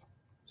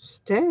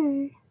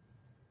 Stay.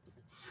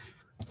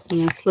 I'm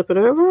going to flip it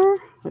over.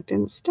 That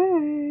didn't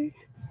stay.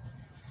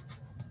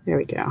 There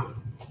we go.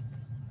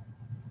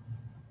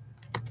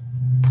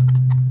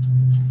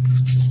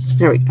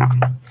 There we go.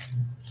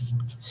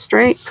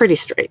 Straight, pretty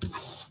straight.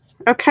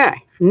 Okay,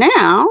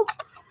 now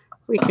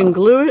we can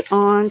glue it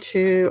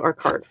onto our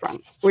card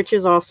front, which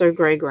is also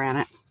gray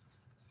granite.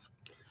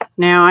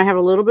 Now I have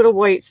a little bit of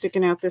white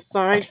sticking out this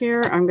side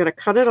here. I'm going to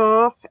cut it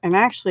off, and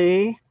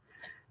actually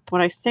what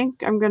I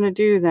think I'm going to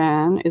do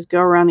then is go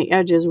around the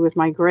edges with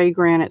my gray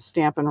granite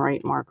Stampin'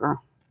 Right marker.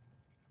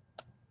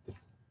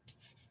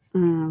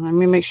 Let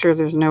me make sure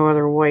there's no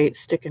other white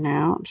sticking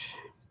out.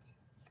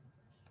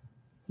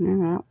 Yeah,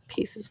 that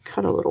piece is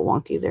cut a little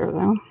wonky there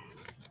though.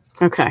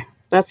 Okay,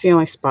 that's the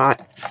only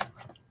spot.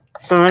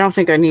 So I don't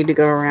think I need to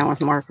go around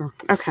with marker.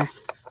 Okay.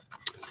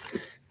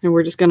 And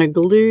we're just going to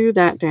glue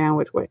that down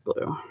with wet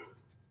glue.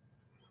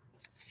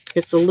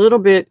 It's a little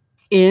bit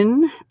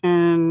in,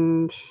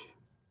 and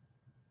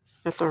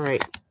that's all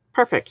right.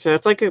 Perfect. So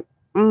it's like a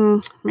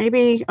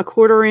maybe a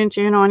 1/4 inch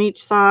in on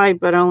each side,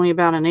 but only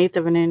about 1/8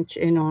 of an inch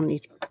in on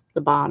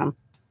the bottom.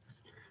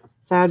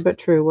 Sad but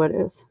true. What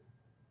is?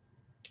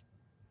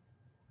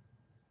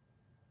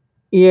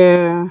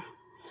 Yeah.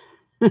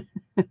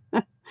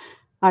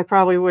 I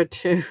probably would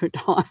too,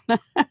 Dawn.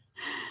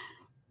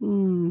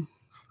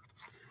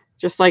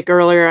 Just like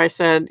earlier I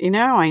said, you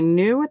know, I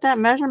knew what that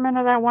measurement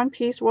of that one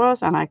piece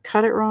was, and I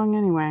cut it wrong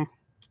anyway.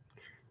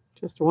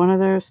 Just one of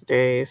those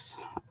days,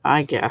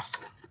 I guess.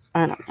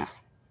 I don't know.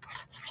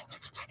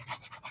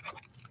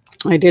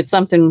 I did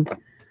something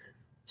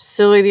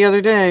silly the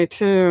other day,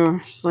 too.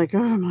 It's like,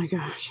 oh my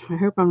gosh, I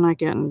hope I'm not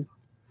getting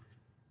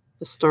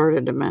the start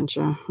of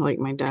dementia like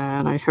my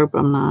dad. I hope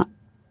I'm not.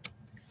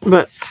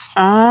 But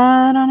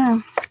I don't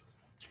know.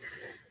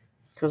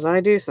 Because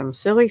I do some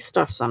silly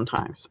stuff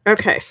sometimes.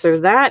 Okay, so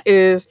that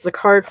is the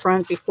card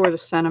front before the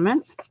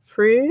sentiment.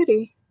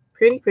 Pretty,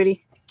 pretty,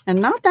 pretty. And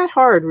not that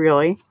hard,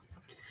 really.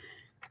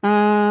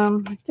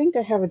 I think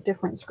I have a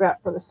different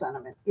scrap for the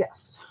sentiment.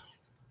 Yes.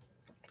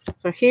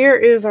 So here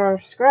is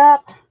our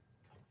scrap.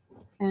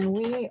 And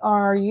we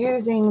are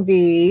using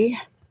the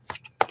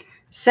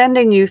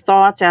Sending You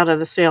Thoughts Out of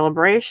the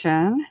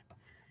Sale-a-Bration.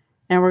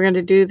 And we're going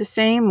to do the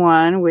same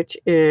one, which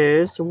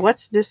is,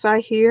 what's this I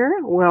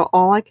hear? Well,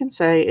 all I can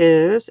say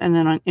is, and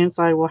then on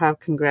inside we'll have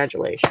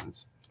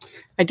congratulations.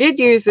 I did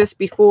use this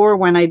before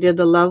when I did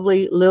the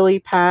lovely lily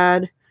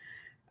pad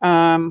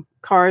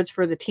cards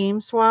for the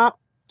team swap.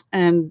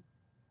 And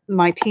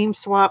my team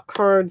swap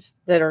cards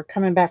that are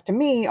coming back to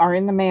me are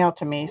in the mail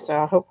to me.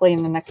 So hopefully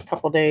in the next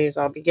couple days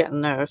I'll be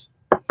getting those.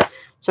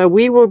 So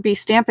we will be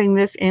stamping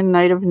this in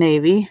Night of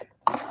Navy.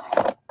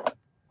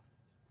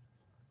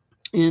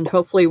 And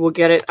hopefully we'll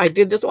get it. I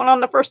did this one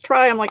on the first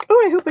try. I'm like,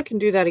 oh, I hope I can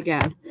do that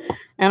again.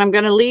 And I'm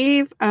going to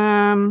leave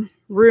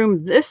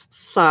room this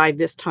side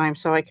this time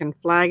so I can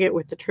flag it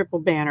with the triple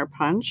banner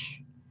punch.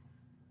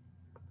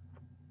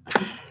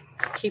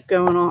 Keep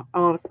going on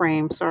out of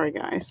frame. Sorry,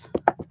 guys.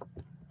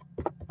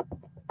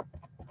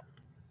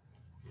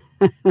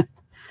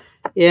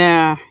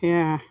 Yeah.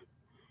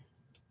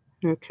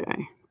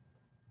 Okay.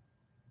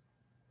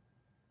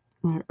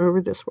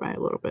 Over this way a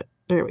little bit.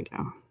 There we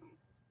go.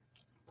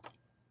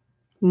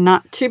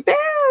 Not too bad.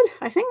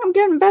 I think I'm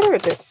getting better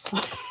at this.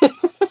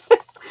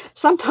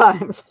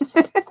 Sometimes.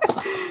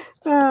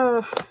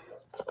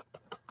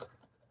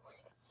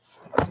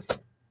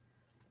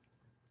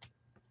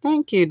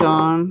 Thank you,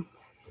 Dawn.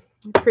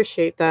 I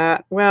appreciate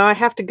that. Well, I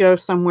have to go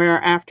somewhere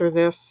after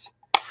this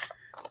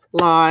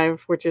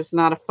live, which is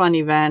not a fun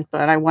event,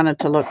 but I wanted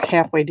to look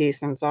halfway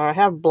decent. So I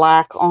have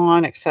black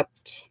on,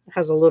 except it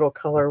has a little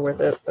color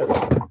with it.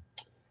 But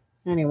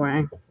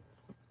anyway.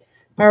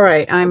 All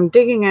right, I'm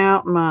digging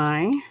out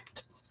my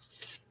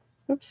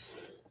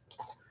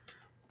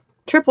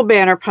triple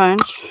banner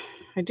punch.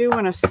 I do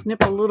want to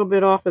snip a little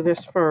bit off of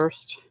this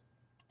first.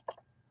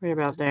 Right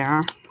about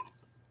there.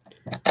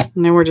 And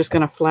then we're just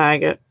going to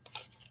flag it.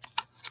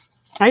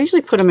 I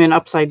usually put them in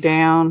upside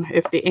down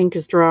if the ink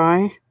is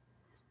dry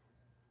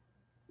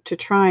to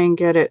try and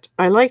get it.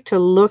 I like to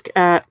look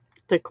at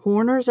the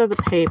corners of the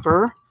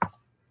paper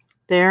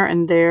there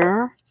and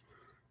there.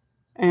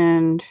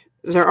 And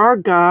there are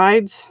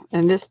guides,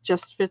 and this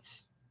just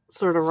fits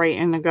sort of right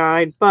in the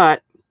guide.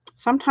 But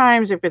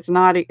sometimes if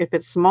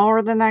it's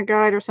smaller than that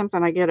guide or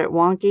something, I get it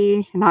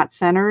wonky, not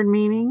centered,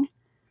 meaning.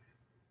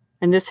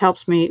 And this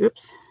helps me,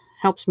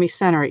 helps me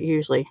center it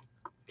usually.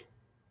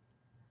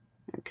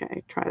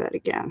 Okay, try that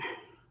again.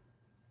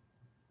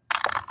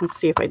 Let's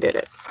see if I did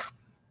it.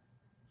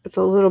 It's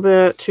a little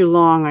bit too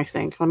long, I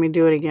think. Let me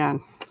do it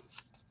again.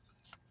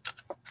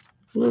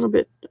 A little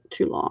bit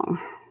too long.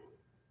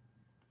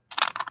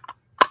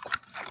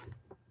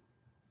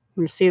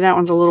 You see, that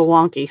one's a little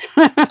wonky.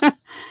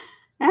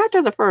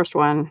 After the first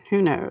one,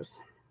 who knows?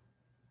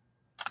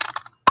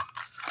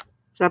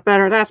 Is that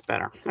better? That's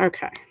better.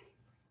 Okay.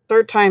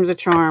 Third time's a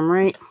charm,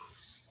 right?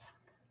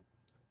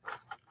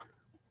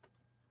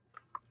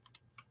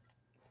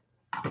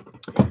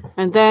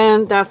 And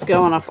then that's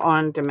going up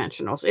on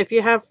dimensionals. If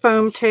you have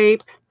foam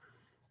tape,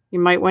 you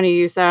might want to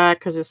use that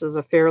because this is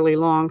a fairly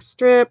long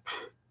strip.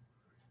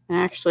 And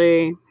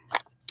actually,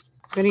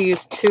 I'm going to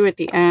use 2 at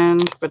the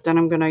end, but then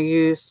I'm going to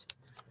use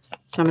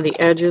some of the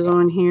edges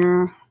on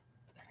here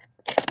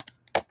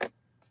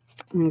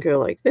and go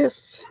like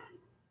this.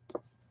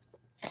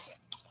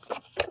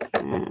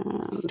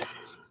 And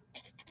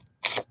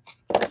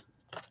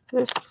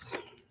this.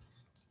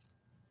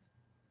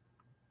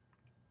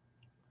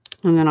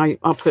 And then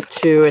I'll put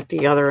 2 at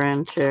the other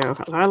end too.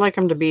 I like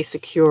them to be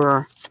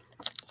secure.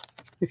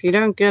 If you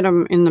don't get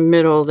them in the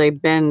middle, they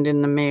bend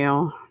in the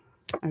mail.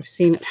 I've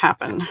seen it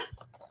happen.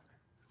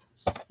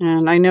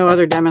 And I know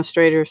other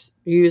demonstrators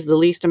use the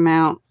least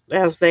amount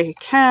as they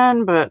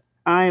can, but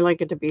I like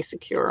it to be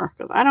secure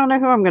because I don't know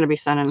who I'm going to be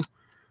sending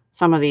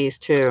some of these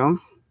to,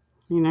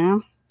 you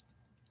know.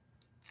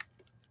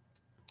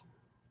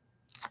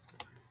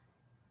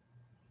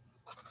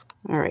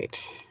 All right.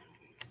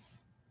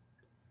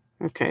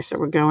 Okay, so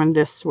we're going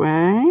this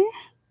way.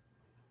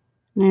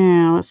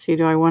 Now, let's see,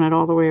 do I want it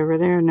all the way over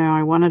there? No,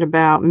 I want it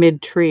about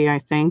mid-tree, I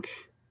think.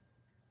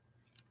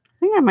 I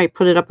think I might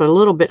put it up a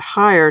little bit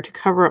higher to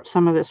cover up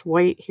some of this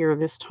white here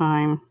this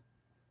time.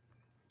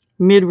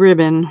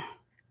 Mid-ribbon.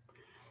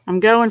 I'm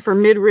going for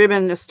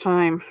mid-ribbon this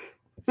time.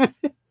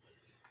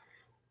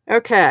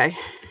 Okay,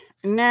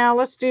 now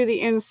let's do the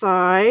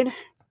inside.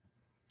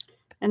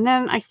 And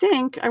then I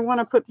think I want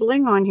to put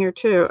bling on here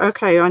too.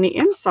 Okay, on the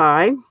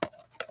inside,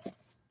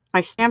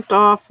 I stamped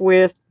off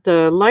with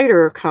the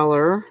lighter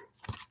color.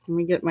 Let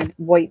me get my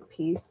white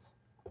piece.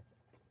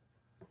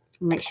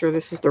 Make sure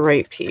this is the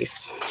right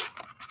piece.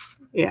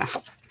 Yeah.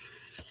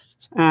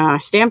 I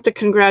stamped the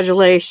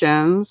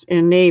congratulations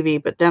in navy,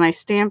 but then I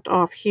stamped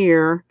off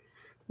here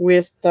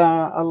with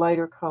a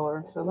lighter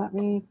color. So let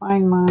me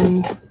find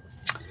my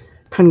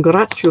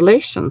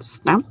congratulations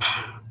stamp.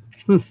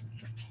 I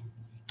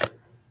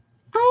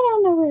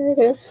don't know where it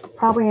is.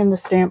 Probably in the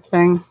stamp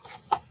thing.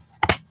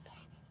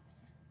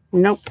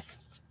 Nope.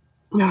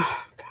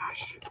 Oh,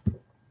 gosh.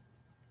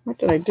 What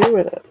did I do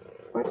with it?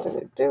 What did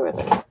I do with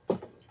it?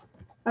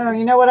 Oh,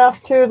 you know what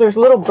else, too? There's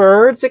little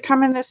birds that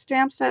come in this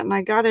stamp set, and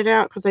I got it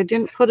out because I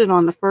didn't put it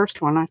on the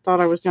first one. I thought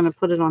I was going to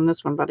put it on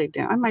this one, but I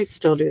didn't. I might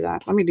still do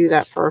that. Let me do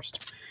that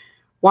first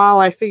while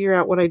I figure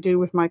out what I do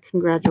with my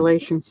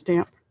congratulations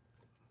stamp.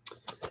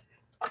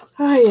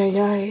 Ay,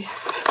 ay,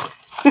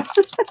 ay.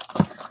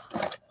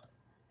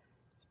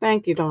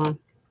 Thank you, Dawn.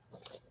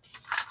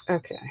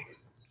 Okay,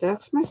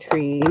 that's my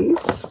trees.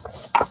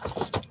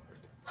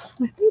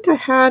 I think I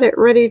had it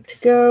ready to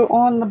go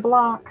on the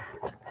block,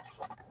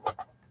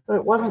 but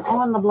it wasn't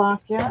on the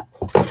block yet.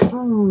 I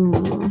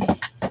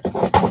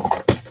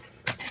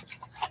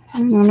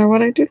don't know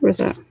what I did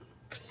with it.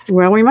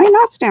 Well, we might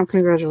not stamp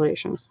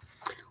congratulations.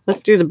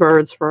 Let's do the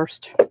birds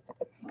first.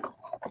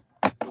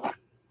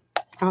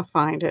 I'll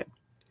find it.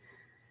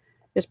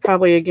 It's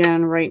probably,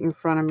 again, right in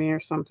front of me or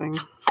something.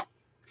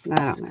 I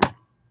don't know.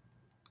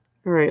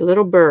 All right,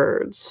 little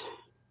birds.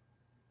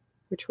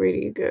 Which way do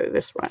you go?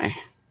 This way.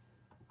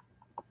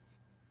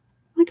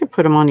 I could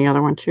put them on the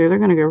other one, too. They're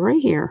going to go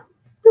right here.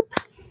 Boop.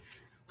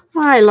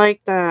 I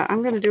like that.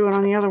 I'm going to do it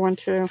on the other one,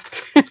 too.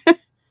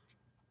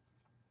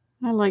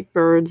 I like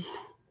birds.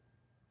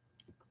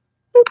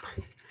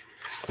 Boop.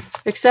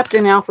 Except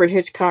in Alfred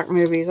Hitchcock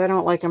movies. I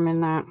don't like them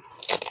in that.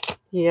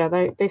 Yeah,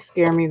 they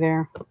scare me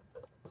there.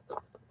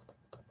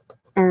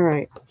 All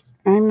right.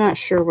 I'm not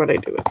sure what I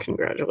do with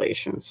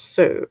congratulations.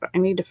 So I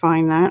need to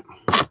find that.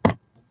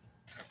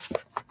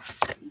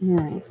 All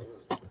right.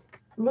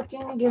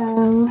 Looking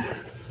again.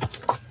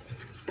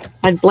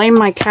 I'd blame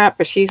my cat,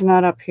 but she's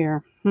not up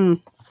here.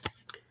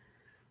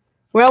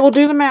 Well, we'll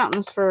do the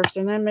mountains first,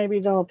 and then maybe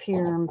they'll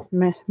appear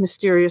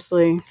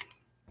mysteriously.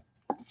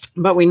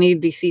 But we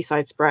need the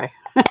seaside spray.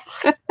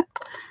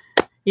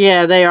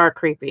 Yeah, they are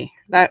creepy.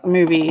 That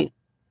movie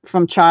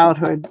from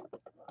childhood.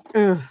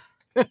 Ugh.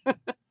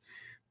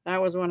 That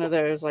was one of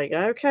those, like,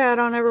 okay, I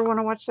don't ever want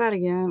to watch that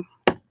again.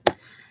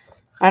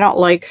 I don't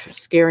like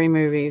scary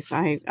movies.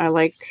 I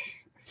like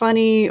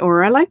funny,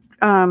 or I like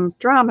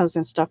dramas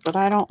and stuff, but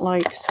I don't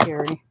like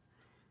scary.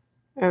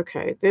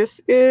 Okay,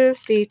 this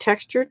is the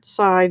textured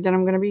side that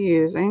I'm going to be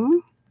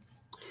using.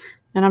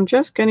 And I'm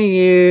just going to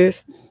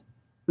use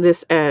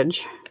this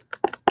edge.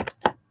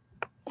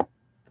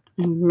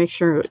 And make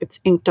sure it's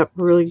inked up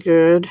really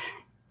good.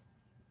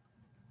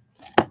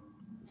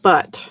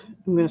 But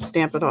I'm going to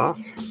stamp it off.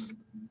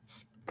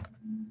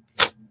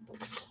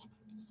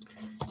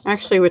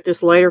 Actually, with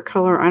this lighter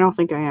color, I don't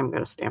think I am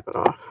going to stamp it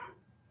off.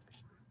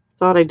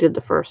 Thought I did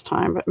the first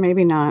time, but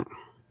maybe not.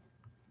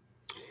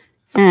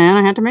 And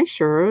I had to make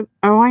sure.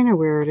 Oh, I know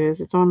where it is.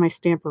 It's on my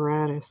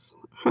Stamparatus.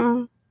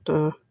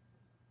 Duh.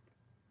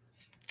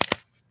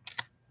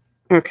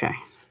 Okay.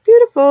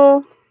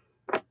 Beautiful.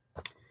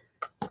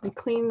 Let me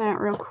clean that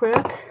real quick.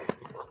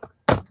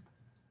 I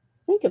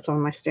think it's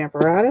on my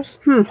Stamparatus.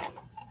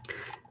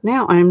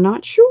 Now I'm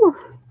not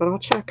sure, but I'll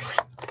check.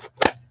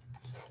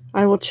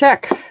 I will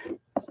check.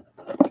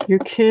 Your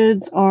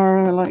kids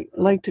are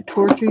like to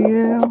torture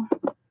you.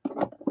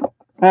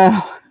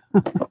 Oh.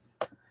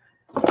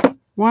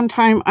 One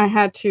time I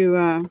had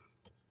to,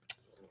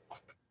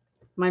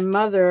 my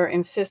mother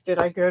insisted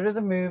I go to the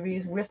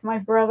movies with my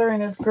brother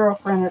and his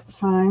girlfriend at the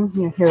time.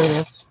 Yeah, here it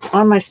is,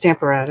 on my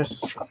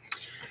Stamparatus.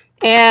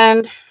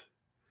 And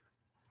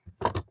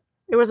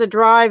it was a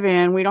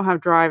drive-in. We don't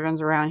have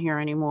drive-ins around here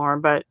anymore,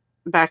 but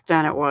back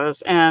then it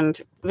was.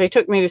 And they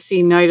took me to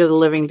see Night of the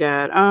Living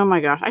Dead. Oh my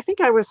gosh. I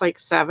think I was like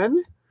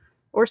 7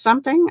 or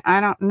something.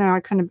 I don't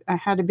know. I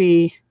had to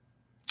be,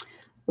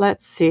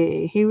 let's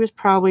see. He was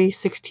probably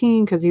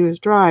 16 because he was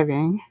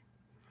driving.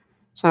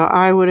 So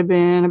I would have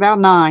been about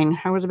 9.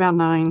 I was about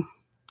 9.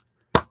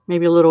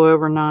 Maybe a little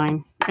over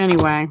 9.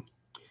 Anyway,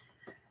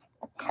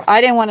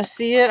 I didn't want to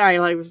see it.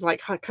 I was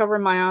like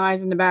covering my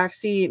eyes in the back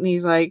seat, and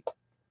he's like,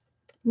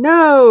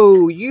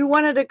 "No, you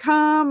wanted to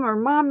come, or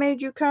Mom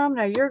made you come.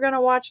 Now you're going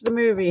to watch the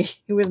movie."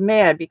 He was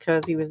mad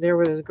because he was there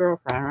with his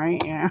girlfriend,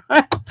 right? Yeah.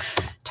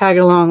 Tag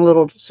along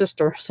little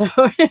sister. So,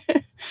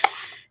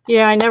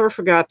 yeah, I never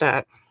forgot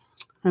that.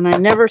 And I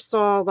never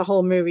saw the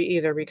whole movie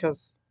either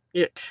because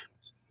it.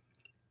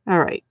 All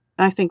right.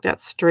 I think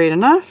that's straight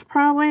enough,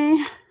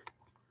 probably.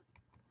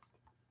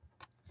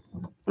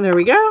 There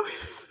we go.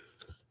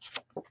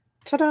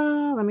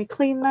 Ta-da. Let me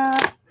clean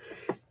that.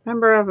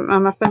 Remember,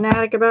 I'm a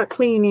fanatic about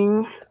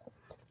cleaning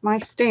my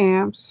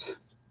stamps.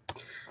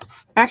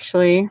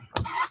 Actually,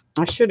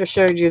 I should have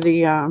showed you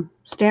the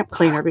stamp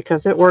cleaner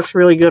because it works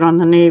really good on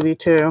the navy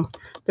too.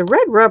 The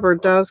red rubber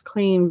does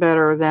clean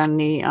better than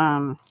the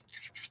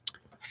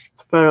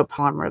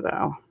photopolymer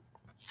though.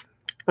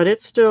 But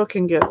it still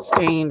can get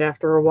stained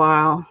after a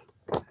while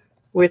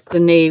with the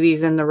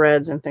navies and the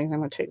reds and things. I'm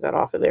going to take that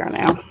off of there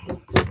now,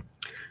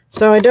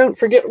 so I don't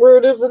forget where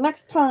it is the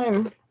next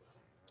time.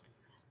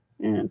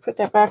 And put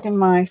that back in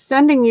my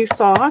sending you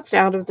thoughts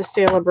out of the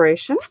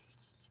Sale-a-Bration.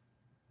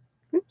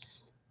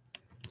 Oops.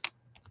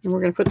 And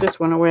we're going to put this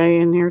one away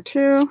in there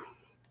too.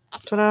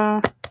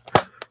 Ta-da.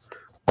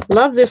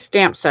 Love this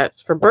stamp set.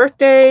 It's for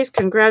birthdays,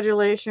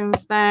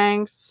 congratulations,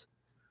 thanks,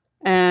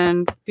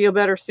 and feel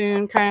better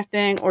soon kind of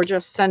thing, or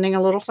just sending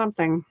a little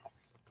something.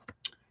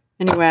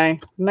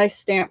 Anyway, nice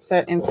stamp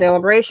set in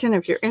Sale-a-Bration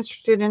if you're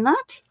interested in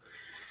that.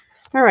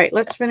 All right,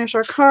 let's finish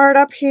our card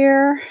up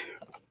here.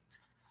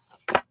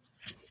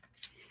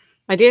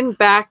 I didn't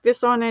back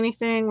this on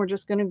anything. We're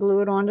just going to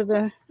glue it onto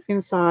the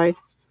inside.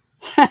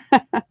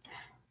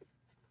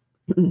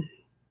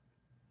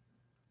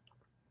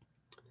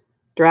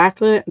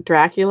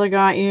 Dracula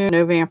got you.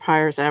 No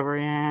vampires ever.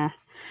 Yeah.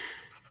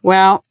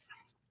 Well,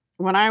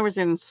 when I was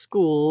in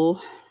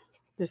school,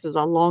 this is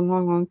a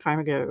long time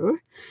ago,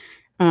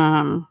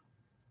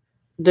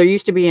 there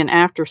used to be an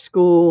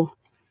after-school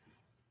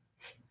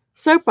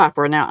soap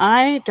opera. Now,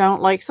 I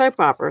don't like soap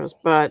operas,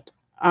 but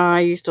I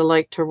used to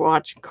like to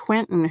watch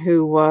Quentin,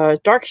 who was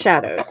Dark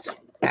Shadows.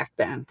 back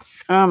then.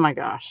 Oh my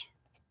gosh.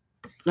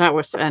 That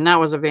was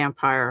a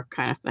vampire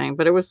kind of thing,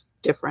 but it was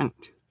different.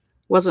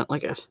 Wasn't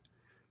like a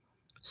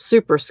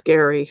super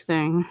scary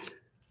thing.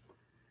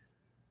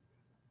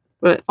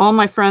 But all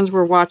my friends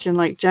were watching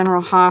like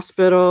General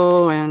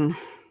Hospital and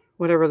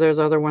whatever those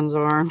other ones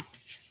are.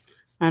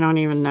 I don't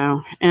even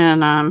know. And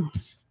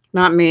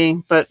not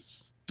me, but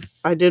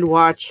I did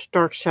watch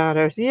Dark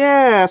Shadows.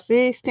 Yeah,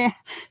 see,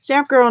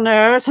 Stamp Girl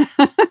knows.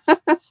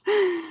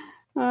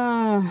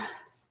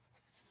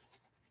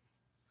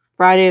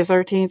 Friday the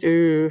 13th.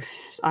 Ooh,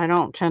 I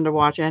don't tend to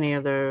watch any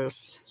of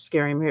those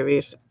scary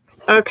movies.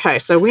 Okay,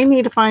 so we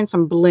need to find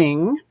some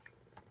bling.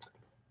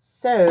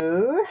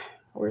 So,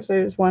 where's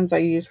those ones I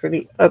used for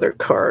the other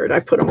card? I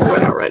put them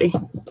away already.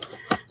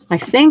 I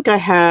think I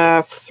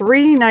have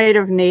 3 Night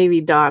of Navy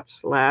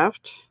dots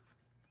left.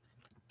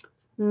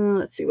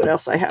 Let's see what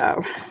else I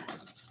have.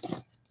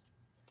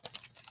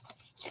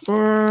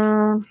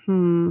 Nope,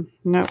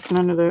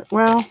 none of the.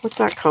 Well, what's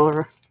that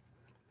color?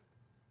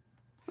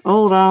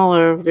 Old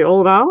Olive. The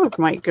Old Olive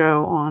might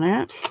go on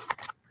it.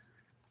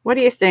 What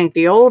do you think?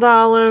 The Old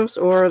Olives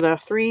or the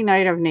 3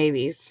 Night of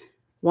Navies?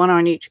 1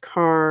 on each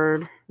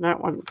card. That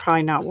one would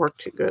probably not work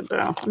too good,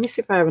 though. Let me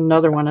see if I have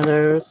another one of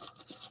those.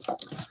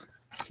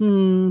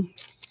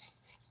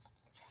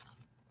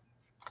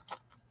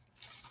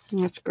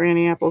 That's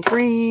Granny Apple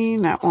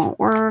Green. That won't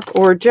work.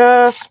 Or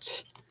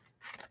just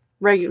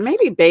regular,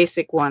 maybe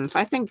basic ones.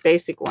 I think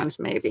basic ones,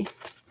 maybe.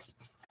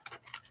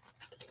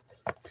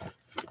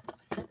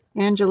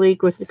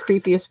 Angelique was the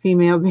creepiest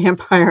female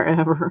vampire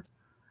ever.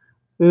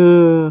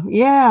 Ooh,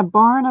 yeah,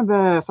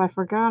 Barnabas. I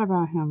forgot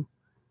about him.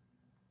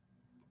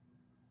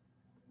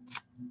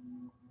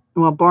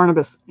 Well,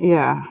 Barnabas,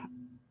 yeah.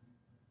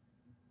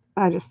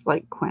 I just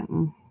like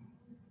Quentin.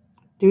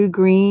 Do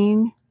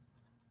green,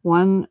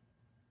 1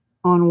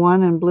 on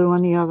one and blue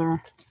on the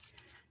other.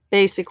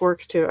 Basic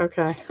works too.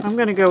 Okay, I'm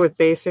going to go with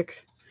basic.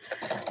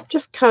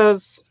 Just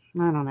because,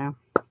 I don't know.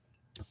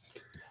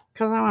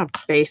 Because I'm a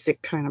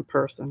basic kind of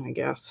person, I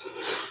guess.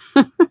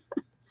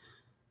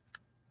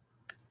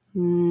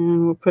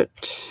 And we'll put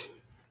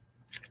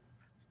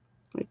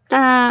like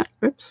that.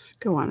 Oops,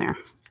 go on there.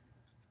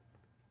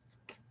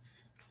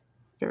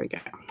 There we go.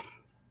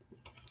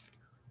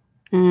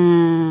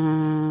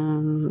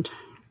 And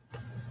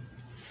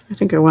I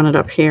think I want it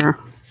up here.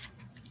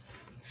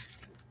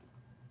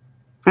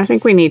 I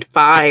think we need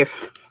 5.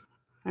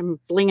 I'm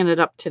blinging it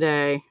up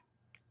today.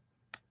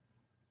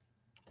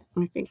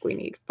 I think we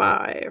need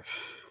 5.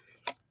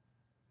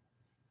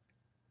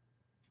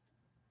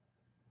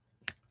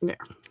 There.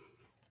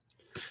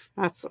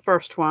 That's the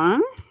first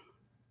one.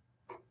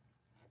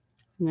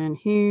 And then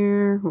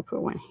here, we'll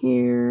put one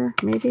here,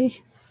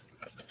 maybe.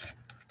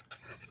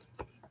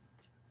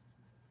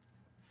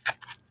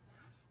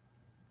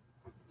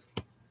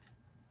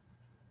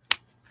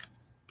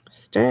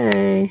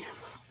 Stay.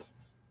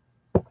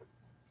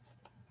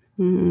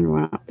 And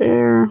one up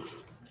there.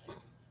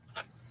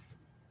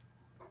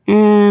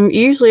 And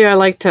usually I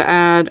like to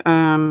add,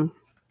 I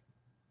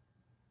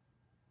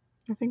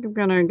think I'm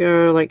going to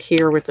go like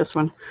here with this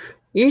one.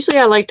 Usually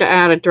I like to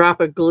add a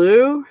drop of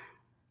glue.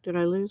 Did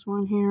I lose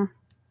one here?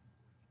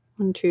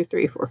 1, 2,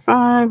 3, 4,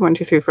 5. 1,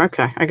 2, 3, 4.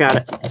 Okay, I got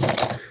it.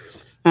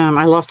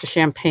 I lost a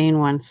champagne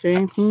one.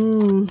 See?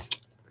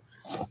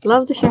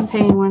 Love the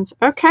champagne ones.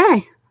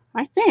 Okay,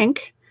 I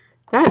think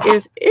that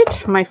is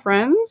it, my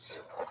friends.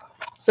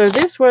 So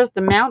this was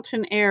the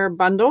Mountain Air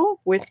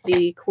bundle with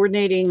the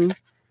coordinating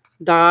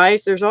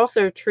dies. There's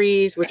also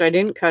trees, which I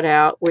didn't cut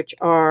out, which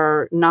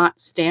are not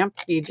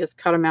stamped. You just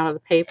cut them out of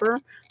the paper.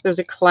 There's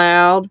a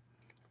cloud.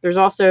 There's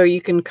also,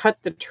 you can cut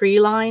the tree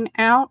line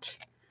out,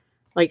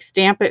 like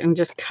stamp it and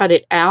just cut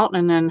it out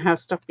and then have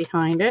stuff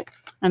behind it.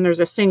 And there's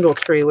a single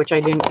tree, which I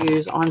didn't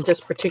use on this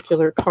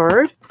particular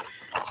card.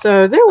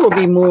 So there will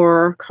be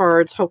more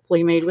cards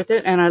hopefully made with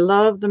it. And I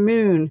love the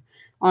moon.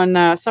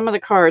 On some of the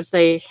cards,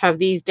 they have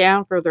these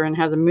down further and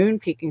have the moon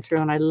peeking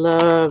through, and I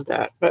love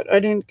that. But I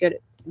didn't get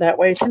it that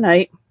way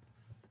tonight.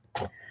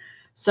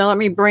 So let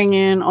me bring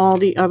in all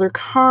the other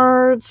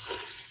cards.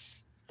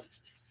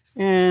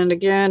 And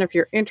again, if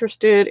you're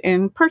interested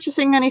in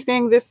purchasing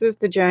anything, this is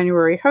the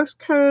January host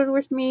code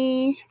with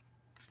me.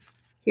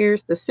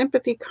 Here's the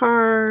Sympathy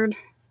card.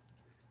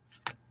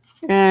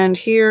 And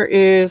here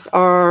is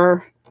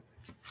our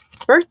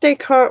birthday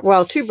card.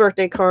 Well, 2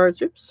 birthday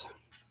cards. Oops.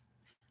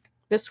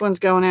 This one's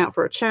going out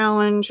for a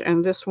challenge,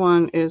 and this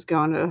one is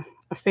going to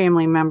a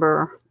family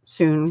member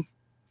soon,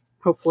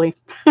 hopefully.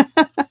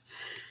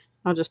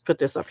 I'll just put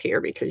this up here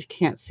because you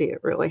can't see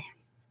it really.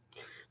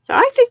 So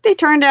I think they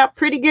turned out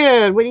pretty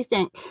good. What do you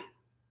think?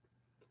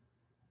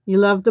 You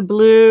love the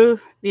blue?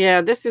 Yeah,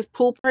 this is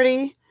Pool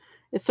Party.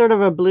 It's sort of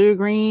a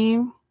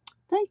blue-green.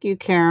 Thank you,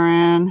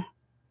 Karen.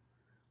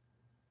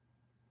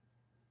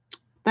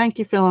 Thank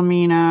you,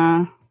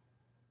 Philomena.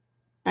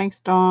 Thanks,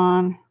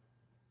 Dawn.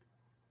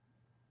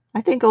 I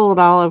think Old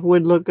Olive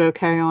would look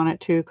okay on it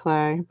too,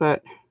 Clay,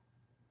 but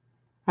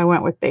I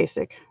went with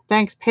basic.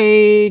 Thanks,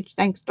 Paige.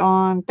 Thanks,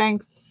 Dawn.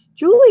 Thanks,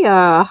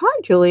 Julia.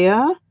 Hi,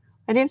 Julia.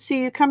 I didn't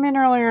see you come in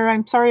earlier.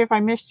 I'm sorry if I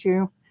missed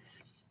you.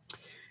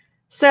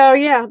 So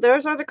yeah,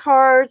 those are the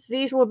cards.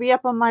 These will be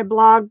up on my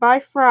blog by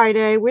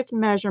Friday with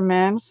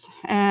measurements,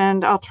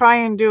 and I'll try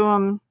and do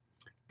them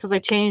because I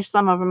changed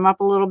some of them up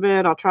a little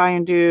bit. I'll try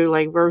and do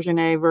like version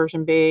A,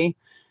 version B,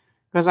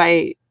 because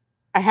I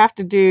have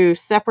to do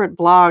separate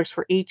blogs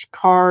for each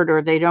card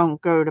or they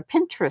don't go to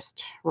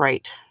Pinterest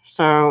right.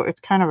 So it's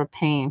kind of a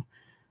pain,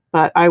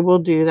 but I will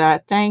do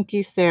that. Thank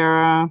you,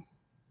 Sarah.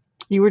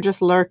 You were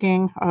just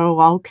lurking. Oh,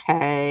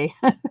 okay.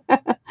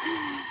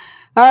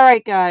 All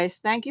right, guys.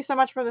 Thank you so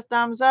much for the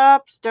thumbs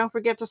ups. Don't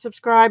forget to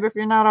subscribe if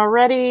you're not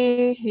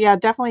already. Yeah,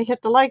 definitely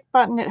hit the like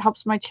button. It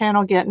helps my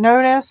channel get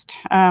noticed.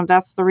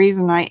 That's the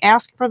reason I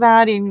ask for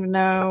that, even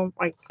though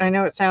I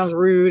know it sounds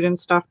rude and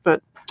stuff,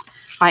 but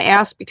I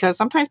ask because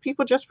sometimes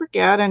people just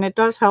forget, and it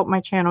does help my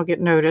channel get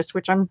noticed,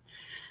 which I'm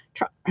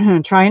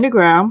trying to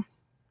grow.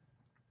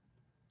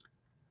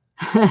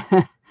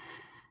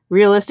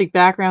 Realistic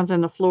backgrounds in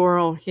the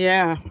floral.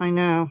 Yeah, I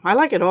know. I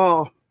like it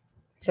all.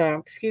 So,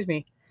 excuse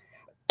me.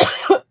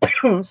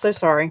 I'm so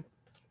sorry.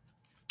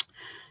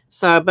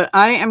 So, but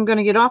I am going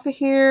to get off of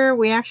here.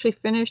 We actually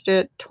finished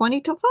at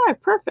 20 to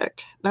 5.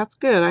 Perfect. That's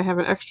good. I have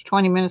an extra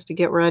 20 minutes to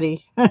get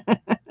ready.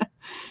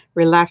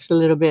 Relax a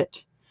little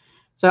bit.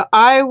 So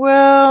I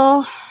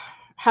will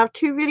have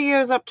 2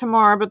 videos up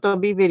tomorrow, but they'll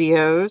be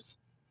videos.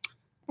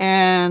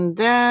 And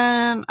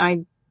then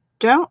I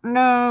don't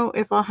know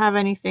if I'll have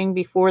anything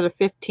before the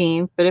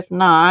 15th, but if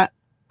not,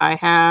 I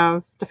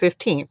have the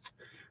 15th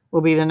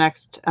will be the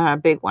next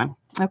big one.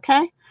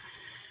 Okay.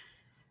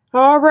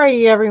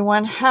 Alrighty,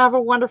 everyone. Have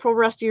a wonderful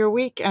rest of your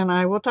week, and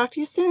I will talk to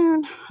you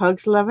soon.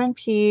 Hugs, love, and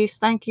peace.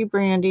 Thank you,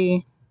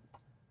 Brandy.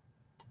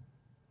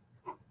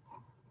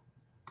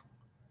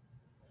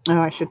 Oh,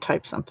 I should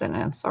type something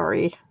in.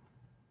 Sorry.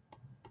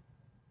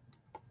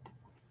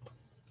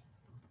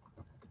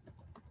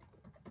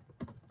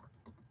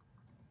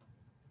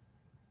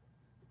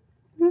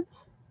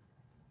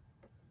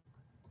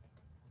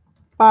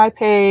 Bye,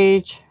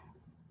 Paige.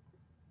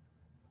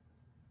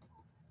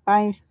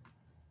 Bye.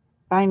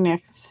 Bye,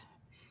 Nix.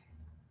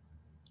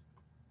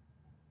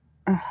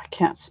 I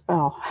can't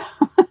spell.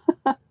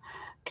 Can't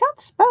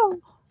spell.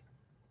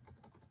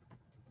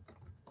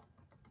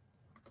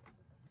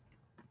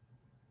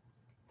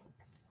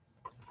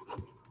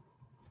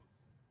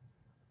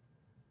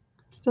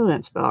 Still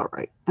didn't spell it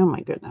right. Oh,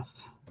 my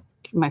goodness.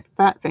 My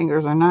fat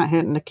fingers are not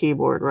hitting the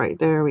keyboard right.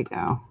 There we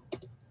go.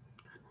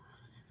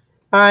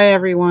 Bye,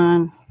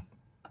 everyone.